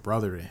becomes like a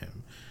brother to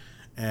him.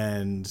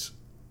 And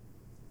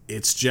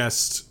it's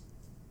just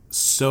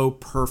so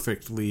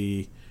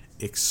perfectly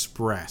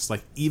expressed.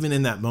 Like even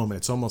in that moment,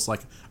 it's almost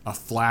like a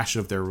flash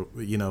of their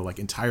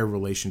entire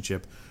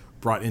relationship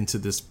brought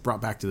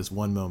back to this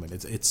one moment.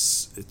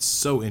 It's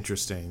so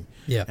interesting.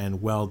 Yeah.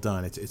 And well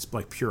done. It's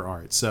like pure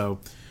art. So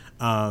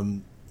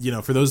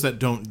for those that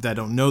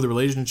don't know the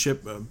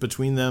relationship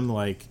between them,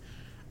 like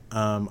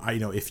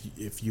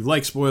if you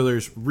like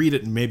spoilers, read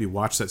it and maybe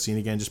watch that scene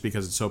again just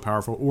because it's so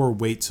powerful, or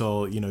wait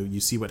till you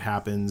see what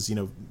happens,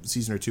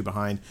 season or two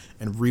behind,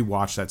 and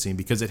rewatch that scene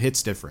because it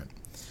hits different.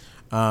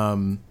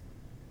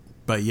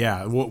 But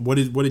yeah, what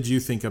did you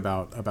think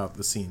about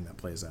the scene that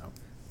plays out?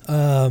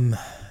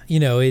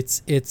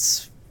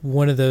 It's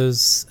one of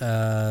those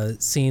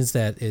scenes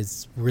that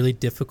is really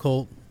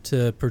difficult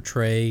to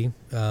portray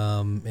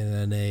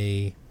in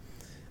a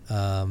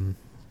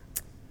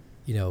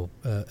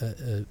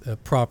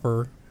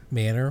proper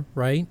manner,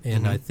 right?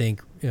 And I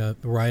think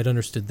Riot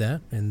understood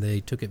that, and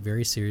they took it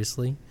very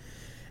seriously.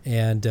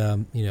 And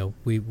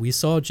we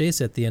saw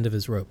Jace at the end of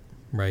his rope,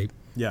 right?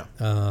 Yeah.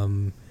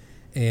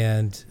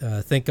 And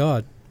thank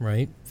God,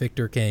 right?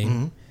 Victor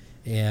came,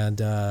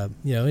 and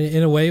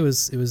in a way, it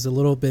was a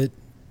little bit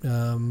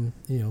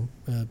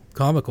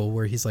comical,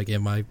 where he's like,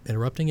 "Am I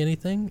interrupting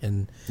anything?"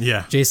 And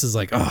Jace is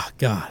like, "Oh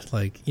God,"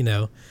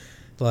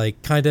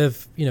 kind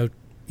of,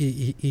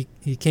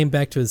 he came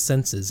back to his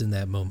senses in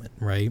that moment,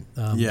 right?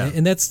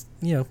 And that's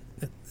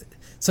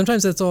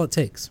sometimes that's all it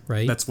takes,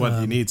 right? That's what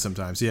you need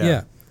sometimes.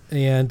 Yeah.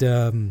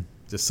 And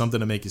just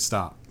something to make you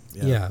stop.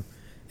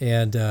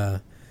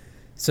 And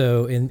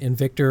so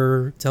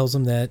Victor tells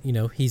him that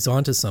he's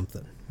onto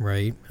something,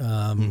 right?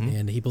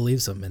 And he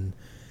believes him and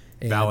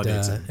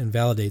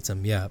validates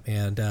him. Yeah.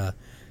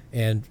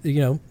 And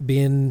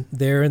being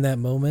there in that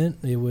moment,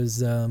 it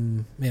was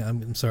I'm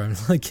sorry, I'm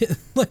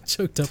like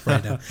choked up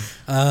right now.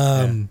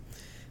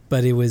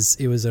 But it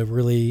was a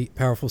really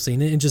powerful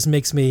scene. It just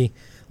makes me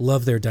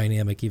love their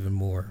dynamic even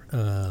more.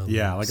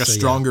 A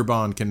stronger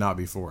bond cannot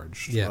be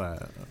forged.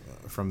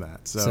 From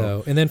that.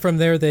 So and then from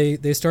there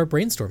they start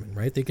brainstorming,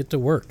 right? They get to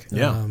work.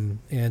 And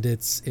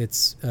it's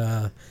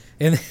and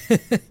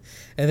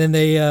then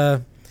they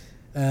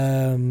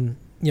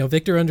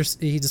Victor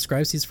he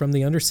describes he's from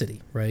the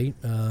Undercity, right?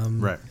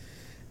 Right.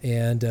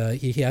 And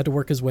he had to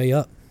work his way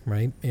up,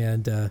 right?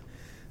 And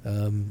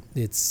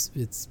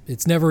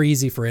it's never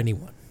easy for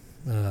anyone.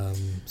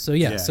 So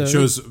it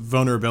shows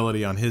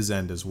vulnerability on his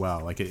end as well.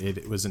 Like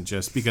it wasn't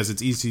just because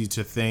it's easy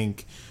to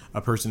think a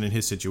person in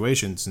his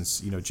situation,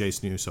 since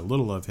Jace knew so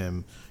little of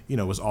him,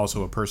 was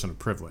also a person of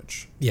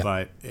privilege. Yeah.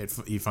 But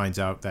he finds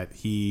out that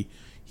he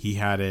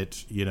had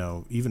it,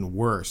 even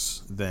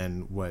worse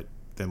than what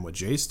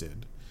Jace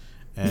did,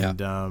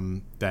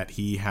 and that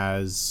he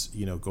has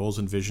goals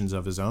and visions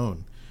of his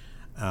own,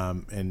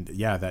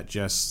 that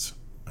just.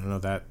 I don't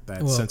know,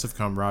 that sense of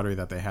camaraderie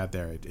that they had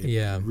there.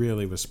 It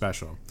really was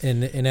special.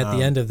 And at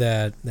the end of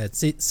that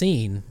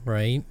scene,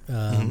 right?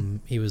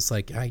 He was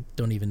like, "I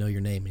don't even know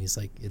your name," and he's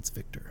like, "It's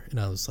Victor,"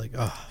 and I was like,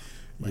 "Oh,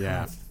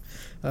 yeah."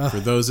 For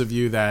those of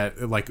you that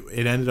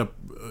it ended up,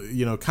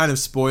 kind of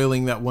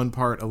spoiling that one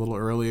part a little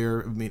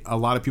earlier. I mean, a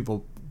lot of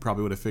people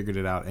probably would have figured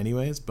it out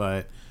anyways,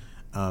 but.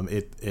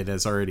 It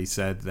has already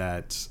said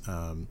that.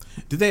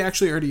 Did they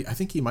actually already? I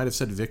think he might have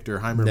said Victor.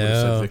 Heimer would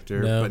have said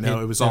Victor, but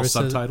no, it was all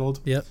subtitled.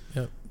 Yep.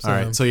 All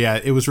right, so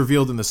it was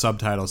revealed in the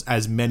subtitles,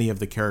 as many of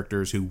the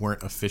characters who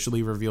weren't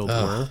officially revealed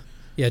were.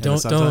 Yeah,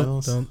 don't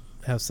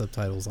have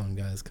subtitles on,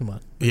 guys. Come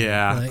on.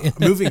 Yeah,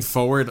 moving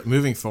forward,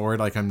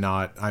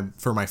 I'm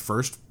for my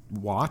first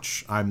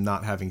watch, I'm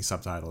not having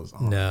subtitles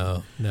on.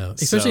 No.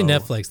 Especially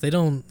Netflix. They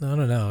don't. I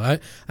don't know.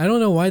 I don't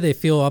know why they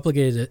feel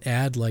obligated to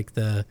add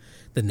the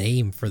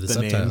name for the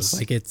subtitles.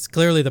 Names. It's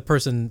clearly the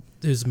person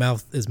whose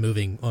mouth is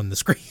moving on the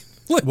screen.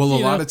 A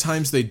lot of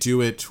times they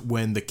do it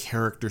when the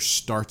character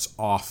starts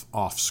off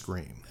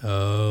screen.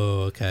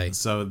 Oh, okay.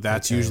 So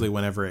that's usually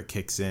whenever it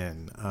kicks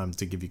in,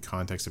 to give you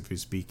context of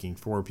who's speaking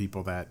for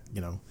people that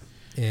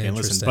can't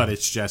listen. But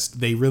it's just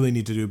they really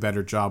need to do a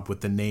better job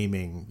with the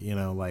naming.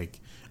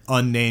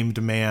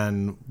 Unnamed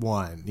man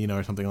 1,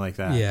 or something like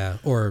that. Yeah,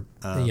 or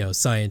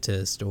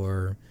scientist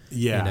or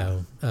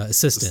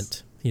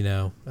assistant.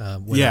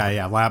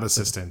 Lab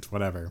assistant,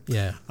 whatever.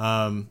 Yeah.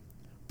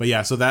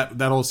 But so that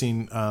whole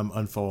scene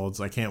unfolds.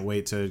 I can't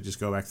wait to just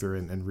go back through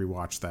and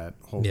rewatch that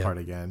whole part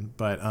again.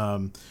 But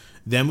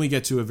then we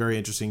get to a very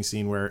interesting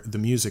scene where the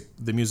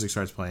music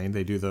starts playing.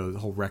 They do the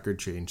whole record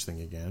change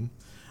thing again,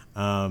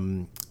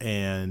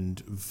 and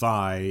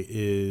Vi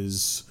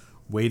is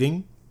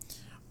waiting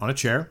on a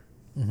chair,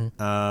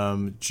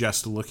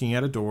 just looking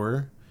at a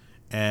door,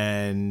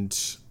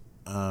 and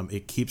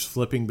it keeps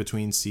flipping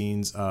between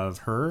scenes of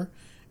her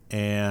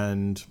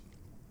and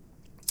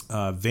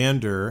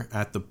Vander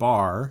at the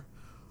bar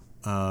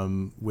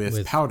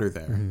with Powder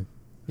there. Mm-hmm.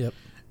 Yep.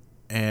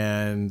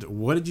 And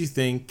what did you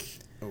think?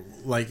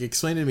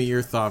 Explain to me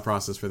your thought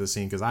process for the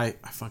scene, because I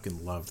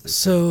fucking loved this.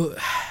 So,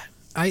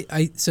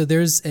 so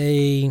there's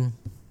a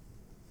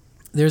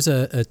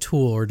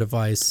tool or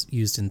device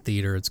used in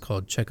theater. It's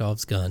called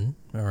Chekhov's gun.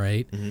 All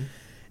right. Mm-hmm.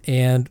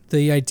 And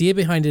the idea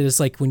behind it is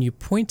when you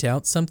point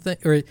out something,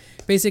 or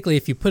basically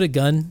if you put a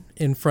gun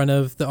in front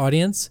of the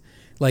audience,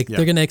 they're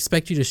going to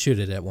expect you to shoot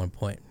it at one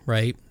point,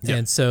 right? Yep.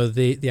 And so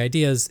the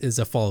idea is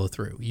a follow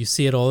through. You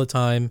see it all the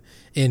time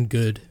in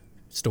good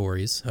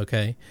stories,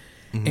 okay?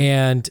 Mm-hmm.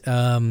 And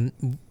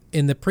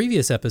in the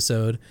previous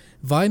episode,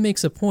 Vi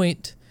makes a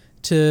point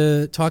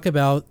to talk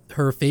about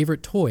her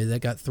favorite toy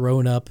that got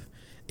thrown up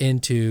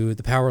into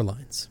the power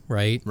lines,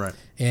 right? Right.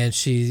 And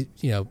she,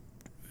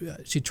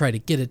 she tried to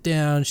get it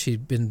down.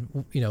 She'd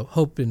been,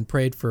 hoped and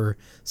prayed for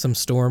some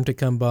storm to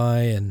come by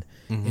and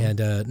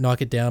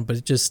knock it down, but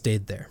it just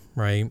stayed there,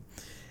 right?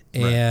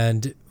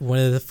 And one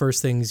of the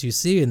first things you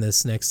see in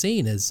this next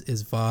scene is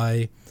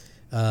Vi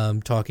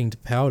talking to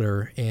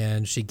Powder,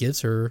 and she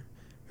gives her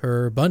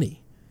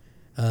bunny.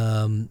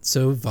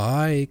 So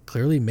Vi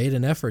clearly made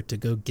an effort to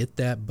go get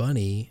that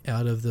bunny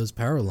out of those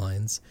power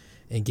lines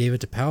and gave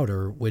it to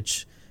Powder,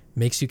 which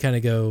makes you kind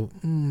of go,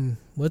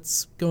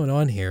 what's going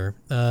on here?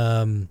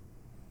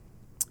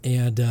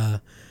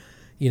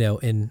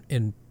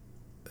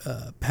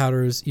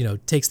 Powder's,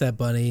 takes that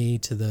bunny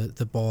to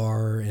the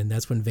bar, and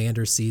that's when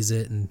Vander sees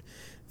it, and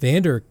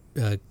Vander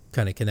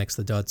kind of connects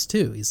the dots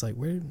too. He's like,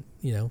 where,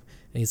 and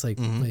he's like,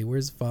 wait,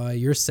 where's Vi?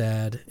 You're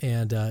sad.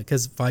 And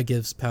because Vi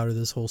gives Powder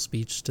this whole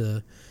speech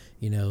to,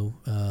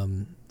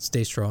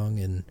 stay strong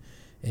and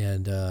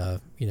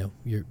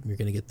you're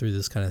going to get through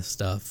this kind of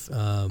stuff.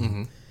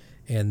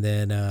 And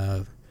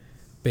then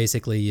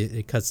basically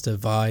it cuts to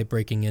Vi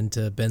breaking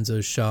into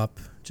Benzo's shop,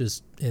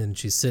 and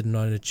she's sitting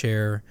on a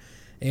chair,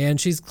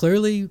 and she's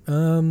clearly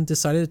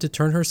decided to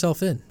turn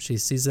herself in. She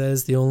sees that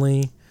as the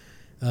only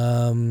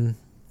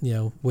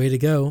way to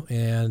go,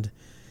 and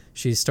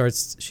she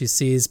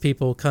sees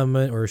people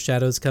coming, or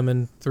shadows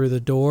coming through the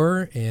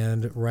door,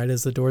 and right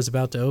as the door's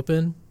about to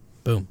open,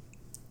 boom,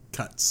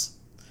 cuts.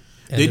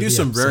 They do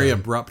some very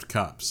abrupt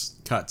cuts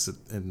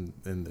in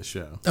the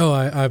show. Oh,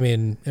 I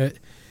mean,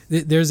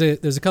 there's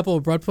a couple of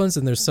abrupt ones,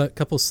 and there's a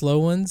couple slow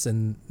ones,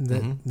 and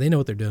they know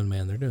what they're doing,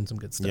 man. They're doing some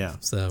good stuff. Yeah.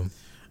 So,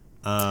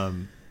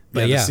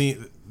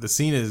 the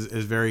scene is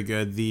very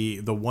good.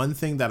 The one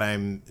thing that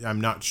I'm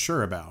not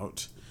sure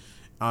about,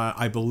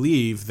 I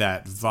believe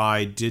that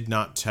Vi did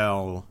not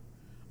tell.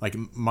 Like,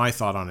 my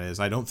thought on it is,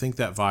 I don't think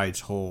that Vi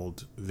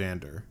told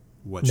Vander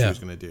what she was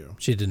going to do.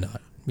 She did not.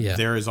 Yeah.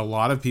 There is a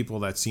lot of people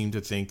that seem to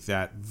think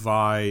that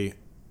Vi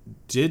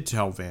did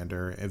tell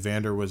Vander, and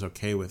Vander was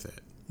okay with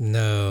it.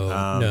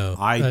 No.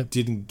 I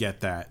didn't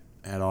get that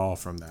at all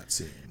from that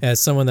scene. As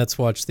someone that's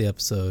watched the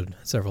episode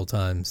several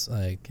times,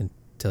 I can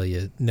tell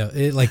you, no.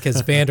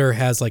 Because Vander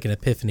has like an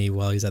epiphany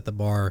while he's at the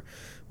bar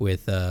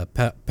with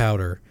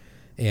Powder,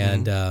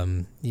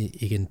 and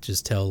you can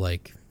just tell,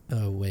 like,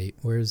 oh wait,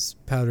 where's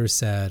Powder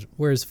sad?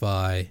 Where's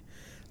Vi?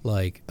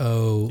 Like,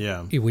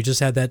 we just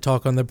had that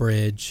talk on the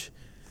bridge.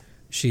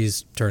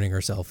 She's turning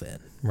herself in,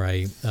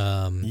 right?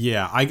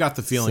 I got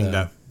the feeling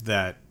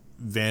that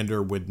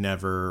Vander would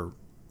never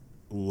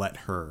let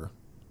her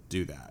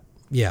do that.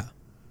 Yeah.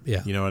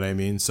 You know what I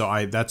mean?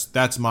 So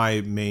that's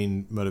my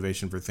main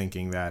motivation for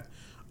thinking that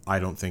I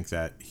don't think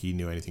that he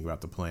knew anything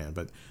about the plan.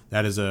 But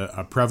that is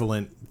a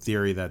prevalent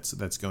theory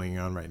that's going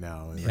on right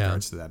now in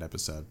regards to that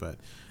episode. But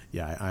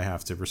yeah, I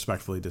have to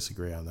respectfully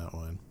disagree on that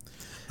one.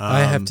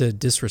 I have to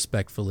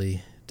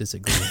disrespectfully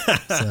disagree.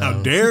 So.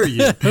 How dare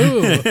you?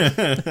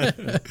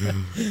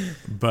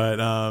 But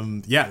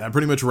that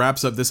pretty much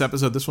wraps up this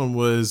episode. This one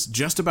was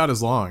just about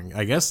as long.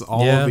 I guess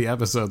all of the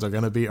episodes are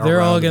going to be around.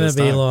 They're all going to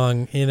be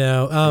long,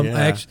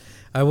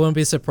 I won't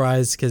be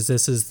surprised, because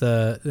this is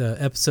the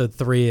episode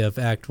 3 of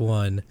Act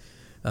 1,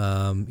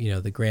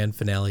 the grand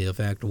finale of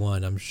Act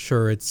 1. I'm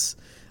sure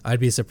I'd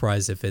be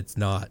surprised if it's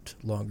not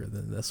longer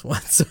than this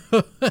one. So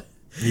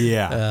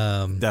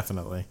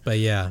definitely.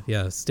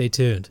 But stay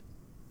tuned.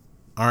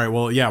 All right,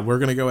 well, we're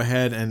going to go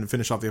ahead and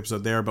finish off the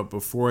episode there. But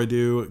before I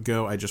do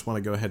go, I just want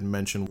to go ahead and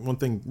mention one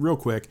thing real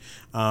quick.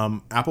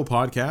 Apple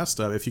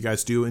Podcast, if you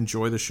guys do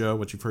enjoy the show,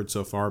 what you've heard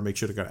so far, make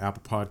sure to go to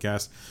Apple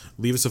Podcast.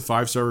 Leave us a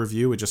 5-star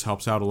review. It just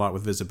helps out a lot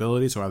with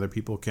visibility, so other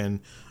people can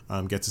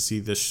get to see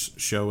this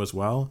show as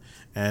well.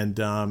 And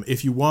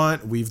if you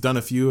want, we've done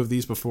a few of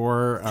these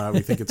before.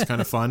 We think it's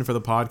kind of fun for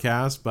the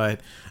podcast, but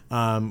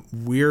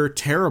we're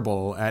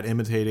terrible at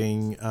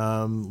imitating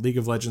League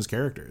of Legends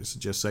characters,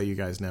 just so you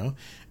guys know.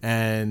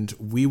 And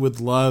we would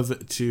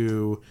love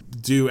to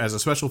do, as a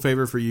special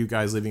favor for you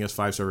guys leaving us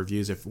 5-star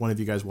reviews, if one of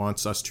you guys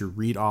wants us to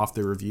read off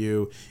the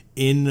review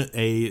in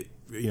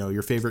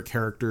your favorite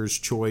character's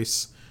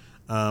choice,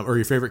 or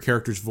your favorite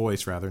character's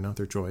voice, rather, not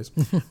their choice,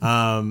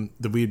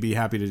 that we'd be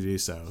happy to do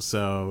so.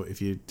 So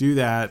if you do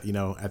that,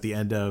 at the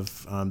end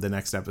of the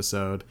next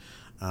episode,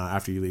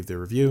 after you leave the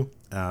review,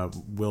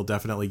 we'll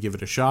definitely give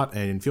it a shot,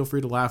 and feel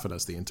free to laugh at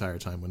us the entire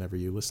time whenever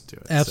you listen to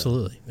it.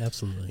 Absolutely.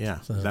 Yeah,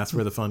 so that's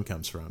where the fun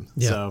comes from.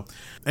 Yeah. So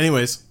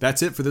anyways,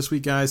 that's it for this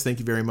week, guys. Thank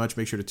you very much.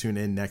 Make sure to tune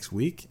in next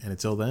week, and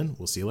until then,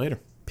 we'll see you later.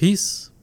 Peace.